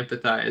definitely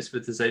empathize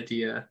with this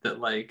idea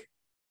that, like,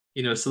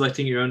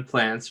 selecting your own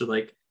plants, or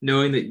like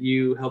knowing that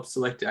you helped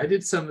select it. I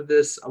did some of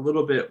this a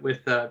little bit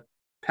with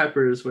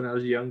peppers when I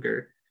was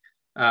younger.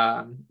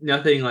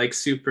 Nothing like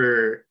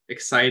super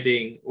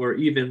exciting, or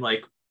even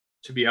like,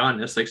 to be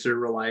honest, like sort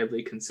of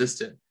reliably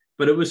consistent.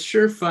 But it was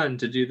sure fun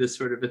to do this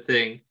sort of a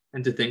thing,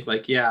 and to think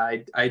like, yeah,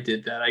 I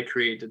did that. I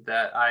created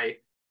that. I,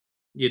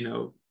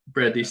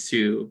 bred these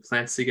two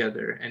plants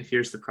together, and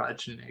here's the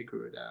progeny. I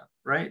grew it out,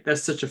 right?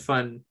 That's such a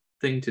fun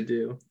thing to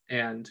do,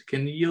 and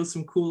can yield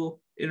some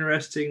cool,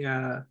 interesting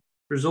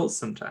results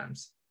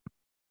sometimes.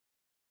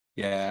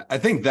 Yeah, I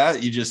think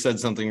that you just said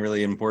something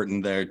really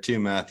important there too,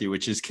 Matthew,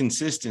 which is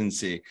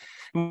consistency.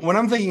 When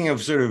I'm thinking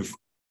of sort of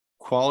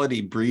quality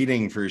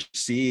breeding for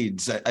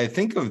seeds, I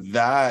think of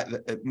that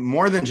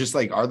more than just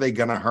like, are they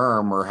going to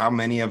herm, or how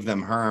many of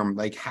them herm?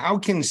 Like, how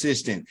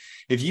consistent?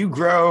 If you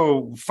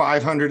grow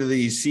 500 of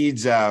these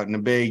seeds out in a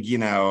big,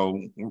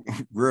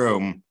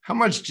 room, how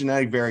much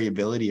genetic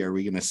variability are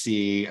we going to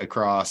see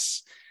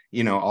across,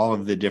 all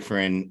of the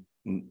different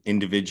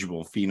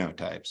individual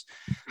phenotypes?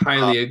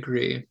 Highly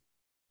agree.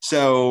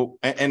 So,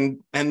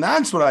 and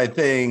that's what I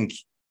think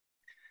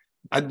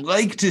I'd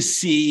like to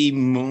see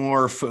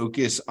more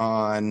focus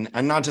on.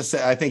 And not to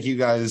say, I think you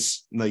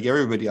guys, like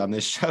everybody on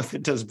this show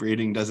that does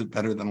breeding, does it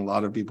better than a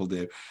lot of people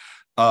do.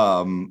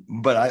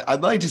 But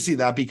I'd like to see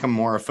that become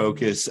more a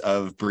focus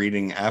of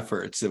breeding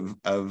efforts,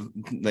 of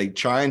like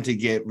trying to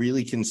get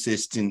really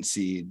consistent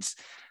seeds,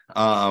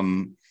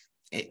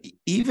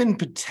 even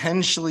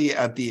potentially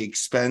at the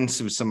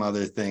expense of some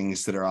other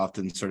things that are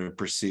often sort of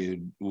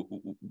pursued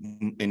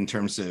in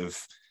terms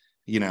of,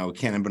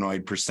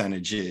 cannabinoid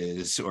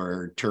percentages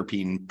or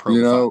terpene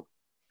profile,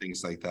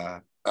 things like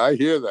that. I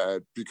hear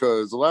that,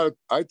 because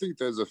I think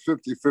there's a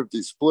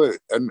 50-50 split.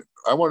 And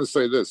I want to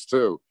say this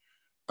too.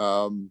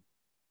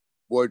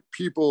 What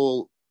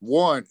people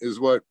want is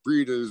what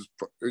breeders,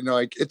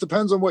 like, it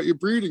depends on what you're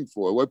breeding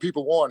for. What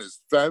people want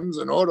is femmes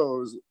and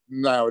autos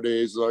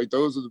nowadays. Like,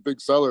 those are the big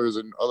sellers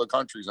in other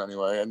countries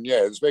anyway. And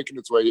yeah, it's making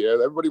its way here.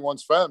 Everybody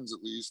wants femmes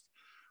at least.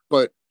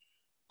 But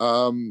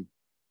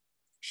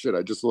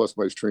I just lost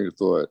my train of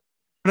thought.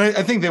 But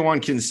I think they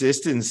want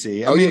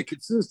consistency. I mean,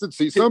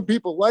 consistency. Some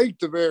people like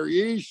the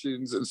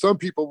variations, and some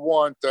people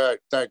want that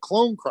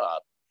clone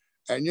crop.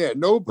 And yeah,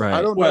 right.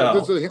 I don't know.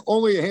 There's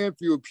only a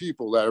handful of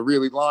people that are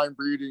really line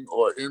breeding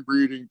or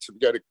inbreeding to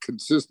get a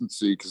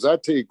consistency, because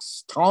that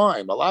takes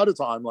time. A lot of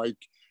time. Like,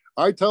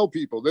 I tell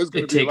people, there's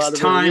going to be a lot of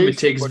time. It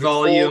takes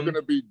volume. It's all going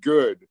to be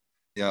good.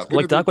 Yeah,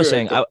 like Doc was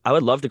saying, I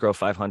would love to grow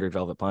 500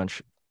 Velvet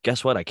Punch.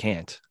 Guess what? I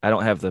can't. I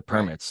don't have the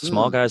permits. Right.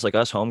 Small guys like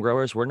us, home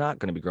growers, we're not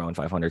going to be growing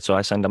 500. So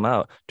I send them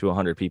out to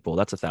 100 people.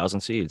 That's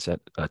 1,000 seeds at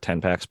 10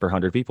 packs per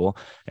 100 people.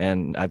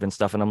 And I've been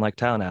stuffing them like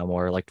Tao now,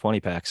 more like 20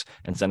 packs,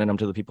 and sending them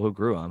to the people who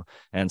grew them.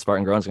 And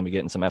Spartan Growing's going to be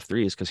getting some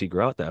F3s because he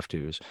grew out the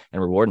F2s, and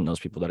rewarding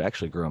those people that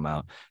actually grew them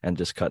out, and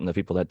just cutting the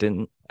people that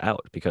didn't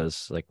out,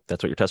 because like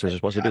that's what your testers are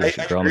supposed to do. They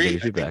should grow them and give you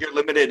feedback. You're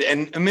limited,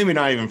 and maybe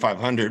not even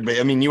 500, but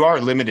I mean, you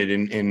are limited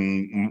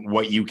in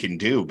what you can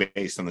do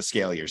based on the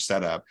scale of your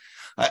setup.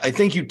 I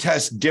think you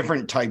test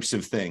different types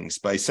of things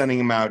by sending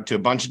them out to a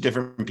bunch of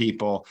different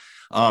people.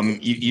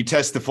 You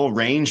test the full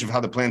range of how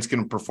the plant's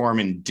going to perform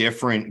in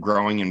different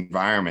growing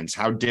environments,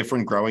 how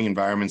different growing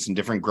environments and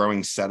different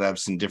growing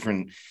setups and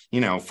different,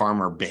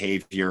 farmer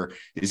behavior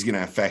is going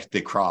to affect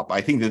the crop.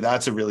 I think that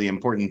that's a really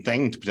important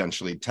thing to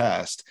potentially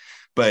test,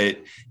 but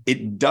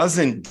it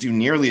doesn't do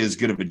nearly as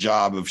good of a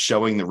job of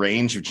showing the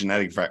range of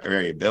genetic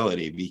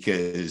variability,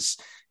 because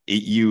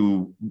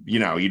you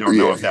don't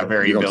know if that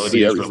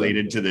variability is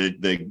related to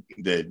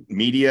the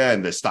media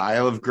and the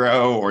style of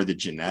grow or the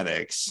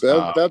genetics.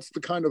 That's the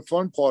kind of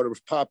fun part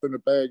of popping a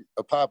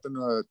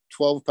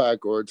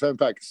 12-pack or a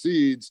 10-pack of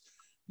seeds.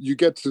 You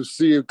get to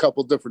see a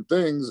couple different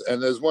things,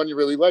 and there's one you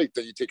really like,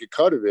 then you take a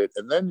cut of it,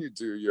 and then you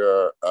do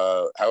your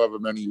however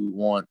many you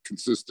want,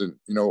 consistent,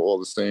 all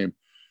the same.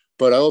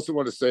 But I also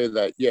want to say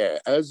that,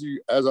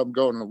 as I'm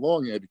going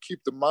along here, to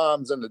keep the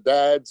moms and the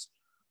dads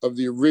of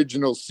the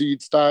original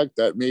seed stock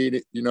that made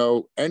it,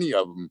 any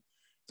of them,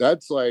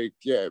 that's like,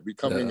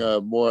 becoming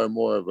more and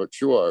more of a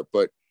chore.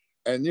 But,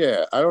 and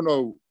I don't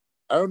know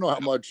how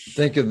much.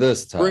 Think of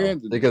this,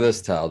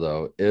 Tal.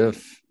 Though.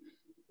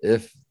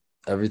 If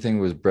everything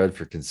was bred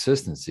for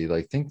consistency,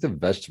 like, think the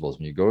vegetables.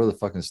 When you go to the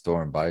fucking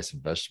store and buy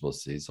some vegetable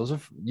seeds,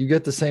 you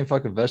get the same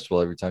fucking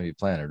vegetable every time you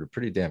plant it. They're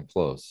pretty damn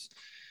close.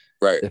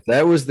 Right. If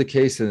that was the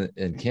case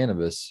in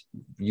cannabis,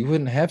 you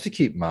wouldn't have to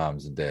keep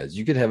moms and dads.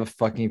 You could have a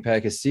fucking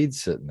pack of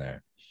seeds sitting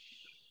there.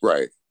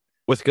 Right.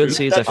 With good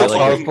seeds, I That's feel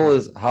how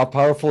like How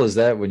powerful is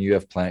that when you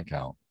have plant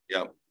count?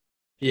 Yep.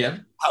 Yeah.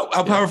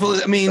 How powerful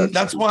is, I mean,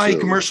 that's why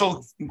true.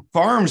 commercial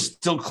farms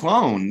still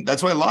clone.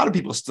 That's why a lot of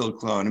people still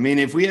clone. I mean,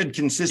 if we had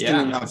consistent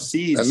Yeah. enough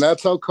seeds, And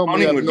that's how come we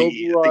cloning have would no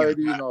be a thing of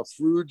variety the in our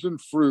foods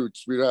and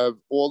fruits. We'd have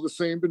all the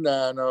same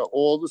banana,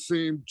 all the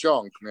same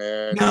junk,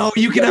 man. no,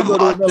 you can have gotta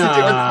go lots to of another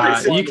different Nah,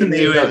 types of you can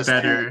do it tomatoes.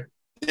 better.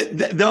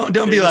 Don't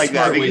be There's a like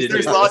that, smart way because to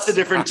there's do lots this. of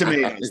different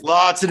tomatoes,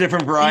 lots of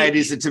different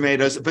varieties of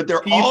tomatoes, but they're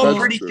all People-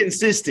 pretty That's true.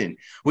 consistent.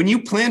 When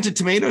you plant a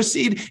tomato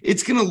seed,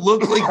 it's going to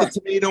look like the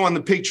tomato on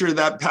the picture of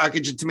that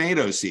package of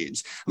tomato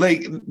seeds.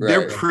 Like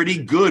they're Right.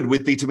 pretty good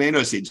with the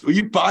tomato seeds. When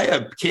you buy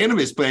a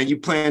cannabis plant, you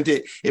plant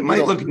it, it might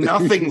don't- look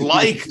nothing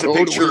like the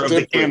Totally picture of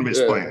the different, cannabis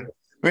yeah. plant.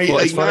 Right? Well,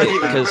 it's Like, funny not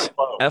even because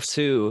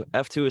close.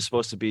 F2 is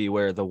supposed to be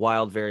where the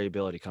wild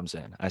variability comes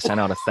in. I sent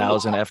out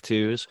 1,000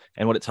 F2s,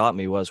 and what it taught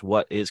me was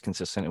what is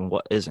consistent and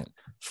what isn't.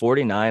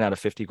 49 out of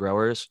 50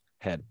 growers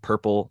had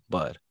purple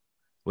bud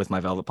with my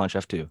Velvet Punch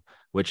F2,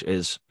 which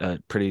is a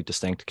pretty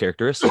distinct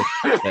characteristic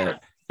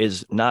that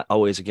is not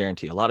always a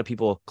guarantee. A lot of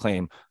people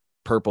claim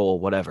purple,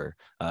 whatever.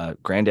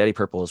 Granddaddy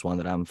Purple is one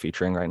that I'm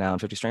featuring right now in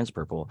 50 Strains of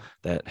Purple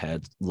that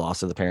had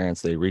loss of the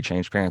parents. They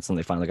rechanged parents and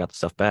they finally got the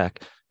stuff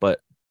back.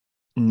 But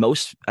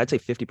I'd say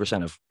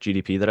 50% of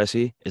GDP that I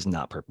see is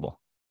not purple.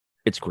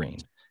 It's green.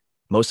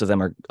 Most of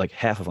them are like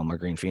half of them are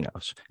green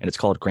phenos, and it's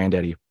called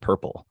Granddaddy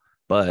Purple.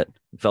 But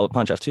Velvet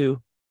Punch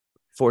F2,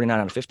 49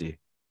 out of 50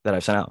 that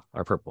I've sent out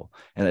are purple.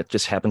 And it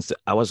just happens to,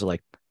 I was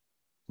like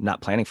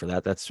not planning for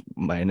that. That's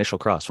my initial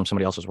cross from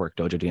somebody else's work,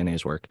 Dojo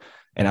DNA's work.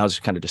 And I was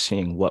kind of just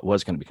seeing what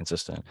was going to be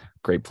consistent.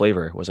 Grape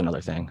flavor was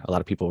another thing. A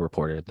lot of people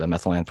reported the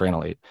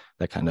methylanthranolate,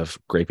 that kind of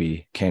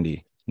grapey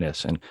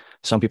candiness. And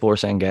some people were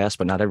saying gas,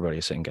 but not everybody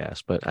is saying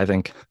gas. But I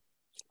think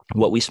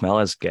what we smell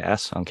as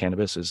gas on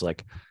cannabis is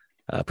like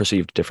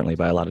perceived differently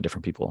by a lot of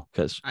different people.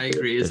 Because I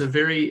agree. It's a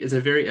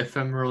very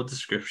ephemeral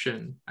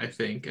description, I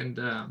think. And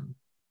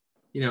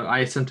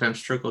I sometimes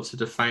struggle to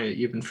define it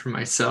even for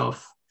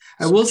myself.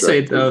 I will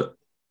say though,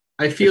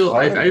 I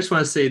just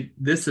want to say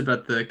this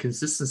about the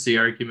consistency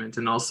argument,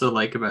 and also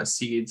like about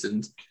seeds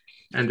and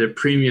the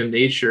premium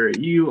nature.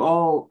 You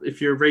all,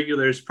 if you're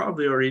regulars,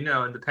 probably already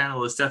know, and the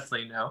panelists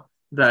definitely know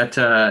that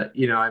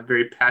I'm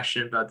very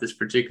passionate about this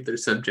particular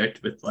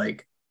subject with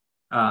like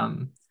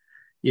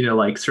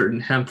certain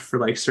hemp for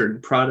like certain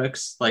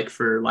products, like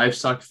for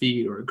livestock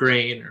feed or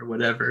grain or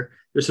whatever.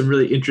 There's some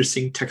really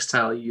interesting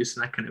textile use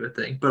and that kind of a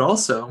thing. But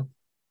also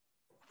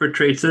for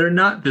traits that are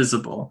not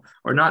visible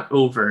or not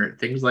overt,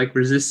 things like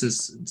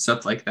resistance and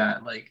stuff like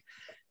that. Like,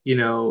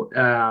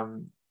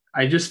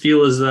 I just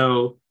feel as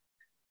though,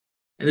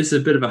 and this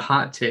is a bit of a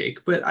hot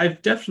take, but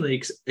I've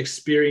definitely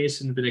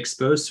experienced and been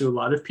exposed to a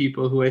lot of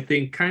people who I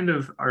think kind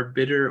of are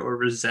bitter or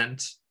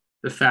resent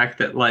the fact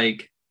that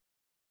like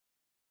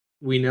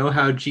we know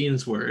how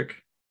genes work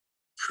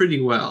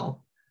pretty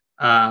well.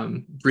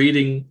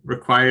 Breeding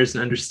requires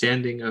an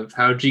understanding of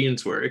how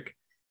genes work.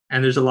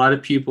 And there's a lot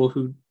of people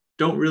who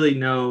don't really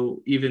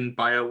know even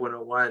Bio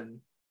 101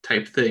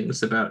 type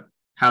things about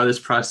how this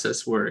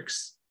process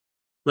works,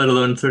 let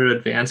alone sort of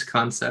advanced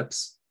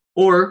concepts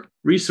or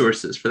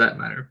resources for that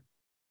matter.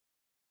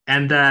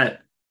 And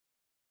that,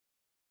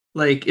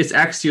 like, it's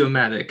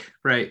axiomatic,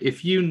 right?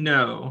 If you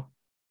know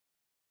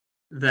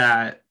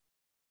that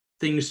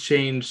things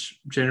change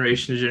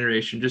generation to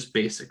generation, just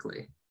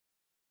basically,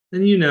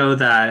 then you know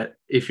that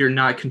if you're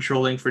not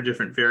controlling for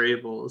different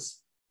variables,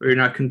 or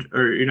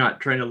you're not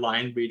trying to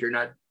line breed, you're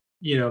not,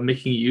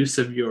 making use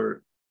of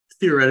your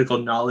theoretical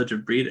knowledge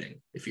of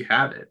breeding, if you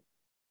have it,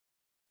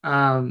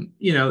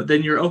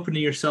 then you're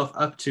opening yourself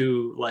up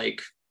to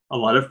like a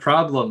lot of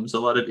problems, a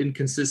lot of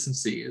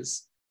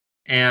inconsistencies.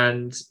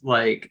 And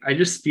like, I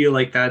just feel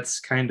like that's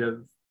kind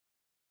of,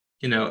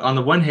 on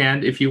the one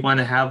hand, if you want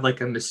to have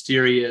like a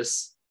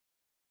mysterious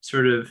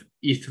sort of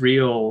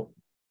ethereal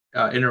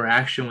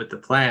interaction with the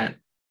plant,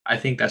 I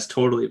think that's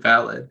totally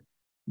valid.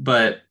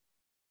 But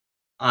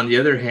on the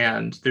other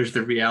hand, there's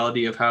the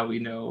reality of how we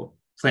know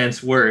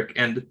plants work.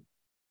 And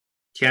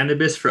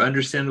cannabis, for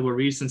understandable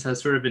reasons,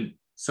 has sort of been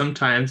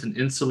sometimes an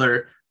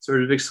insular,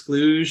 sort of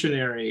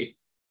exclusionary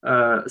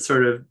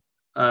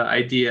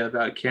idea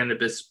about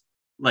cannabis,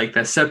 like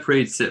that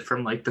separates it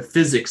from like the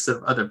physics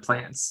of other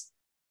plants,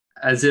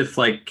 as if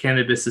like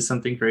cannabis is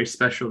something very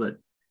special that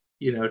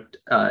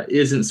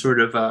isn't sort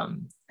of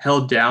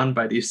held down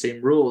by these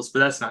same rules. But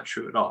that's not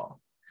true at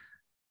all.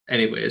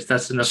 Anyways,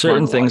 that's enough.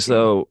 Certain things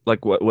though,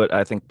 like what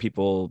I think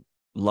people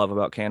love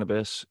about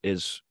cannabis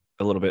is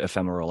a little bit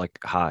ephemeral, like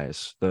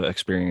highs. The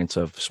experience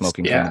of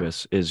smoking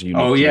cannabis is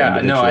unique. Oh yeah,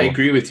 no, I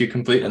agree with you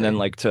completely. And then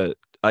like to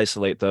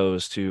isolate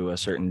those to a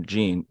certain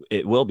gene,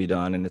 it will be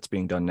done, and it's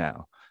being done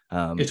now.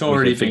 It's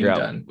already being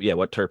done. Yeah,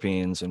 what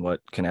terpenes and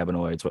what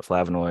cannabinoids, what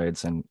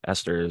flavonoids and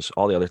esters,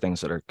 all the other things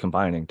that are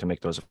combining to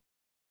make those.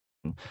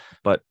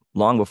 But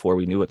long before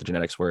we knew what the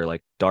genetics were,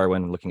 like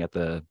Darwin looking at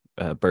the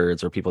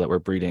birds or people that were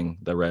breeding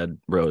the red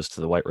rose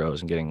to the white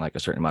rose and getting like a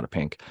certain amount of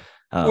pink.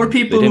 Or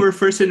people who were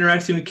first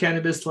interacting with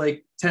cannabis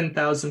like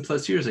 10,000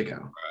 plus years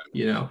ago,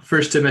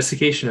 first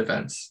domestication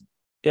events.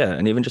 Yeah,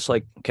 and even just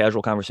like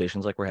casual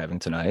conversations like we're having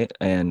tonight.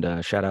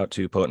 And shout out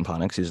to Potent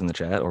Ponics, he's in the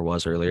chat or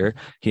was earlier.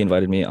 He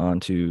invited me on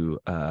to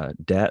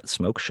Dat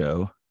Smoke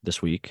Show this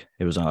week.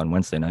 It was on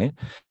Wednesday night.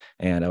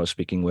 And I was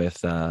speaking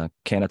with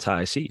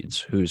Kanatai Seeds,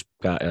 who's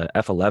got a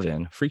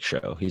F11 freak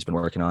show he's been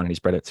working on, and he's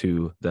bred it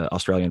to the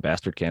Australian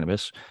bastard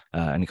cannabis,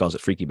 and he calls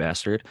it Freaky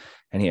Bastard.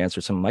 And he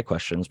answered some of my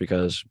questions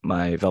because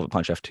my Velvet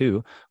Punch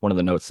F2, one of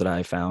the notes that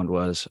I found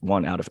was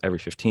 1 out of every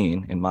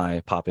 15 in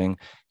my popping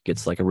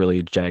gets like a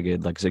really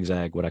jagged, like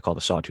zigzag, what I call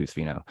the sawtooth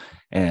pheno.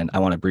 And I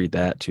want to breed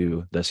that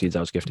to the seeds I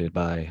was gifted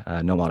by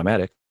Gnome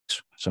Automatic,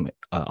 some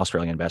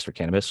Australian bastard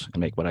cannabis, and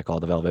make what I call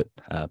the Velvet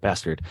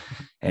Bastard.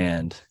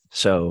 And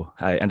so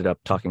I ended up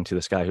talking to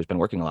this guy who's been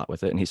working a lot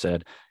with it. And he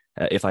said,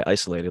 if I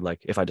isolated,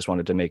 like if I just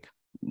wanted to make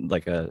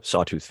like a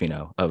sawtooth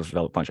pheno of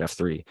Velvet Punch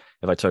F3,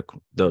 if I took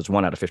those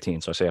 1 out of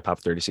 15, so say I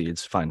popped 30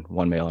 seeds, find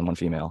 1 male and 1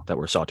 female that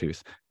were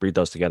sawtooth, breed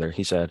those together.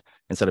 He said,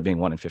 instead of being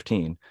 1 in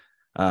 15,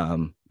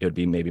 it would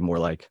be maybe more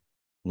like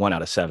 1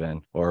 out of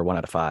 7 or 1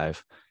 out of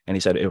 5. And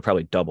he said it would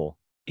probably double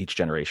each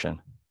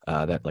generation.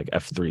 That like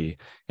F3,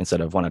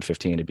 instead of 1 out of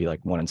 15, it'd be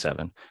like 1 in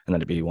 7, and then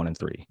it'd be 1 in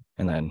 3.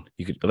 And then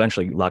you could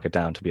eventually lock it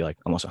down to be like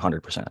almost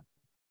 100%.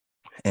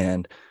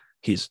 And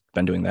he's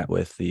been doing that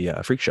with the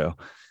freak show.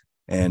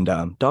 And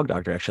Dog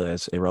Doctor actually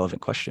has a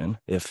relevant question.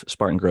 If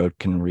Spartan Growth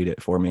can read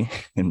it for me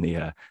in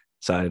the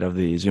side of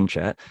the Zoom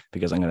chat,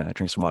 because I'm going to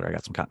drink some water. I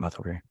got some cotton mouth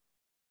over here.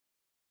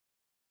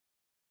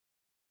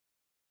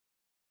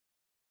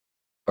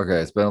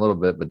 Okay, it's been a little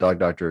bit, but Dog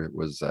Doctor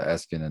was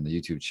asking in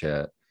the YouTube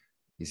chat.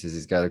 He says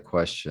he's got a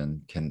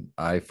question. Can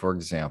I, for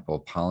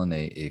example,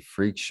 pollinate a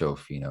freak show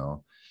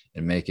pheno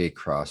and make a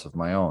cross of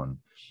my own?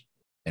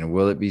 And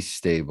will it be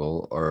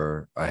stable,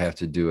 or I have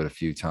to do it a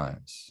few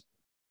times?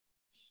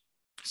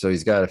 So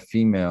he's got a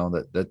female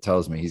that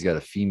tells me he's got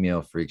a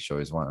female freak show.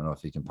 He's wanting to know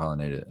if he can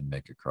pollinate it and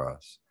make a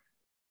cross.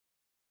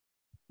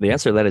 The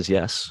answer to that is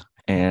yes.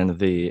 And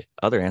the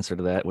other answer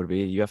to that would be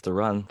you have to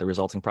run the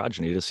resulting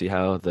progeny to see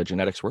how the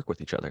genetics work with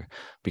each other,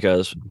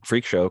 because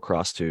freak show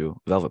cross to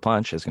Velvet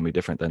Punch is going to be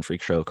different than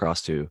freak show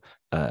cross to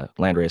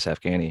Landrace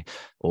Afghani,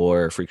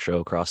 or freak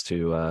show cross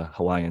to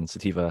Hawaiian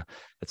Sativa,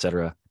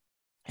 etc.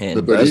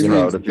 And but he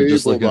route,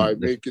 means stable by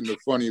making the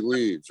funny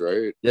leaves,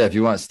 right? Yeah, if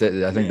you want,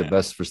 I think the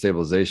best for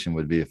stabilization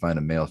would be to find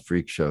a male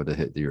freak show to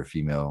hit your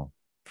female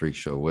freak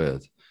show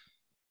with.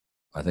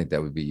 I think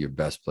that would be your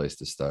best place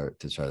to start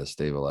to try to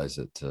stabilize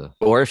it.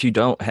 Or if you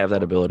don't have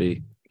that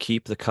ability,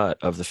 keep the cut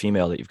of the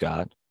female that you've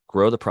got,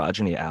 grow the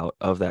progeny out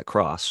of that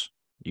cross.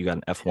 You got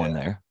an F1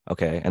 there.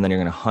 Okay. And then you're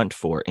going to hunt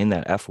for, in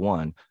that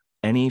F1,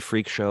 any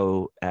freak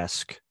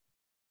show-esque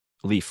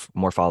leaf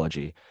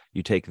morphology.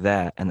 You take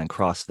that and then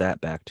cross that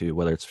back to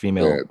whether it's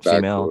female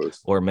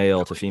or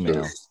male to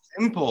female.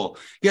 Simple,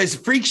 guys.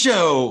 Freak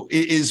show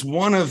is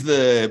one of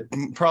the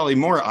probably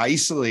more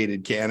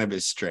isolated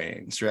cannabis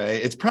strains, right?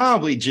 It's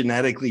probably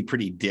genetically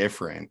pretty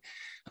different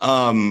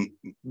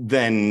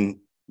than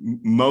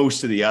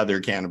most of the other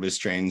cannabis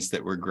strains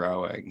that we're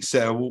growing.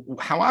 So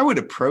how I would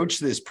approach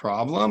this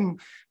problem,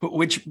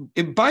 which,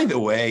 by the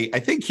way, I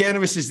think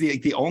cannabis is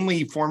the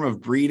only form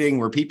of breeding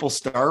where people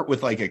start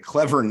with like a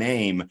clever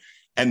name,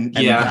 and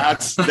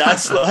that's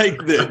like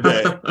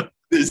the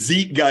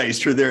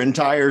zeitgeist for their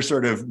entire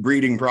sort of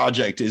breeding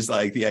project is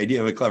like the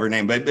idea of a clever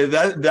name. But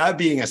that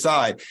being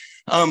aside,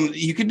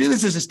 you could do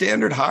this as a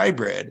standard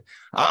hybrid.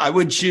 I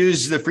would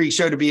choose the freak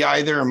show to be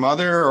either a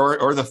mother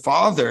or the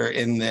father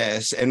in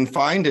this, and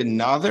find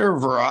another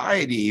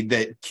variety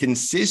that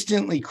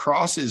consistently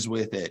crosses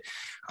with it.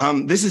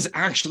 This is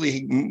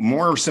actually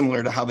more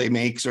similar to how they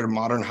make sort of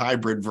modern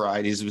hybrid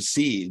varieties of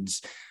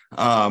seeds.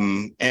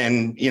 And,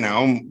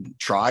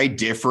 try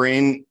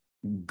different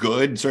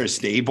good sort of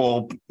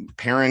stable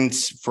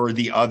parents for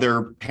the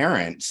other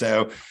parent.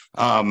 So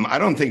I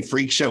don't think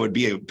freak show would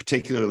be a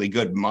particularly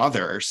good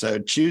mother. So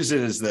choose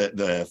it as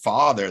the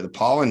father, the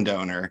pollen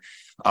donor,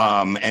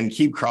 and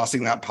keep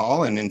crossing that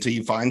pollen until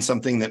you find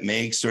something that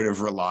makes sort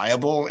of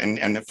reliable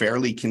and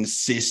fairly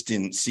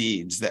consistent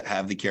seeds that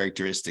have the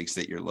characteristics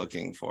that you're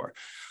looking for.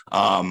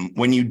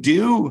 When you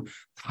do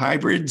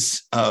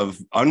hybrids of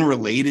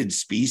unrelated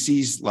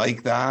species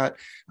like that,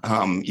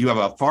 you have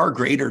a far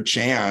greater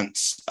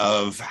chance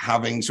of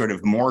having sort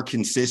of more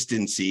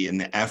consistency in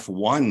the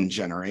F1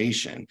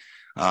 generation.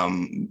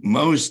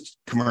 Most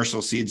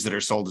commercial seeds that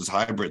are sold as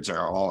hybrids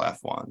are all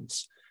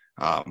F1s.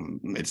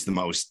 It's the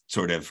most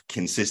sort of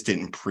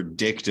consistent and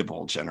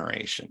predictable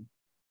generation.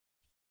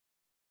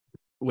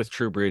 With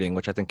true breeding,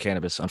 which I think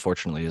cannabis,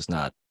 unfortunately, is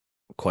not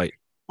quite.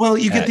 Well,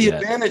 you get the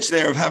advantage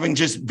there of having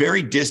just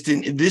very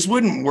distant. This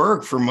wouldn't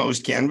work for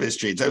most cannabis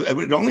strains. I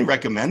would only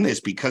recommend this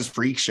because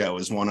freak show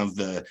is one of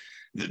the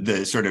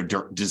sort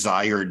of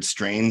desired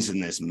strains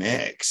in this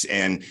mix.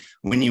 And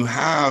when you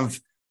have,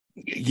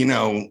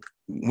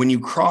 when you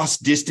cross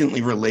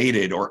distantly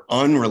related or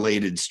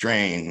unrelated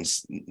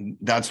strains,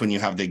 that's when you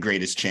have the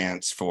greatest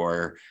chance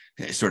for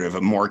sort of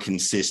a more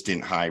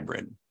consistent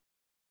hybrid.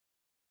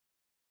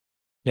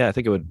 Yeah, I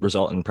think it would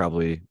result in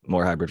probably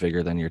more hybrid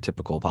vigor than your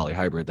typical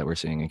polyhybrid that we're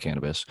seeing in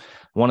cannabis.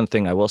 One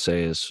thing I will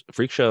say is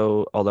Freak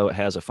Show, although it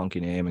has a funky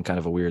name and kind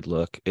of a weird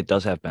look, it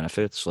does have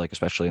benefits, like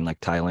especially in like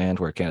Thailand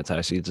where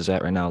Canada Seeds is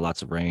at right now,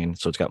 lots of rain.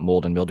 So it's got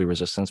mold and mildew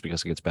resistance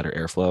because it gets better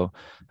airflow.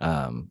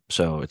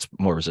 So it's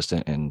more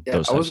resistant in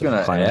those I was types of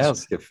gonna climates.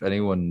 ask if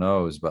anyone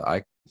knows, but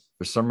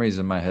for some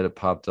reason in my head it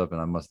popped up,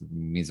 and I must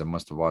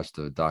have watched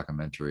a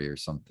documentary or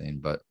something.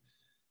 But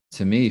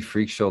to me,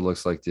 Freak Show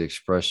looks like the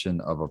expression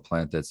of a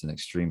plant that's in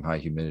extreme high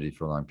humidity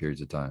for long periods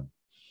of time.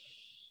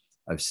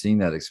 I've seen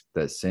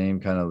that same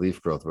kind of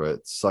leaf growth where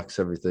it sucks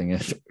everything in.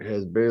 It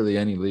has barely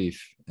any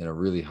leaf in a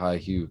really high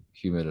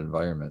humid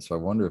environment. So I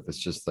wonder if it's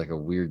just like a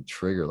weird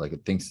trigger, like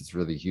it thinks it's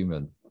really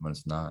humid when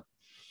it's not.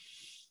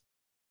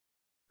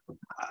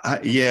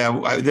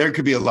 There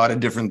could be a lot of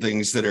different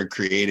things that are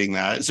creating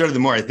that. Sort of the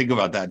more I think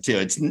about that too,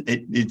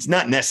 it's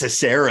not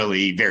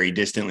necessarily very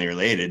distantly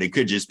related. It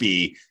could just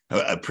be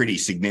a pretty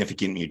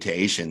significant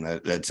mutation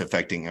that's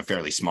affecting a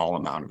fairly small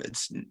amount of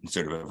its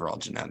sort of overall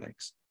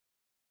genetics.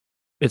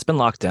 It's been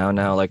locked down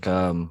now. Like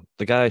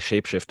the guy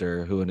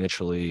Shapeshifter who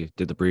initially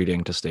did the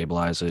breeding to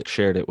stabilize it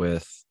shared it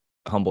with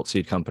Humboldt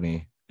Seed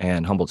Company,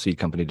 and Humboldt Seed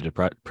Company did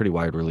a pretty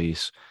wide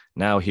release.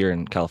 Now here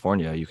in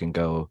California, you can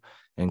go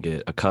and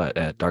get a cut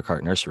at Dark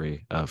Heart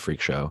Nursery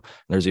Freak Show.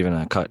 There's even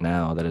a cut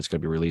now that is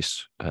going to be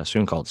released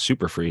soon called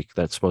Super Freak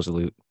that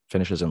supposedly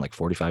finishes in like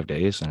 45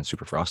 days and it's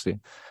super frosty,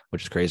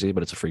 which is crazy,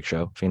 but it's a Freak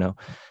Show pheno.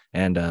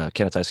 And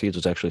Canada Seeds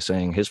was actually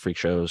saying his Freak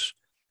Shows,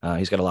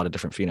 he's got a lot of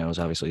different phenos.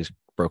 Obviously, he's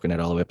broken it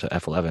all the way up to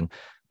F11,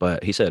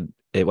 but he said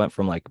it went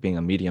from like being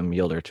a medium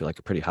yielder to like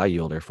a pretty high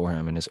yielder for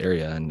him in his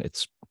area. And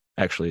it's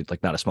actually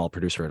like not a small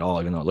producer at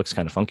all, even though it looks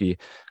kind of funky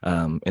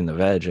in the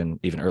veg and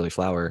even early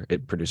flower,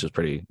 it produces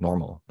pretty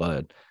normal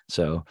bud.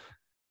 So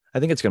I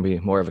think it's going to be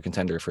more of a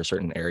contender for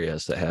certain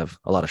areas that have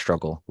a lot of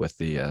struggle with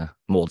the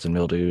molds and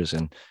mildews.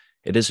 And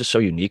it is just so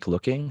unique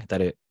looking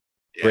that it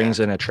brings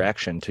an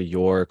attraction to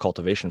your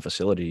cultivation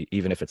facility,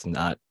 even if it's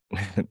not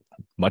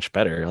much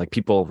better. Like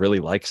people really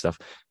like stuff.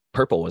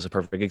 Purple was a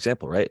perfect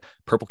example, right?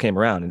 Purple came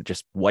around and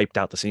just wiped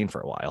out the scene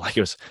for a while. Like it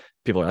was,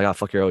 people are like, oh,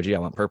 fuck your OG, I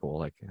want purple,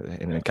 like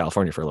in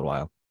California for a little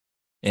while.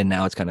 And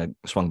now it's kind of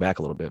swung back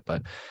a little bit.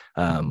 But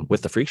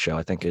with the Freak Show,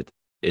 I think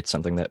it's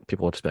something that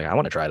people will just be like, I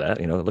want to try that.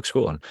 You know, it looks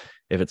cool. And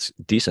if it's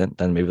decent,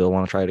 then maybe they'll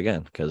want to try it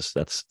again, because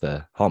that's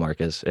the hallmark,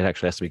 is it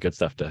actually has to be good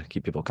stuff to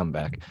keep people coming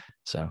back.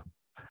 So,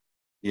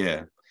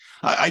 yeah.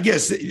 I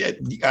guess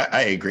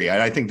I agree.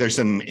 I think there's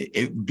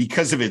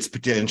because of its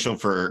potential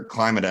for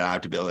climate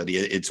adaptability,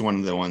 it's one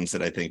of the ones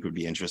that I think would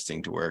be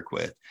interesting to work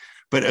with.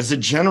 But as a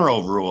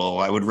general rule,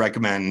 I would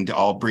recommend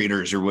all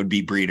breeders or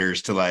would-be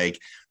breeders to like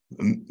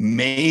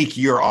make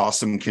your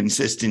awesome,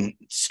 consistent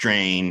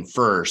strain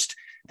first,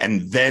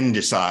 and then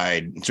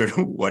decide sort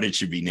of what it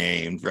should be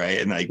named,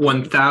 right? And like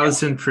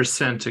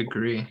 1000%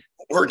 agree.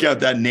 Work out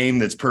that name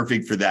that's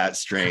perfect for that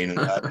strain and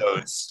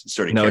those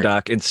sort of. No,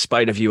 Doc, in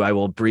spite of you, I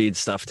will breed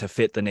stuff to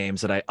fit the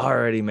names that I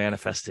already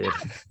manifested.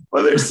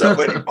 Well, there's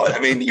somebody. I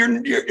mean,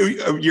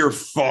 you're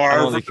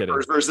far from the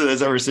first person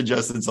that's ever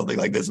suggested something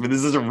like this, but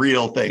this is a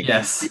real thing.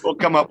 Yes, people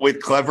come up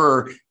with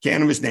clever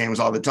cannabis names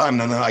all the time,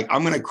 and then they're like,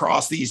 "I'm going to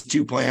cross these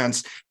two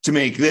plants to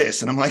make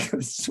this," and I'm like,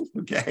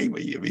 "Okay,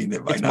 but you mean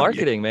it's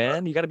marketing,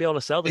 man? You got to be able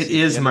to sell this. It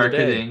is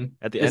marketing.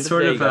 At the end of the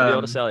day, you got to be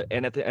able to sell it.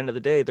 And at the end of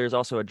the day, there's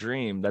also a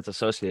dream that's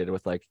associated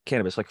with like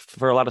cannabis. Like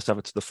for a lot of stuff,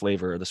 it's the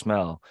flavor or the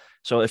smell.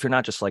 So if you're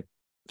not just like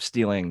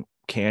stealing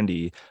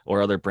candy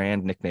or other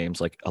brand nicknames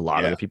like a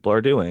lot of the people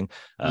are doing,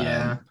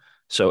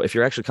 so if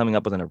you're actually coming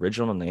up with an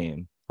original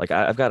name, like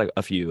I've got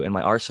a few in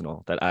my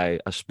arsenal that I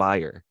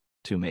aspire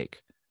to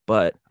make,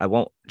 but I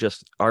won't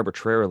just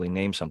arbitrarily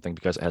name something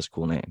because it has a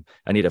cool name.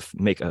 I need to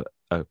make a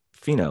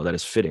pheno that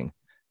is fitting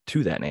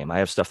to that name. I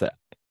have stuff that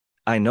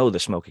I know the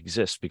smoke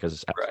exists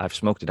because I've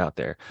smoked it out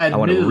there. I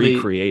want to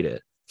recreate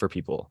it for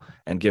people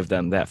and give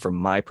them that from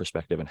my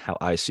perspective and how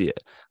I see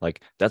it.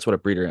 Like that's what a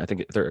breeder, I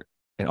think they're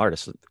an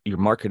artist. You're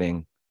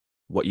marketing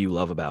what you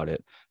love about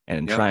it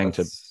and trying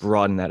to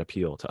broaden that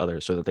appeal to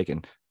others so that they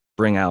can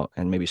bring out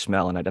and maybe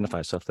smell and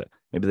identify stuff that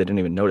maybe they didn't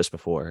even notice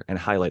before and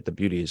highlight the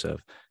beauties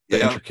of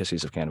the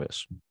intricacies of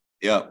cannabis.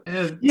 That's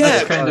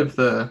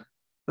the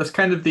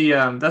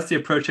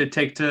approach I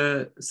take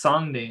to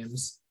song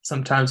names.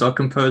 Sometimes I'll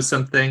compose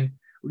something.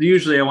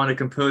 Usually I want to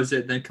compose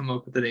it and then come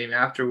up with the name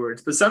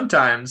afterwards. But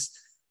sometimes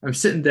I'm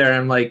sitting there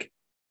and I'm like,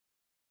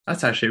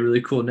 that's actually a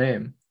really cool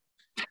name.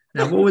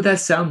 Now, what would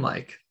that sound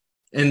like?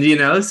 And,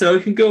 so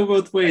it can go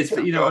both ways.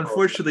 But,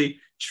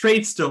 unfortunately,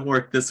 traits don't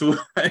work this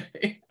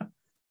way.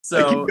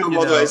 So,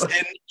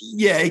 and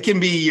it can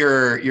be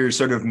your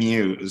sort of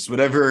muse,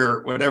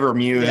 whatever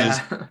muse,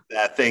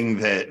 that thing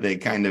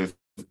that kind of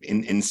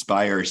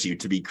inspires you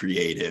to be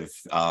creative,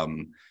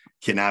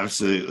 can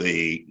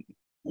absolutely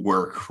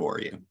work for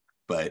you.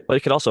 But it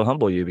could also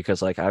humble you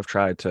because like I've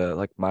tried to,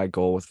 like my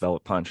goal with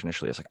Velvet Punch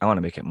initially is like I want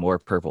to make it more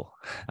purple.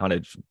 I want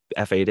to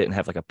F8 it and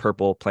have like a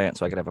purple plant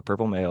so I could have a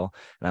purple male,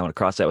 and I want to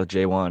cross that with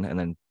J1 and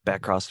then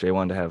back cross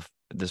J1 to have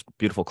this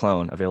beautiful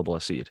clone available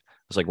as seed. It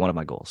was like one of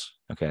my goals.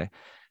 Okay.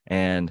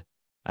 And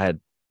I had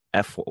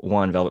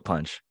F1 Velvet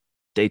Punch,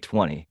 day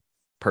 20,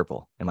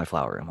 purple in my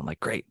flower room. I'm like,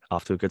 great,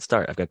 off to a good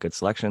start. I've got good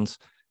selections.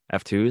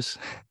 F2s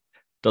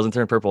doesn't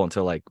turn purple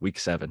until like week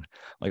 7. I'm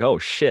like, oh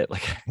shit,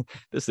 like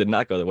this did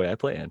not go the way I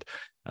planned.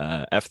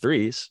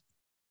 F3s,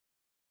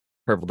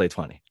 purple day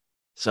 20.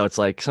 So it's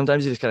like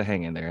sometimes you just gotta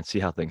hang in there and see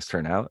how things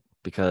turn out,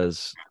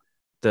 because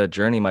the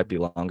journey might be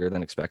longer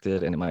than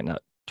expected and it might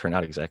not turn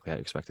out exactly how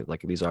you expected.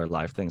 Like these are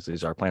live things,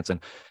 these are plants.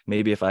 And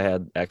maybe if I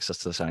had access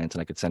to the science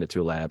and I could send it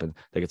to a lab and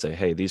they could say,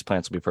 hey, these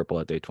plants will be purple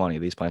at day 20,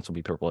 these plants will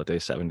be purple at day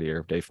 70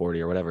 or day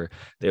 40 or whatever,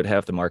 they would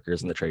have the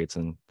markers and the traits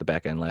and the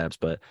back end labs.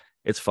 But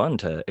it's fun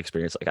to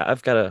experience. Like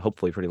I've got a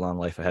hopefully pretty long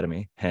life ahead of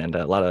me and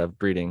a lot of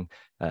breeding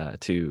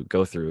to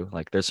go through.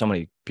 Like there's so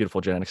many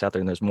beautiful genetics out there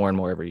and there's more and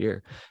more every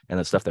year. And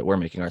the stuff that we're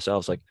making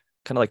ourselves, like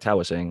kind of like Tao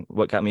was saying,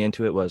 what got me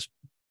into it was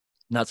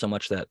not so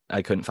much that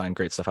I couldn't find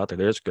great stuff out there.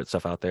 There's good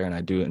stuff out there, and I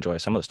do enjoy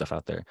some of the stuff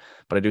out there.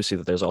 But I do see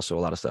that there's also a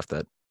lot of stuff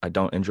that I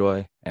don't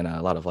enjoy, and a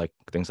lot of like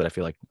things that I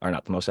feel like are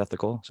not the most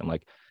ethical. So I'm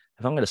like,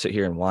 if I'm going to sit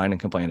here and whine and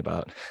complain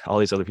about all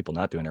these other people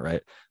not doing it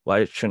right,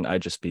 why shouldn't I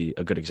just be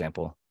a good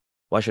example?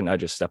 Why shouldn't I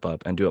just step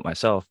up and do it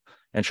myself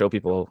and show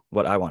people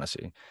what I want to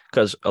see?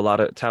 Because a lot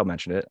of Tao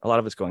mentioned it, a lot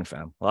of it's going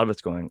fem, a lot of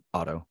it's going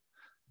auto.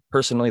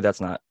 Personally,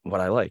 that's not what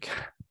I like.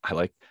 I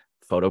like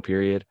photo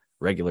period,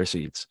 regular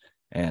seeds.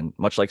 And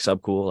much like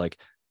Subcool, like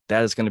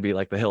that is going to be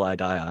like the hill I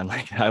die on.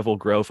 Like I will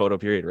grow photo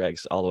period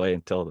regs all the way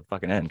until the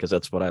fucking end, because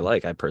that's what I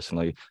like. I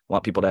personally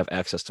want people to have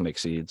access to make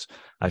seeds.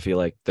 I feel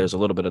like there's a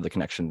little bit of the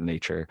connection to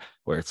nature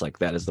where it's like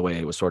that is the way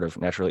it was sort of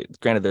naturally.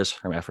 Granted, there's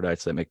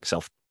hermaphrodites that make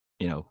stuff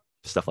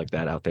like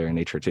that out there in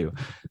nature too.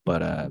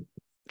 But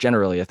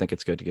generally, I think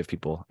it's good to give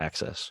people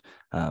access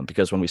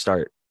because when we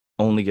start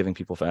only giving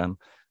people fem,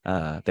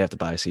 they have to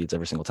buy seeds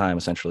every single time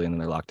essentially, and then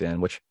they're locked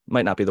in, which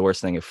might not be the worst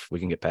thing if we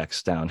can get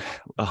packs down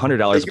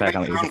 $100 a pack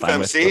on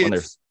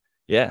it.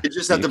 Yeah, you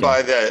just have to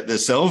buy the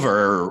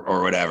silver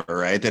or whatever,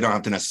 right? They don't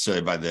have to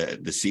necessarily buy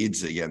the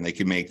seeds again. They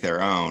can make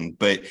their own.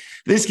 But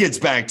this gets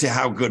back to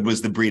how good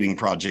was the breeding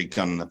project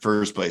done in the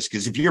first place?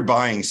 Because if you're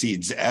buying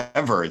seeds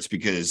ever, it's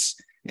because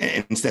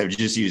instead of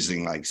just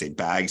using like say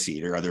bag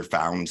seed or other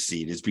found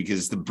seed, it's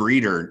because the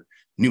breeder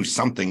knew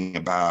something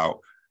about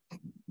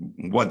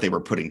what they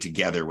were putting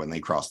together when they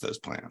crossed those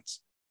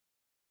plants.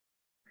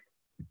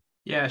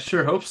 Yeah,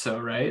 sure hope so,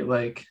 right?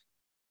 Like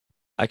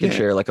I can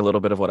share like a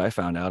little bit of what I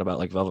found out about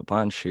like Velvet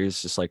Punch.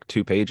 Here's just like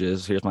 2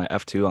 pages. Here's my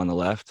F2 on the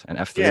left and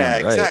F3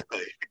 on the right.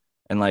 Exactly.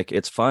 And like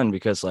it's fun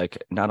because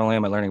like not only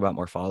am I learning about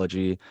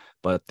morphology,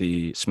 but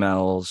the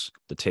smells,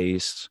 the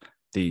tastes,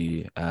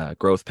 the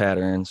growth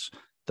patterns,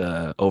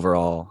 the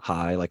overall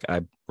high. Like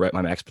I write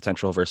my max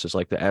potential versus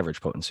like the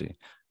average potency,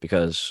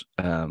 because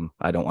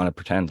I don't want to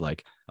pretend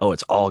like, oh,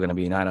 it's all going to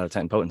be 9 out of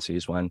 10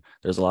 potencies when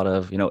there's a lot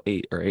of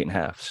 8 or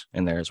 8.5s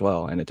in there as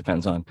well. And it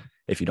depends on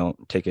if you don't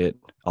take it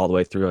all the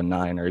way through a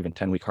 9 or even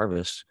 10 week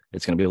harvest,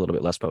 it's going to be a little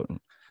bit less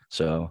potent.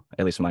 So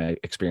at least my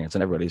experience,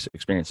 and everybody's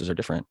experiences are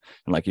different.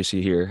 And like you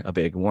see here, a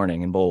big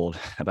warning in bold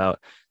about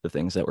the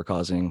things that were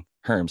causing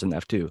herms in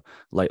F2,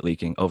 light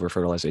leaking, over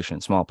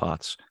fertilization, small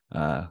pots,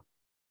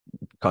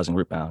 causing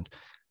root bound.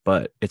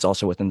 But it's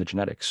also within the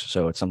genetics.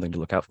 So it's something to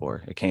look out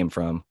for. It came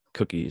from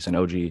cookies and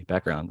OG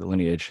background. The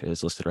lineage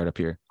is listed right up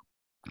here.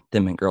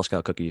 Thin Mint Girl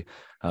Scout cookie,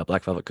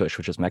 Black Velvet Kush,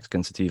 which is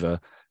Mexican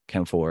sativa,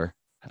 Chem4,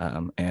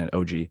 and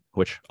OG,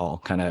 which all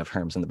kind of have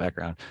herms in the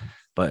background.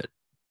 But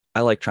I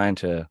like trying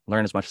to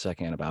learn as much as I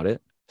can about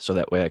it, so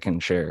that way I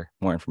can share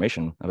more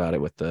information about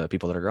it with the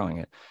people that are growing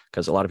it.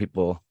 Because a lot of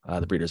people,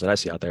 the breeders that I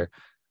see out there,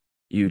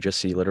 you just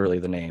see literally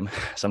the name.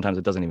 Sometimes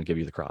it doesn't even give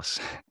you the cross.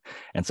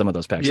 And some of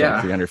those packs are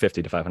like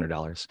 $350 to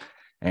 $500.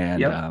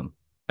 And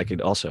I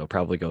could also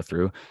probably go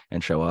through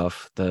and show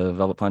off the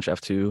Velvet Punch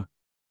F2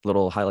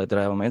 little highlight that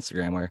I have on my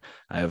Instagram, where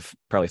I have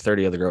probably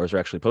 30 other growers who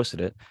actually posted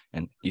it.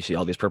 And you see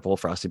all these purple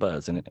frosty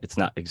buds, and it's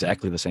not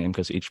exactly the same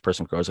because each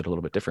person grows it a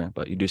little bit different,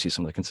 but you do see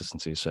some of the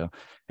consistencies. So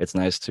it's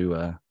nice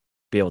to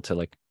be able to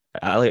like,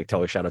 I like to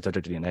always shout out to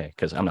DNA,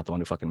 because I'm not the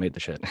one who fucking made the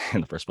shit in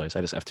the first place.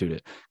 I just F2'd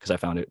it because I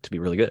found it to be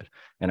really good.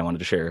 And I wanted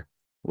to share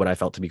what I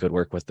felt to be good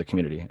work with the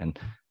community. And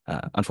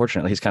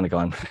unfortunately, he's kind of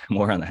gone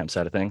more on the hemp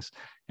side of things,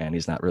 and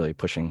he's not really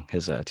pushing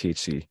his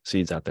THC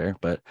seeds out there.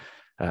 But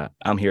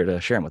I'm here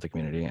to share them with the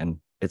community. And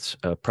it's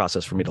a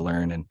process for me to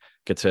learn and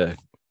get to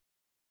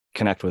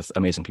connect with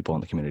amazing people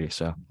in the community.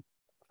 So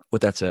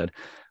with that said,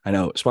 I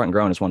know Spartan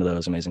Grown is one of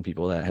those amazing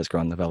people that has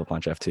grown the Velvet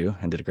Punch F2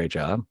 and did a great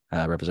job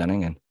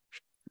representing and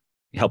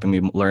helping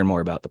me learn more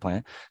about the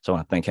plant. So I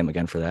want to thank him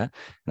again for that.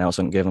 And I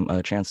also give him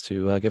a chance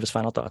to give his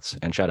final thoughts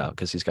and shout out,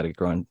 because he's got to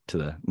grow into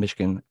the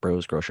Michigan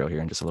Bros Grow Show here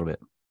in just a little bit.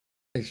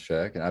 Thanks,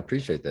 Jack. And I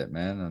appreciate that,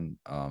 man.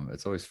 And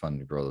it's always fun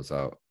to grow those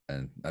out.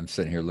 And I'm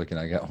sitting here looking,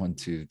 I got 1,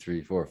 2,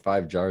 3, 4,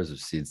 5 jars of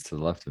seeds to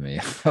the left of me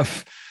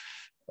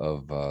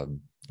of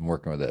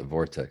working with that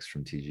Vortex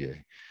from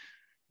TGA.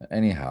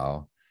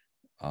 Anyhow,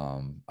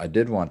 I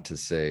did want to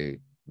say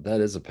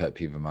that is a pet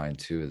peeve of mine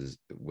too, is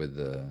with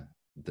the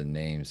the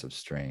names of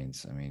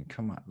strains. I mean,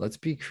 come on, let's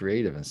be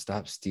creative and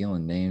stop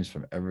stealing names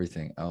from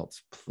everything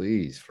else,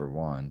 please, for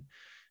one.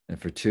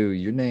 And for two,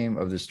 your name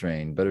of the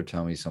strain better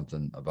tell me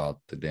something about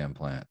the damn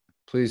plant.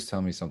 Please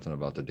tell me something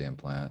about the damn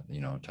plant.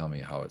 Tell me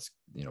how it's,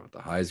 what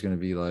the high is going to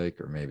be like,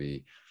 or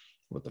maybe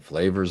what the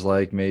flavor's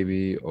like,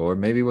 maybe, or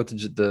maybe what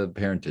the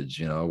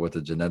parentage, what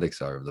the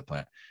genetics are of the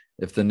plant.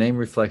 If the name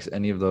reflects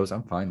any of those,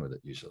 I'm fine with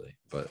it usually.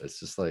 But it's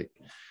just like,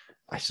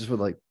 I just would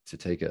like to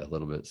take it a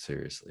little bit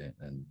seriously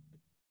and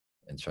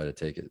try to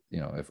take it,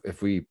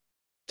 if we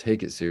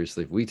take it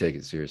seriously,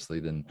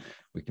 then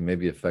we can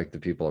maybe affect the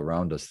people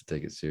around us to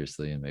take it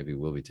seriously, and maybe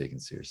we'll be taken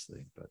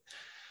seriously. But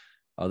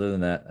other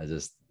than that, I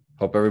just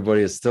hope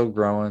everybody is still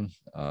growing.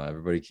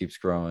 Everybody keeps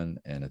growing.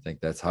 And I think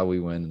that's how we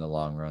win in the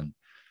long run,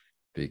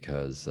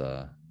 because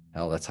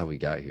hell, that's how we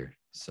got here.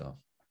 So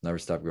never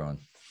stop growing.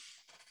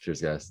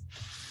 Cheers, guys.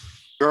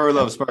 Grower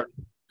loves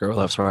Spartan. Grower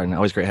loves Spartan.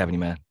 Always great having you,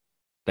 man.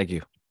 Thank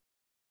you.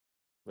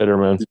 Later,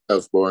 man.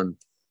 Yes, born.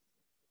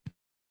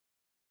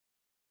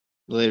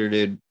 Later,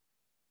 dude.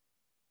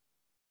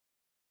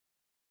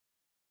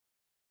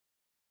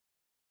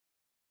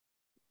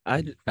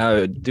 I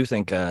do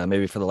think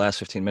maybe for the last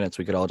 15 minutes,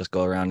 we could all just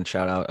go around and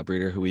shout out a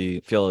breeder who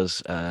we feel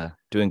is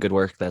doing good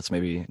work that's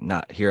maybe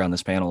not here on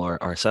this panel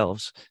or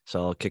ourselves.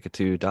 So I'll kick it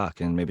to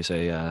Doc and maybe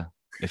say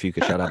if you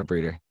could shout out a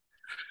breeder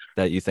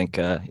that you think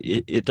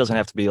it doesn't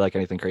have to be like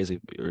anything crazy,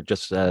 or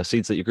just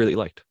seeds that you really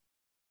liked.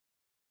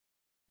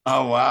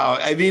 Oh, wow.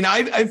 I mean,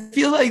 I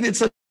feel like it's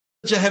such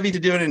a heavy to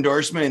do an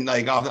endorsement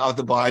like off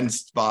the blind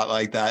spot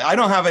like that. I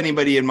don't have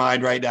anybody in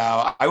mind right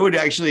now. I would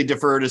actually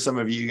defer to some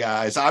of you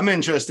guys. I'm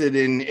interested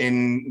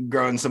in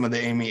growing some of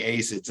the Amy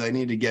acids. I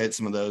need to get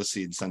some of those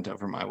seeds sent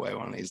over my way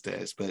one of these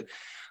days. But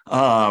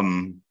I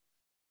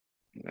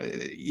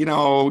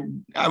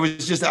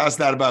was just asked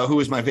that about who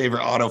was my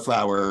favorite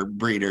autoflower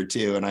breeder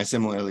too, and I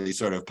similarly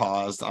sort of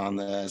paused on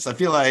this. I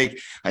feel like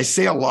I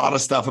say a lot of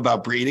stuff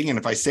about breeding, and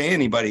if I say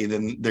anybody,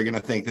 then they're going to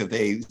think that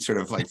they sort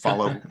of like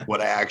follow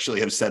what I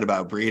actually have said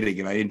about breeding,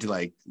 and I need to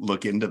like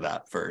look into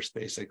that first,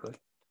 basically.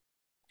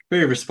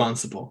 Very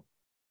responsible.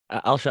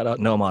 I'll shout out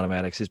Noam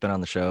Automatics. He's been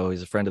on the show.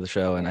 He's a friend of the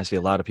show, and I see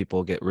a lot of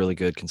people get really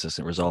good,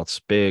 consistent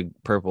results. Big,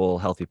 purple,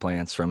 healthy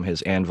plants from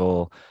his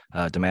Anvil,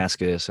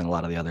 Damascus, and a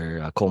lot of the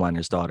other Coal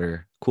Miner's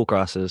Daughter cool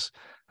crosses.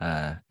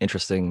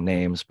 Interesting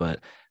names, but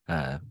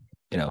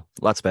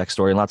lots of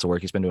backstory and lots of work.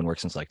 He's been doing work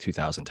since like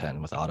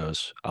 2010 with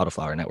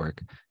Autoflower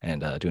Network,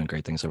 and doing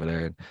great things over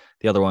there.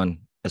 The other one,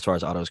 as far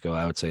as autos go,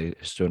 I would say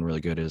is doing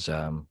really good is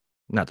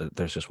not that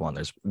there's just one.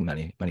 There's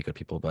many good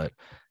people, but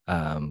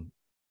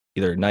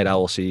either Night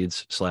Owl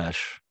Seeds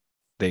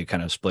 / they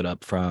kind of split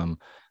up from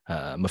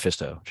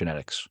Mephisto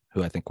Genetics,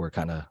 who I think were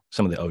kind of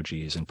some of the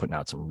OGs and putting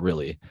out some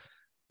really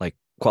like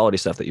quality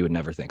stuff that you would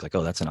never think like,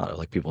 oh, that's an auto.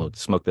 Like people would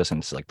smoke this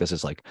and it's like, this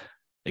is like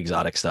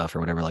exotic stuff or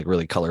whatever, like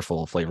really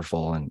colorful,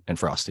 flavorful, and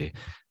frosty,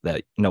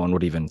 that no one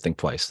would even think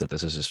twice that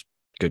this is just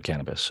good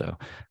cannabis. So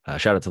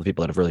shout out to the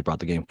people that have really brought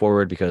the game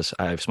forward, because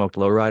I've smoked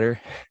Lowrider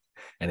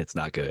and it's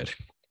not good.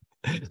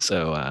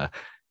 So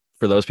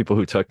for those people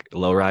who took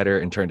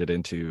Lowrider and turned it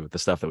into the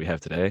stuff that we have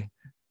today,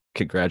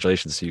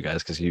 congratulations to you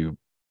guys, because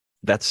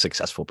that's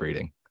successful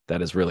breeding.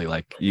 That is really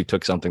like, you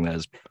took something that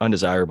is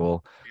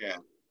undesirable,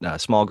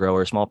 small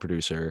grower, small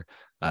producer,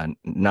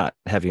 not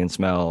heavy in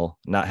smell,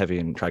 not heavy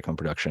in trichome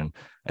production,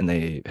 and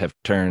they have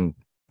turned,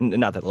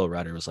 not that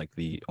Lowrider was like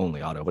the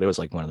only auto, but it was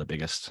like one of the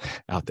biggest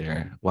out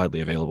there,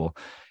 widely available.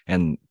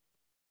 And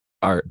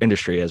our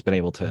industry has been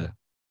able to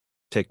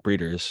take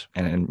breeders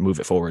and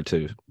move it forward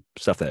to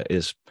stuff that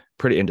is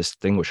pretty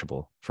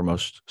indistinguishable for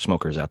most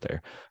smokers out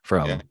there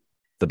from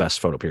the best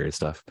photo period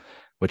stuff,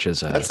 which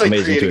is that's like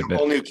amazing creating to admit. A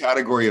whole new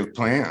category of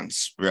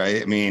plants,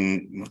 right? I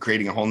mean,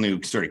 creating a whole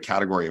new sort of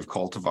category of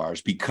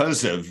cultivars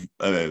because of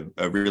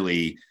a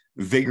really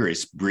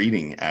vigorous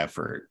breeding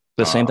effort.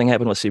 The same thing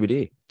happened with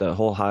CBD. The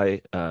whole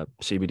high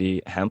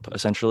CBD hemp,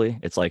 essentially,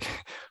 it's like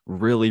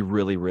really,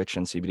 really rich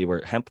in CBD,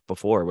 where hemp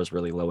before was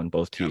really low in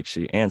both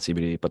THC and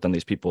CBD. But then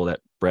these people that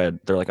bred,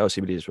 they're like, oh,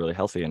 CBD is really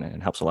healthy and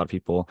it helps a lot of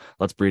people.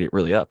 Let's breed it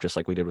really up, just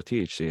like we did with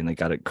THC. And they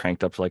got it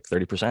cranked up to like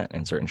 30%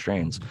 in certain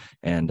strains.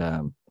 And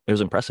it was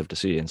impressive to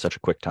see in such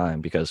a quick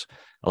time, because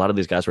a lot of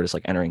these guys were just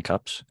like entering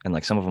cups, and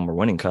like some of them were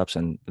winning cups,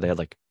 and they had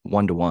like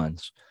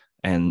 1-to-1s.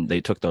 And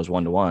they took those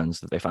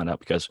 1-to-1s that they found out,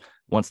 because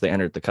once they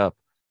entered the cup,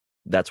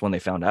 that's when they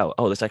found out,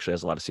 oh, this actually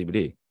has a lot of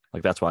CBD.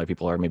 Like that's why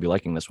people are maybe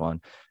liking this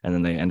one. And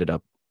then they ended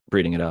up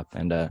breeding it up.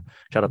 And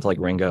shout out to like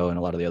Ringo and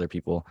a lot of the other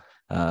people,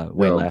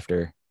 Wayne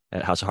Laughter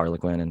at House of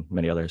Harlequin and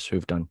many others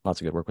who've done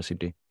lots of good work with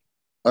CBD.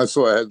 I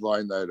saw a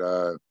headline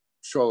that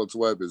Charlotte's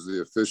Web is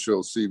the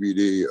official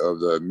CBD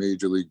of the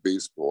Major League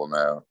Baseball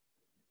now.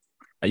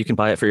 You can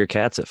buy it for your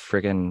cats at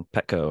friggin'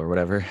 Petco or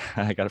whatever.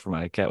 I got it for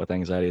my cat with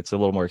anxiety. It's a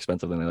little more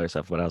expensive than the other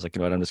stuff, but I was like, you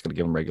know what, I'm just going to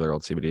give him regular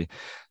old CBD.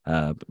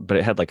 But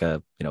it had like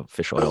a,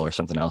 fish oil or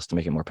something else to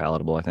make it more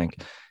palatable, I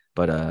think.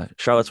 But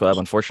Charlotte's Web,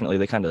 unfortunately,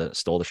 they kind of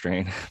stole the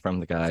strain from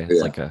the guy.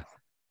 It's like a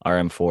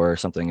RM4 or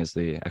something is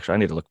the actual, I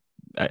need to look.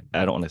 I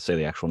don't want to say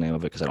the actual name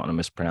of it because I don't want to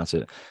mispronounce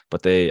it,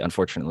 but they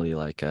unfortunately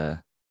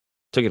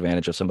took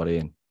advantage of somebody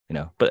and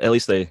but at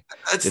least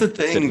that's did- the did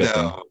a thing good thing.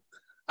 though.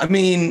 I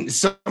mean,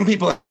 some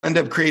people end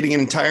up creating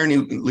an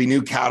entirely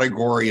new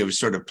category of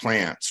sort of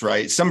plants,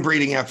 right? Some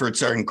breeding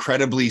efforts are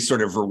incredibly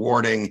sort of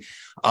rewarding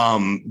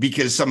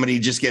because somebody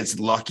just gets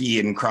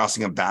lucky in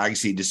crossing a bag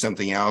seed to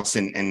something else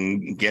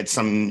and gets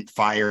some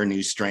fire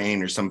new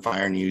strain or some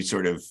fire new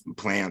sort of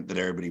plant that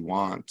everybody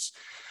wants.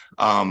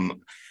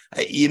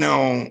 You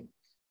know,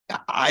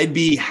 I'd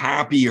be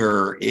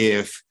happier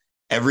if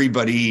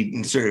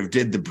everybody sort of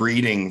did the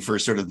breeding for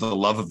sort of the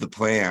love of the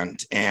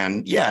plant.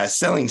 And yeah,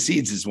 selling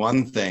seeds is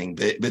one thing,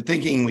 but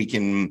thinking we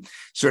can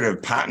sort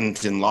of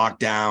patent and lock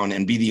down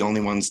and be the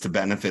only ones to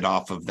benefit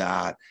off of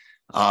that.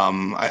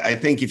 I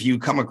think if you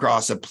come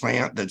across a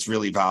plant that's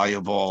really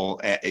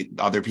valuable,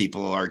 other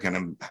people are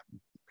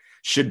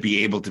should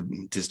be able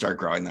to start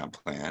growing that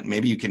plant.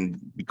 Maybe you can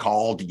be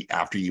called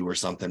after you or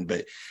something,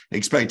 but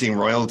expecting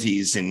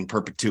royalties in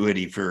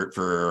perpetuity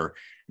for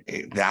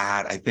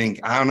that, I think,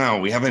 I don't know.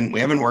 We haven't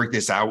worked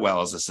this out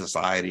well as a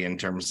society in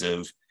terms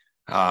of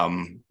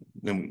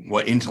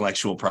what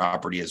intellectual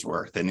property is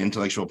worth, and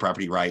intellectual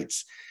property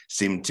rights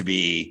seem to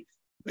be,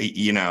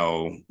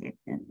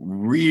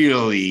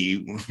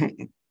 really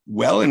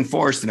well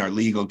enforced in our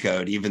legal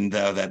code, even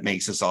though that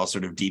makes us all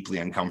sort of deeply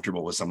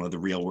uncomfortable with some of the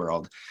real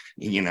world,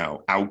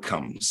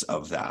 outcomes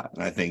of that.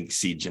 And I think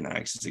seed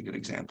genetics is a good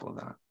example of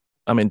that.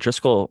 I mean,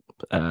 Driscoll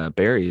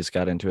Berries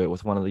got into it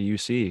with one of the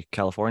UC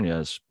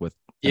Californias in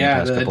the Yeah,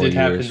 past that couple did of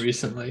happen years.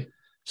 recently.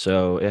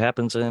 So it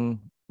happens in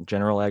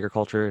general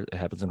agriculture. It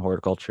happens in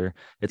horticulture.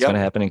 It's Yep. going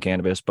to happen in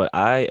cannabis. But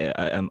I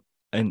am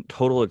in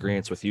total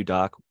agreement with you,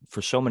 Doc,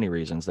 for so many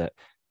reasons that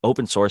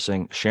open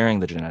sourcing, sharing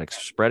the genetics,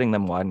 spreading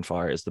them wide and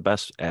far is the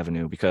best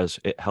avenue because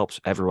it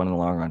helps everyone in the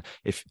long run.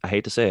 If I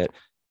hate to say it,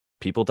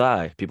 people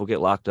die, people get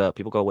locked up,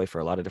 people go away for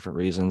a lot of different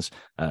reasons.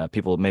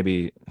 People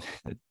maybe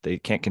they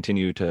can't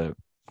continue to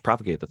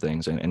propagate the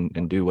things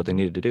and do what they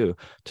needed to do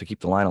to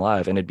keep the line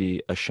alive. And it'd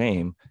be a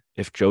shame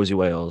if Josie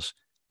Wales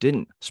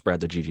didn't spread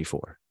the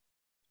GG4.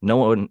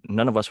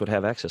 None of us would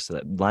have access to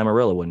that.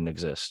 Limarilla wouldn't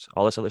exist.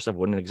 All this other stuff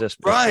wouldn't exist.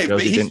 if Right, but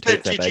Josie he didn't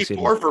take said that vaccine.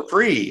 GG4 for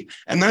free,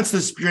 and that's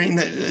the strain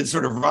that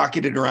sort of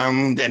rocketed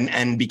around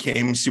and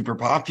became super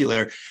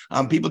popular.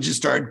 People just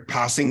started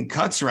passing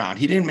cuts around.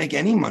 He didn't make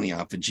any money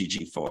off of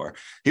GG4.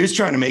 He was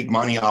trying to make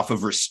money off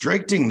of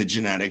restricting the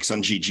genetics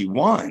on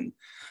GG1,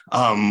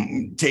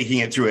 taking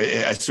it through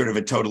a sort of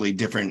a totally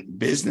different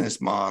business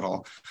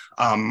model.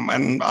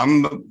 And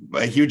I'm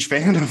a huge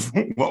fan of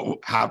what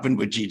happened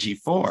with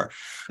GG4.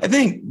 I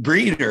think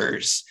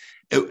breeders,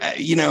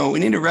 we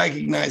need to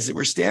recognize that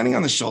we're standing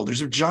on the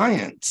shoulders of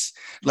giants.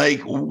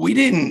 Like, we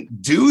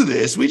didn't do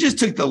this. We just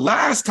took the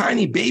last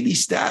tiny baby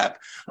step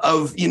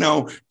of,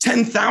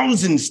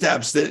 10,000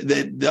 steps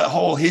that the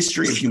whole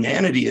history of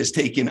humanity has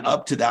taken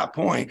up to that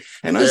point.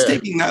 And us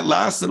taking that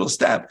last little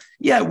step,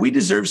 we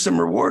deserve some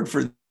reward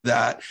for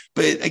that.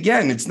 But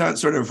again, it's not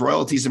sort of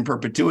royalties in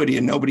perpetuity,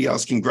 and nobody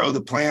else can grow the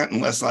plant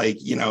unless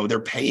they're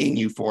paying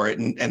you for it.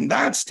 And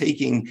that's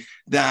taking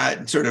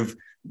that sort of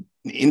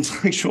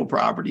intellectual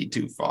property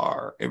too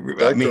far.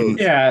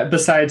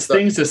 Besides,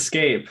 things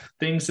escape.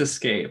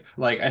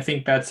 Like, I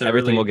think that's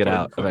everything will get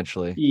important out point.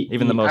 eventually,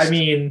 even the most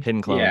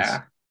hidden clones.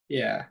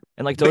 Yeah.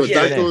 And like, but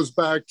that goes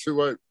back to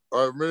what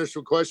our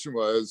initial question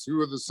was: who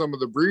are some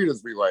of the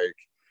breeders we like?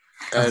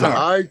 And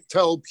I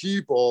tell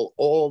people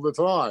all the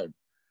time,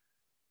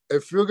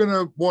 if you're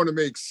gonna want to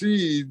make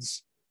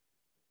seeds,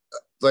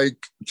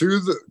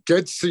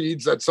 get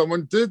seeds that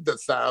someone did the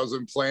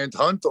 1,000 plant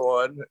hunt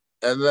on,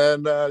 and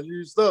then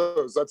use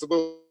those. That's a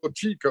little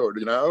cheat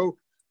code,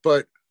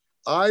 But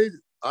I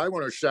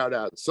want to shout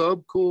out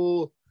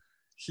Subcool.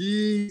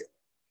 He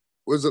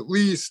was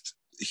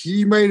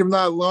he made them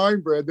not line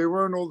bred. They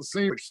weren't all the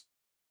same. But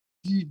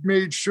he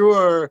made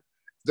sure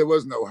there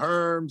was no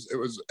herms. It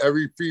was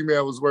every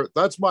female was worth.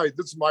 This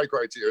is my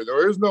criteria.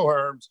 There is no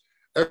herms.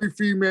 Every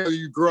female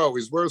you grow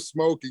is worth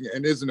smoking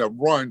and isn't a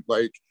runt.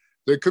 Like,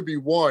 there could be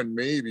one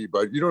maybe,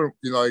 but you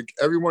don't,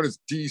 everyone is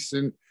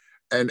decent,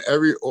 and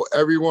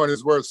everyone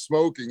is worth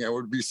smoking and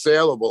would be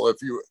saleable if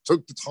you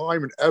took the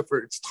time and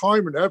effort. It's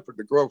time and effort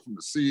to grow from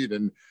the seed,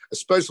 and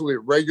especially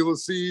regular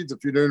seeds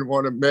if you didn't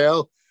want to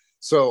male.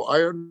 So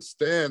I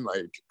understand,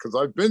 because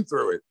I've been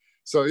through it.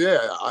 So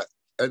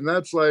and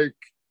that's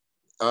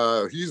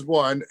he's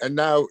one, and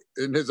now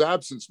in his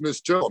absence, Miss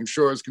Jill, I'm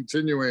sure, is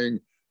continuing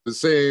the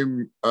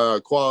same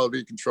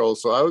quality control.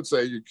 So I would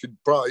say you could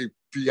probably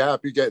be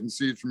happy getting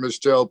seeds from Miss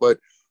Jill, but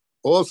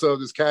also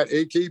this cat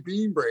AK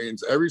Bean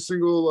Brains. Every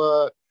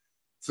single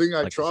thing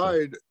I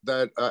tried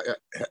that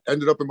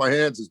ended up in my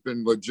hands has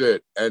been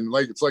legit. And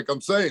it's like I'm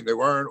saying, they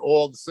weren't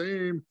all the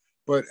same,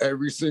 but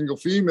every single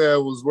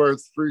female was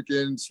worth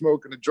freaking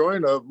smoking a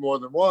joint of more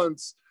than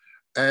once.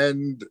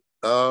 And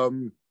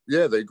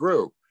they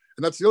grew.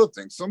 And that's the other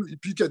thing.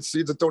 You get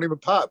seeds that don't even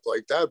pop.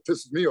 Like, that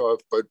pisses me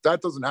off, but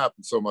that doesn't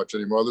happen so much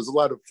anymore. There's a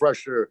lot of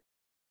fresher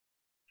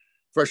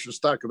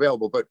stock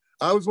available. But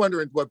I was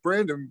wondering what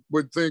Brandon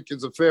would think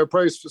is a fair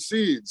price for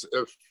seeds.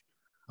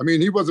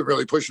 He wasn't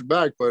really pushing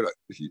back, but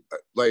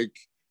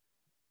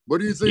what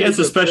do you think? He has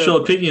a special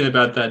opinion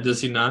about that,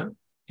 does he not?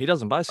 He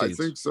doesn't buy I seeds,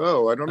 think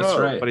so. I don't That's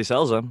know. right. but he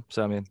sells them.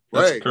 So I mean,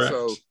 That's Right. correct.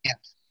 So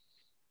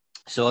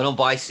So I don't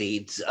buy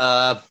seeds.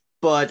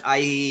 But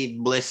I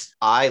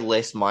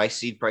list my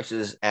seed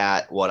prices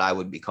at what I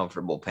would be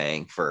comfortable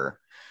paying for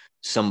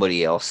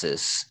somebody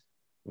else's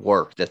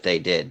work that they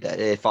did. That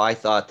if I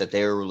thought that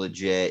they were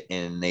legit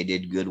and they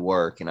did good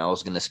work and I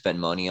was going to spend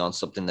money on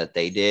something that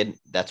they did,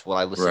 that's what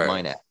I listed Right.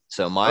 mine at.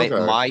 So my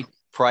Okay. my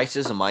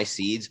prices of my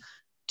seeds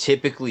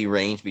typically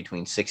range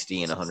between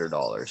 $60 and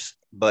 $100,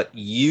 but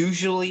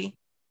usually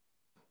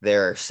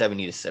they're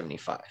 70 to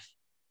 75.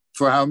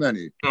 for how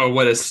many? Oh,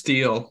 what a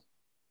steal.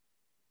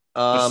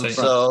 Just saying.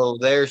 So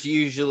there's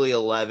usually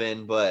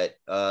 11, but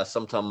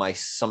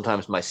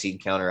sometimes my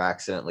seed counter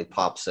accidentally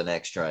pops an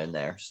extra in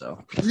there. So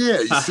Yeah,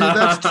 you see,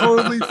 that's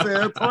totally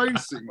fair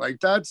pricing. Like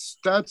that's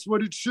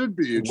what it should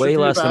be. It should way be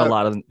less than a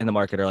about- lot in the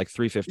market are like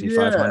 350,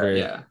 Yeah. 500.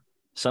 Yeah.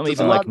 Some There's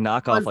even a like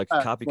lot knockoff, like like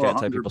that for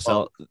copycat type people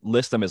 $100.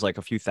 list them as like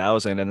a few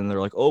thousand, and then they're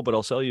like, oh, but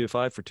I'll sell you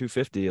 5 for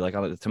 250, like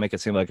to make it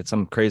seem like it's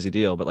some crazy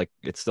deal, but like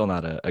it's still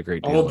not a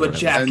great deal. Oh, or but whatever.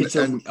 Jack,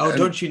 And-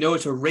 don't you know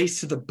it's a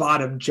race to the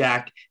bottom,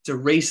 Jack? It's a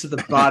race to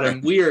the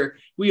bottom. we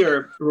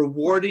are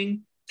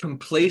rewarding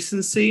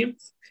complacency,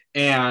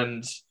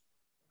 and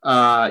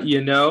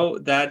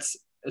that's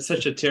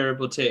such a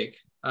terrible take.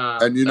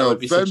 And, that would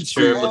be such a FemSeed-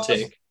 terrible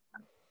take.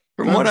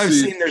 From what I've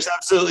FemSeed- seen, there's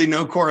absolutely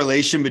no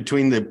correlation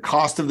between the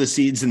cost of the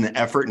seeds and the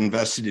effort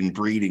invested in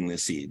breeding the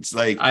seeds.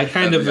 Like I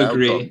kind of the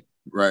agree. outcome.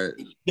 Right.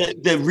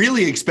 the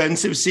really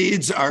expensive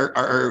seeds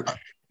are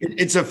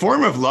it's a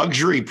form of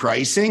luxury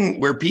pricing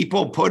where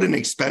people put an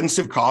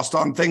expensive cost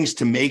on things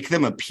to make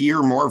them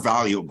appear more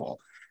valuable.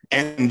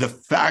 And the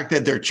fact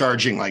that they're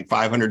charging like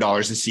 $500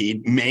 a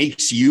seed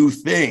makes you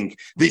think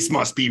this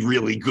must be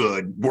really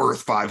good,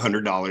 worth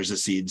 $500 a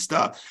seed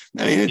stuff.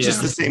 I mean, it's just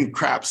Yeah. the same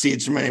crap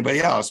seeds from anybody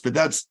else. But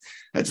that's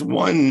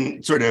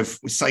one sort of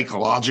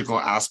psychological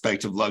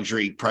aspect of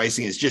luxury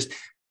pricing, is just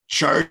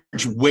charge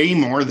way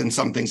more than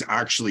something's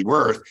actually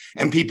worth.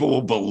 And people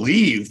will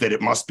believe that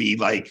it must be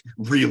like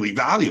really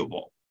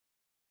valuable.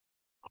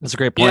 That's a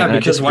great point. Yeah, and I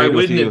because why disagreed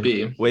with wouldn't it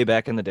you be? way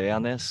back in the day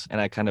on this,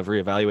 and I kind of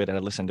reevaluated. I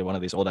listened to one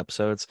of these old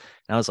episodes,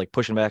 and I was like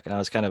pushing back, and I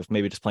was kind of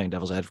maybe just playing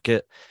devil's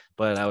advocate,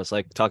 but I was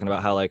like talking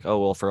about how like, oh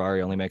well,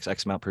 Ferrari only makes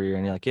X amount per year,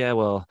 and you're like, yeah,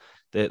 well,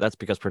 that's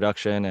because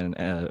production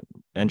and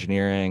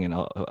engineering and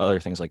other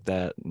things like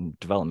that and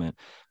development.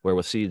 Where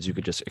with seeds, you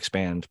could just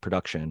expand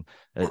production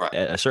Right.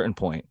 at a certain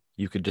point.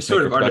 You could It's just make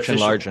sort the of production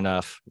artificial. large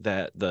enough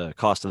that the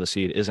cost of the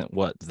seed isn't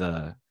what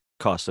the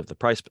cost of the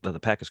price that the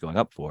pack is going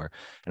up for.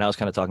 And I was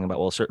kind of talking about,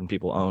 well, certain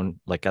people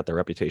got their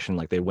reputation,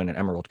 like they win an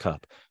Emerald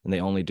Cup and they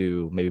only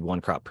do maybe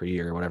one crop per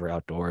year or whatever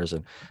outdoors.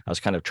 And I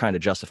was kind of trying to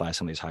justify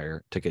some of these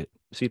higher ticket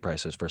seed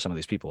prices for some of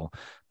these people.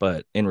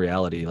 But in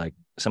reality, like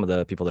some of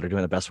the people that are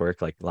doing the best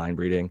work, like line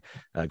breeding,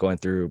 going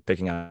through,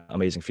 picking out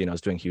amazing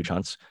phenos, doing huge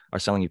hunts, are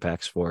selling you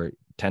packs for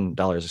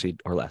 $10 a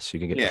seed or less. You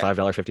can get Yeah. a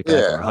 $5 50 pack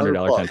Yeah, or $100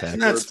 10 $100. pack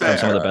And that's from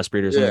some of the fair. best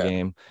breeders in the Yeah.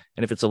 game.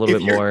 And if it's a little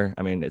If bit you're- more,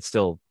 I mean, it's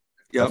still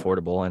Yep.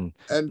 affordable and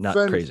And not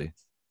Fen- crazy.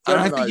 And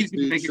I think feminized you can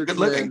seeds make a should good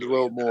living. command a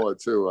little more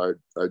too.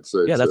 I'd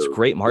say. Yeah, that's too.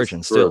 great Just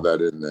margin throw still.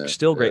 that in there.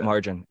 Still great Yeah.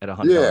 margin at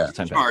 $100 Yeah. a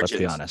 10 pack, let's be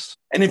Margins. honest.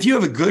 And if you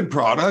have a good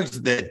product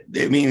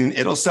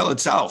it'll sell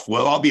itself.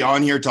 Well, I'll be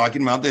on here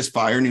talking about this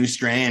fire new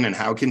strain and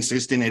how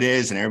consistent it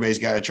is, and everybody's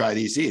got to try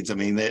these seeds. I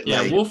mean,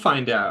 We'll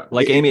find out.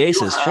 Like if Amy you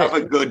Ace's have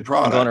shit a good I'm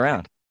product going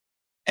around.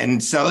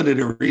 and sell it at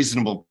a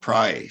reasonable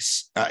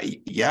price.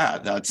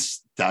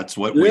 That's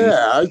what wins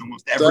Yeah,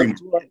 almost every.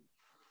 That's what-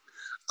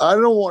 I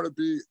don't want to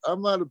be.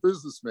 I'm not a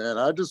businessman.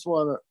 I just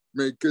want to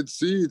make good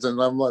seeds, and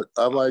I'm like,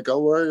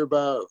 I'll worry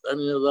about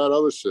any of that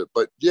other shit.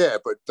 But yeah,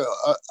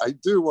 I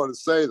do want to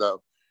say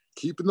though,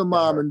 keeping the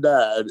mom and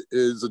dad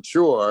is a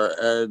chore,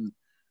 and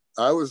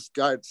I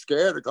got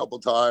scared a couple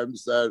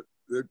times that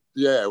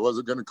it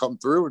wasn't going to come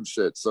through and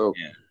shit. So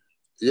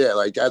yeah,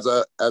 like as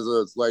a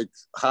like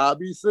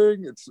hobby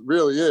thing, it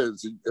really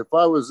is. If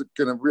I was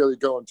gonna really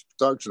go into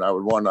production, I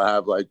would want to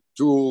have like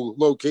dual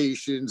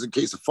locations in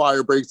case a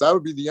fire breaks. That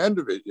would be the end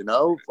of it, you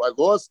know. If I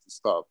lost the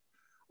stuff,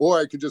 or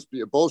I could just be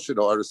a bullshit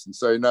artist and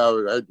say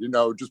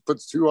no, just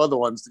puts two other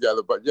ones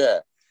together. But yeah,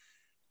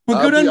 Well,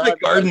 I'll go down be to the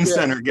honest, garden yeah,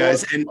 center,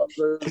 guys, lost and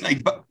mother.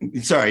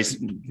 like, sorry,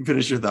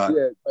 finish your thought.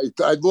 Yeah,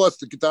 I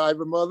lost the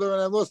Godiva mother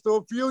and I lost the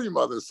Ophelia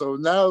mother. So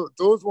now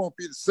those won't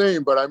be the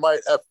same, but I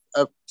might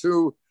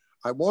F2.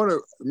 I'm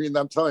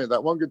telling you,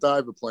 that one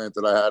Godiva plant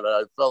that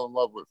I fell in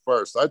love with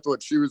first. I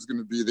thought she was going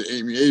to be the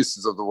Amy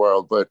Aces of the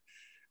world, but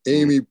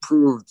Amy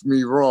proved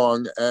me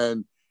wrong.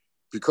 And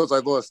because I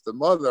lost the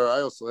mother,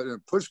 I also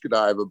didn't push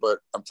Godiva, but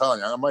I'm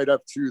telling you, I might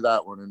F2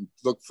 that one and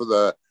look for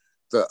the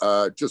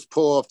just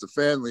pull off the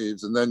fan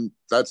leaves, and then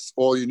that's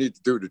all you need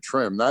to do to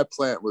trim. That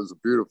plant was a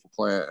beautiful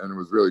plant and it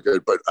was really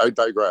good, but I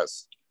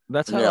digress.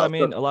 That's how, Yeah, I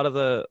mean, a lot of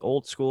the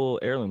old school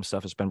heirloom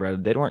stuff has been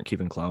bred. They weren't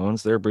keeping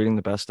clones. They're breeding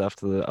the best stuff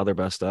to the other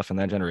best stuff in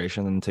that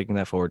generation and taking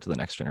that forward to the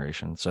next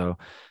generation. So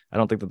I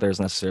don't think that there's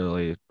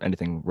necessarily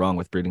anything wrong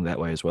with breeding that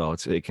way as well.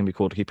 It can be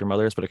cool to keep your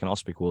mothers, but it can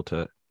also be cool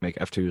to make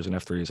F2s and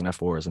F3s and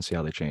F4s and see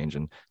how they change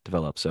and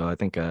develop. So I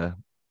think the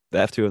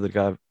F2 of the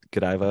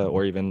Godiva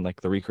or even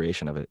like the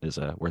recreation of it is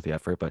worth the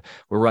effort. But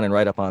we're running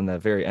right up on the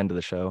very end of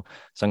the show.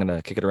 So I'm going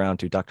to kick it around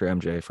to Dr.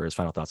 MJ for his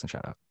final thoughts and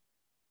shout out.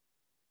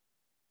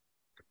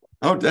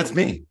 Oh, that's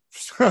me.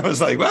 I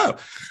was like, wow.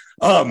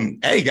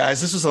 Hey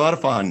guys, this was a lot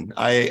of fun.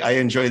 I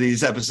enjoy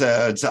these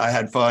episodes. I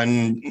had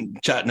fun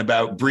chatting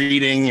about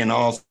breeding and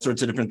all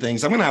sorts of different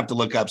things. I'm going to have to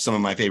look up some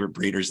of my favorite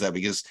breeders though,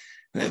 because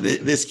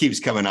this keeps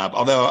coming up.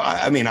 Although,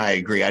 I mean, I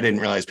agree. I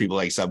didn't realize people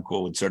like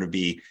Subcool would sort of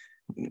be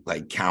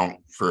like count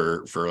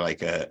for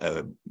like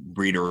a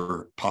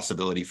breeder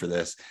possibility for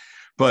this.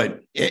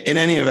 But in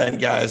any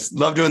event, guys,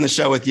 love doing the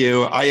show with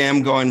you. I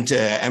am going to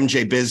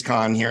MJ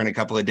BizCon here in a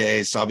couple of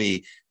days. So I'll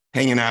be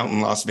hanging out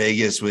in Las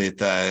Vegas with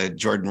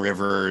Jordan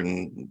River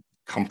and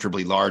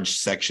comfortably large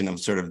section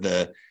of sort of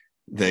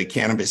the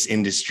cannabis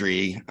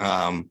industry.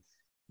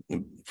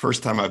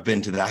 First time I've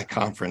been to that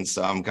conference,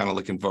 so I'm kind of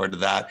looking forward to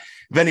that.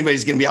 If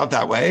anybody's going to be out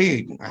that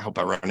way, I hope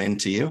I run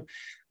into you.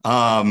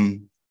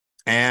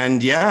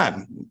 And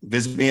yeah,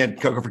 visit me at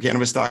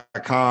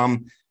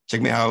cocoforcannabis.com.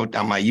 Check me out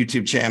on my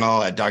YouTube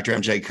channel at Dr.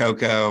 MJ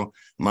Coco.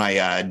 My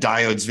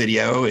diodes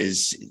video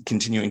is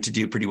continuing to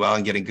do pretty well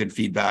and getting good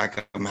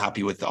feedback. I'm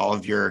happy with all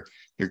of your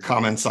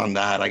comments on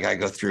that. I got to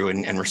go through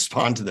and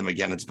respond to them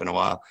again. It's been a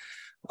while.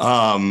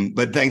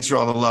 But thanks for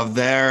all the love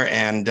there.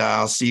 And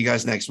I'll see you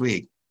guys next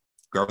week.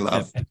 Grow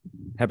love.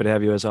 Happy to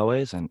have you as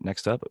always. And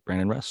next up,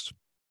 Brandon Rust.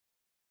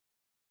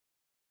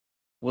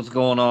 What's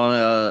going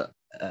on?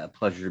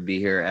 Pleasure to be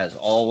here as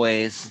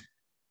always.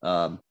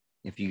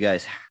 If you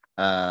guys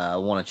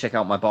want to check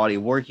out my body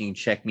of work, you can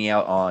check me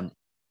out on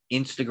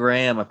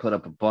Instagram. I put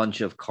up a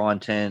bunch of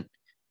content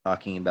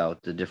talking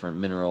about the different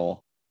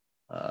mineral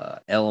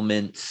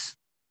elements,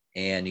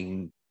 and you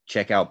can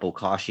check out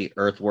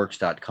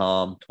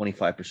BokashiEarthworks.com,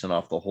 25%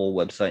 off the whole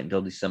website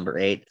until December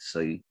 8th.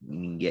 So you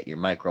can get your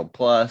Microbe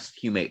Plus,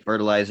 Humate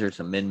fertilizers,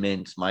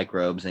 amendments,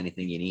 microbes,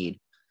 anything you need.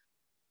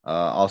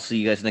 I'll see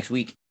you guys next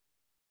week.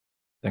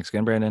 Thanks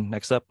again, Brandon.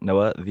 Next up,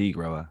 Noah the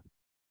Grower.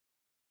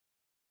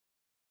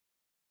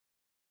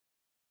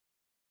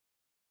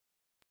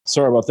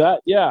 Sorry about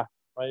that. Yeah,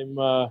 I'm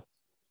Noah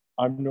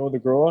the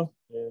Grower,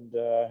 and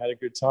had a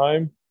good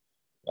time.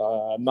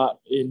 I'm not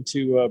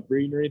into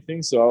breeding or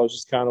anything, so I was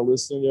just kind of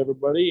listening to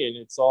everybody, and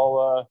it's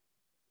all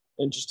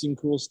interesting,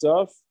 cool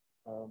stuff.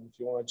 If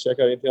you want to check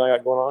out anything I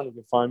got going on, you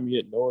can find me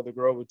at Noah the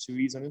Grower with 2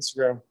 E's on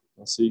Instagram.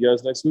 I'll see you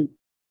guys next week.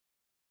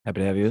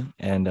 Happy to have you,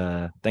 and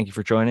thank you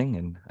for joining.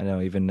 And I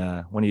know even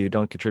when you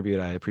don't contribute,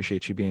 I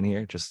appreciate you being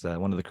here. Just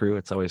one of the crew.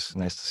 It's always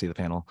nice to see the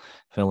panel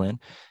fill in.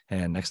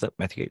 And next up,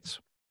 Matthew Gates.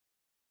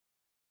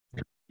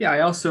 Yeah,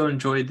 I also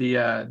enjoyed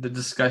the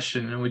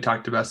discussion, and we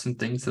talked about some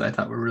things that I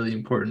thought were really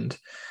important,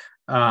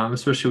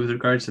 especially with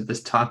regards to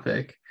this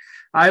topic.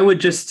 I would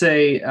just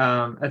say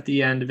at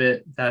the end of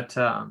it that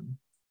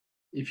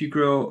if you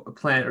grow a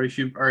plant, or if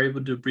you are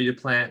able to breed a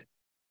plant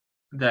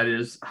that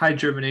is high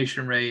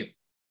germination rate,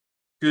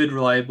 good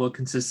reliable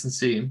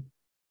consistency,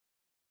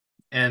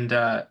 and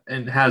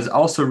has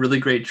also really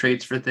great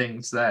traits for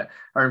things that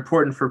are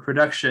important for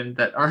production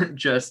that aren't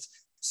just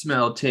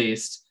smell,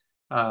 taste,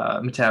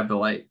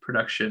 metabolite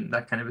production,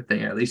 that kind of a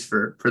thing, at least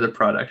for the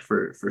product,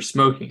 for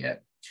smoking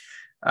it,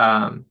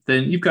 then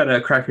you've got a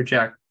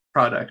crackerjack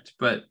product.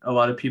 But a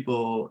lot of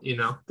people,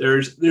 there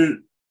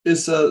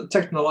is a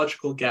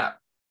technological gap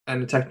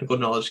and a technical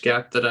knowledge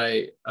gap that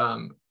I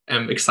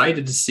am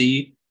excited to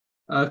see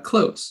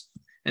close.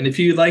 And if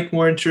you like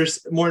more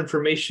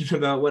information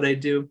about what I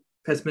do,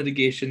 pest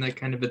mitigation, that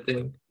kind of a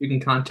thing, you can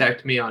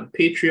contact me on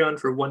Patreon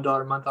for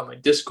 $1 a month, on my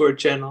Discord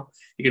channel.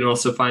 You can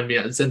also find me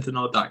at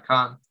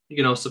zenthanol.com. You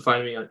can also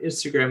find me on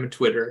Instagram and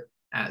Twitter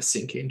at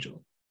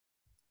SyncAngel.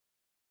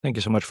 Thank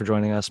you so much for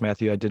joining us,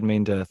 Matthew. I did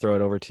mean to throw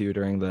it over to you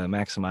during the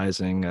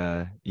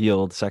maximizing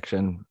yield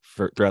section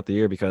throughout the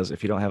year, because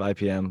if you don't have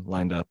IPM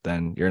lined up,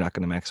 then you're not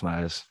going to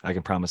maximize. I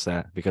can promise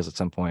that, because at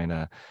some point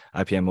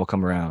IPM will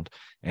come around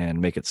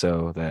and make it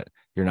so that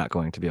you're not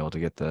going to be able to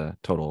get the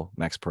total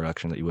max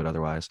production that you would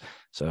otherwise.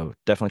 So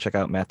definitely check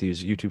out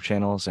Matthew's YouTube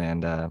channels,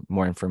 and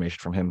more information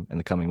from him in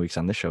the coming weeks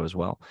on this show as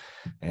well.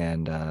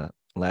 And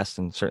last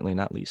and certainly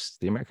not least,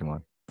 the American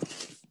one.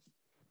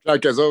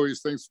 Jack, as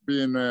always, thanks for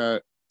being a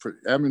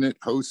preeminent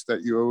host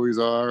that you always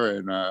are.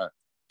 And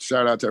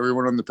shout out to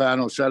everyone on the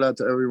panel. Shout out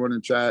to everyone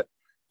in chat.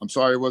 I'm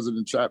sorry I wasn't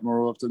in chat more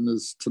often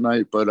this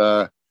tonight,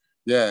 but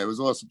yeah, it was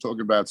awesome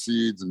talking about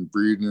seeds and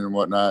breeding and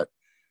whatnot.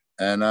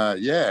 And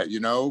yeah,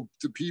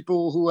 to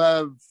people who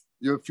have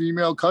your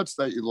female cuts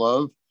that you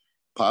love,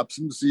 pop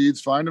some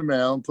seeds, find a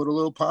male, and put a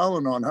little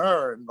pollen on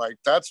her. And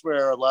that's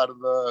where a lot of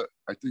the,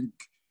 I think,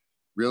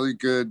 really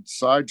good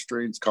side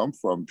strains come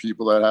from.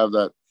 People that have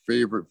that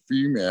favorite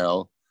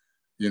female,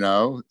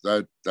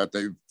 that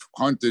they've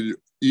hunted,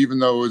 even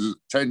though it was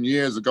 10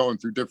 years of going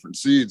through different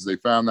seeds, they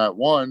found that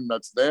one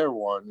that's their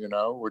one,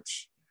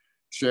 which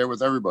share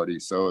with everybody.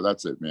 So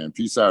that's it, man.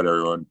 Peace out,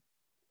 everyone.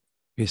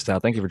 Peace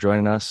out. Thank you for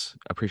joining us.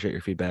 I appreciate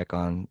your feedback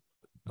on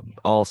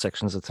all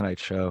sections of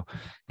tonight's show,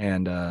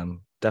 and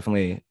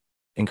definitely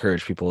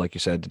encourage people, like you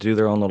said, to do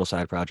their own little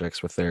side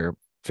projects with their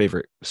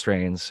favorite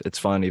strains. It's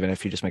fun, even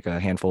if you just make a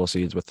handful of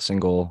seeds with a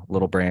single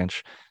little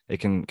branch. It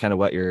can kind of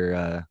whet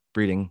your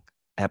breeding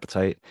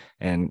appetite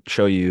and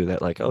show you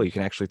that, like, oh, you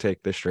can actually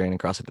take this strain and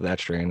cross it to that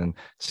strain and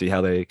see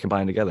how they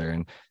combine together.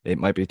 And it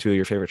might be two of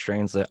your favorite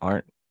strains that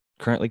aren't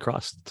currently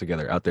crossed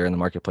together out there in the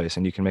marketplace,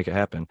 and you can make it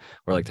happen.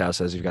 Or like Tao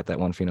says, you've got that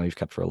one pheno you've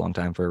kept for a long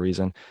time for a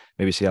reason.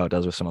 Maybe see how it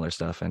does with some other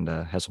stuff and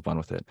have some fun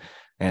with it.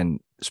 And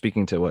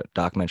speaking to what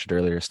Doc mentioned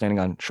earlier, standing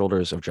on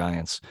shoulders of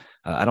giants.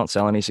 I don't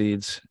sell any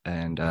seeds,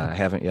 and I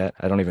haven't yet.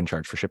 I don't even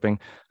charge for shipping.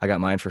 I got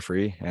mine for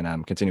free, and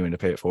I'm continuing to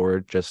pay it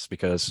forward just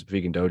because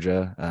Vegan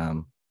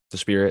Doja, the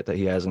spirit that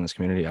he has in this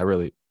community, I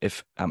really,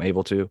 if I'm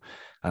able to,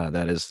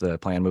 that is the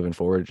plan moving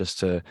forward, just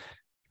to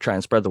try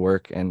and spread the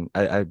work. And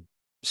I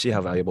see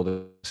how valuable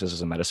this is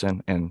as a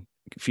medicine, and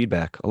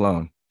feedback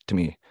alone to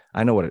me.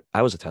 I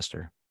was a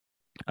tester.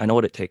 I know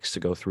what it takes to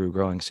go through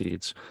growing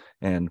seeds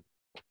and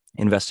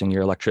investing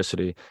your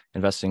electricity,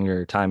 investing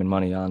your time and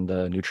money on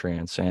the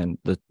nutrients and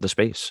the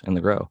space and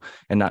the grow,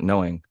 and not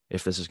knowing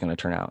if this is going to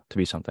turn out to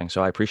be something.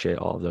 So I appreciate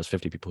all of those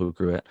 50 people who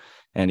grew it,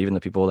 and even the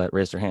people that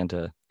raised their hand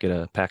to get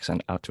a pack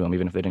sent out to them,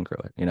 even if they didn't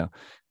grow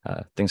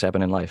it. Things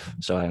happen in life.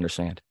 So I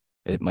understand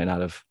it might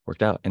not have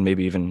worked out. And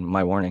maybe even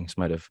my warnings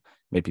might have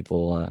made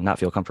people not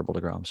feel comfortable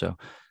to grow them. So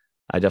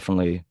I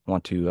definitely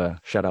want to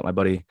shout out my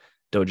buddy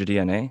Doja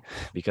DNA,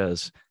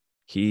 because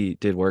he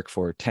did work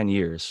for 10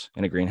 years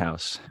in a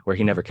greenhouse where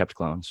he never kept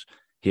clones.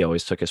 He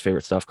always took his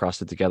favorite stuff,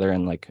 crossed it together,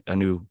 and like a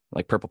new,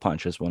 like Purple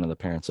Punch is one of the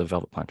parents of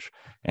Velvet Punch.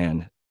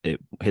 And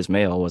his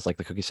male was like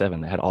the Cookie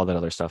 7 that had all that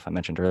other stuff I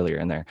mentioned earlier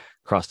in there,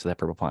 crossed to that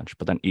Purple Punch.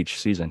 But then each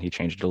season he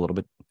changed it a little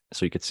bit.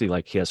 So you could see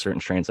like he has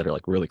certain strains that are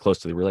like really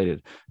closely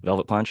related.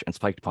 Velvet Punch and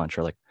Spiked Punch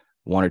are like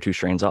one or two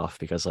strains off,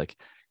 because like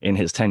in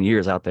his 10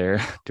 years out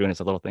there doing his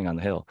little thing on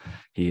the hill,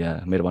 he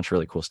made a bunch of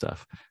really cool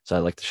stuff. So I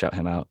like to shout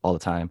him out all the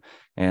time.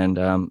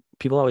 And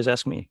people always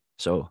ask me.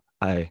 So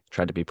I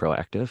tried to be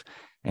proactive,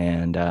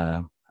 and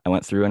I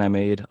went through and I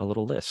made a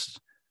little list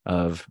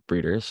of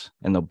breeders.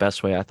 And the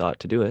best way I thought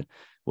to do it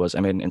was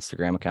I made an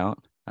Instagram account.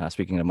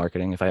 Speaking of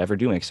marketing, if I ever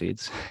do make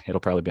seeds, it'll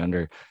probably be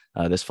under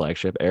this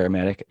flagship,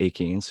 Aromatic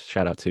Achenes.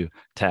 Shout out to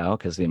Tao,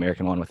 because the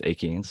American one with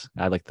Achenes.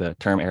 I like the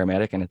term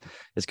aromatic, and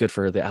it's good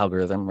for the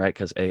algorithm, right?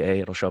 Because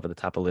AA, it'll show up at the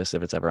top of the list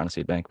if it's ever on a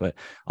seed bank. But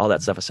all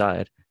that stuff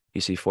aside,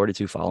 you see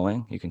 42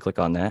 following. You can click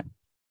on that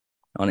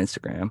on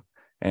Instagram,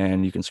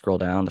 and you can scroll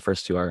down. The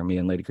first two are me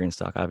and Lady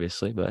Greenstock,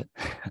 obviously. But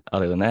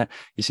other than that,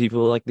 you see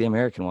people like the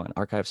American one,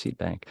 Archive Seed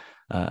Bank,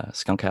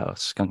 Skunk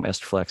House, Skunk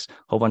Master Flex, a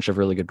whole bunch of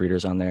really good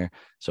breeders on there.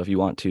 So if you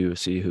want to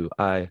see who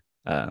I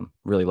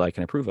really like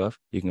and approve of,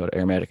 you can go to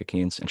Aromatic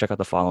Achenes and check out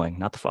the following,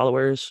 not the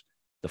followers,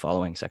 the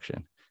following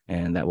section.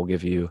 And that will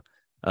give you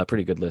a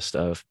pretty good list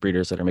of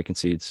breeders that are making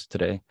seeds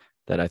today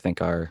that I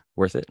think are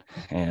worth it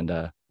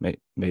and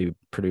may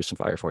produce some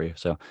fire for you.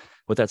 So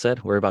with that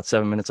said, we're about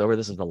 7 minutes over.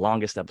 This is the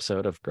longest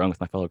episode of Growing with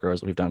My Fellow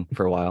Growers that we've done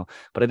for a while,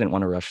 but I didn't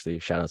want to rush the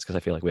shout outs because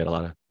I feel like we had a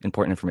lot of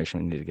important information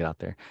we need to get out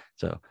there.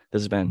 So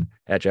this has been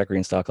at Jack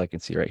Greenstock, like you can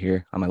see right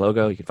here on my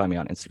logo. You can find me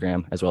on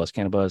Instagram as well as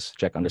Cannabuzz,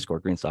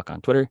 Jack_Greenstock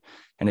on Twitter.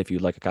 And if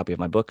you'd like a copy of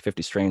my book,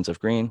 50 Strains of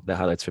Green, that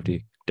highlights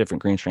 50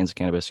 different green strains of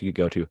cannabis, you could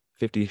go to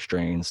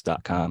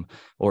 50strains.com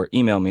or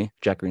email me,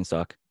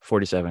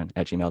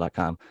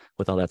 jackgreenstock47@gmail.com.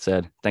 With all that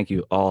said, thank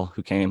you all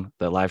who came.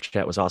 The live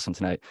chat was awesome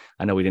tonight.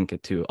 I know we didn't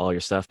get to all your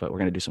stuff, but we're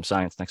going to do some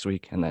science next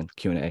week and then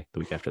Q&A the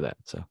week after that.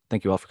 So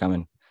thank you all for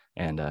coming,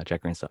 and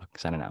Jack Greenstock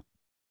signing out.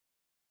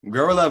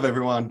 Grow with love,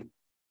 everyone.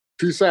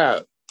 Peace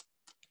out.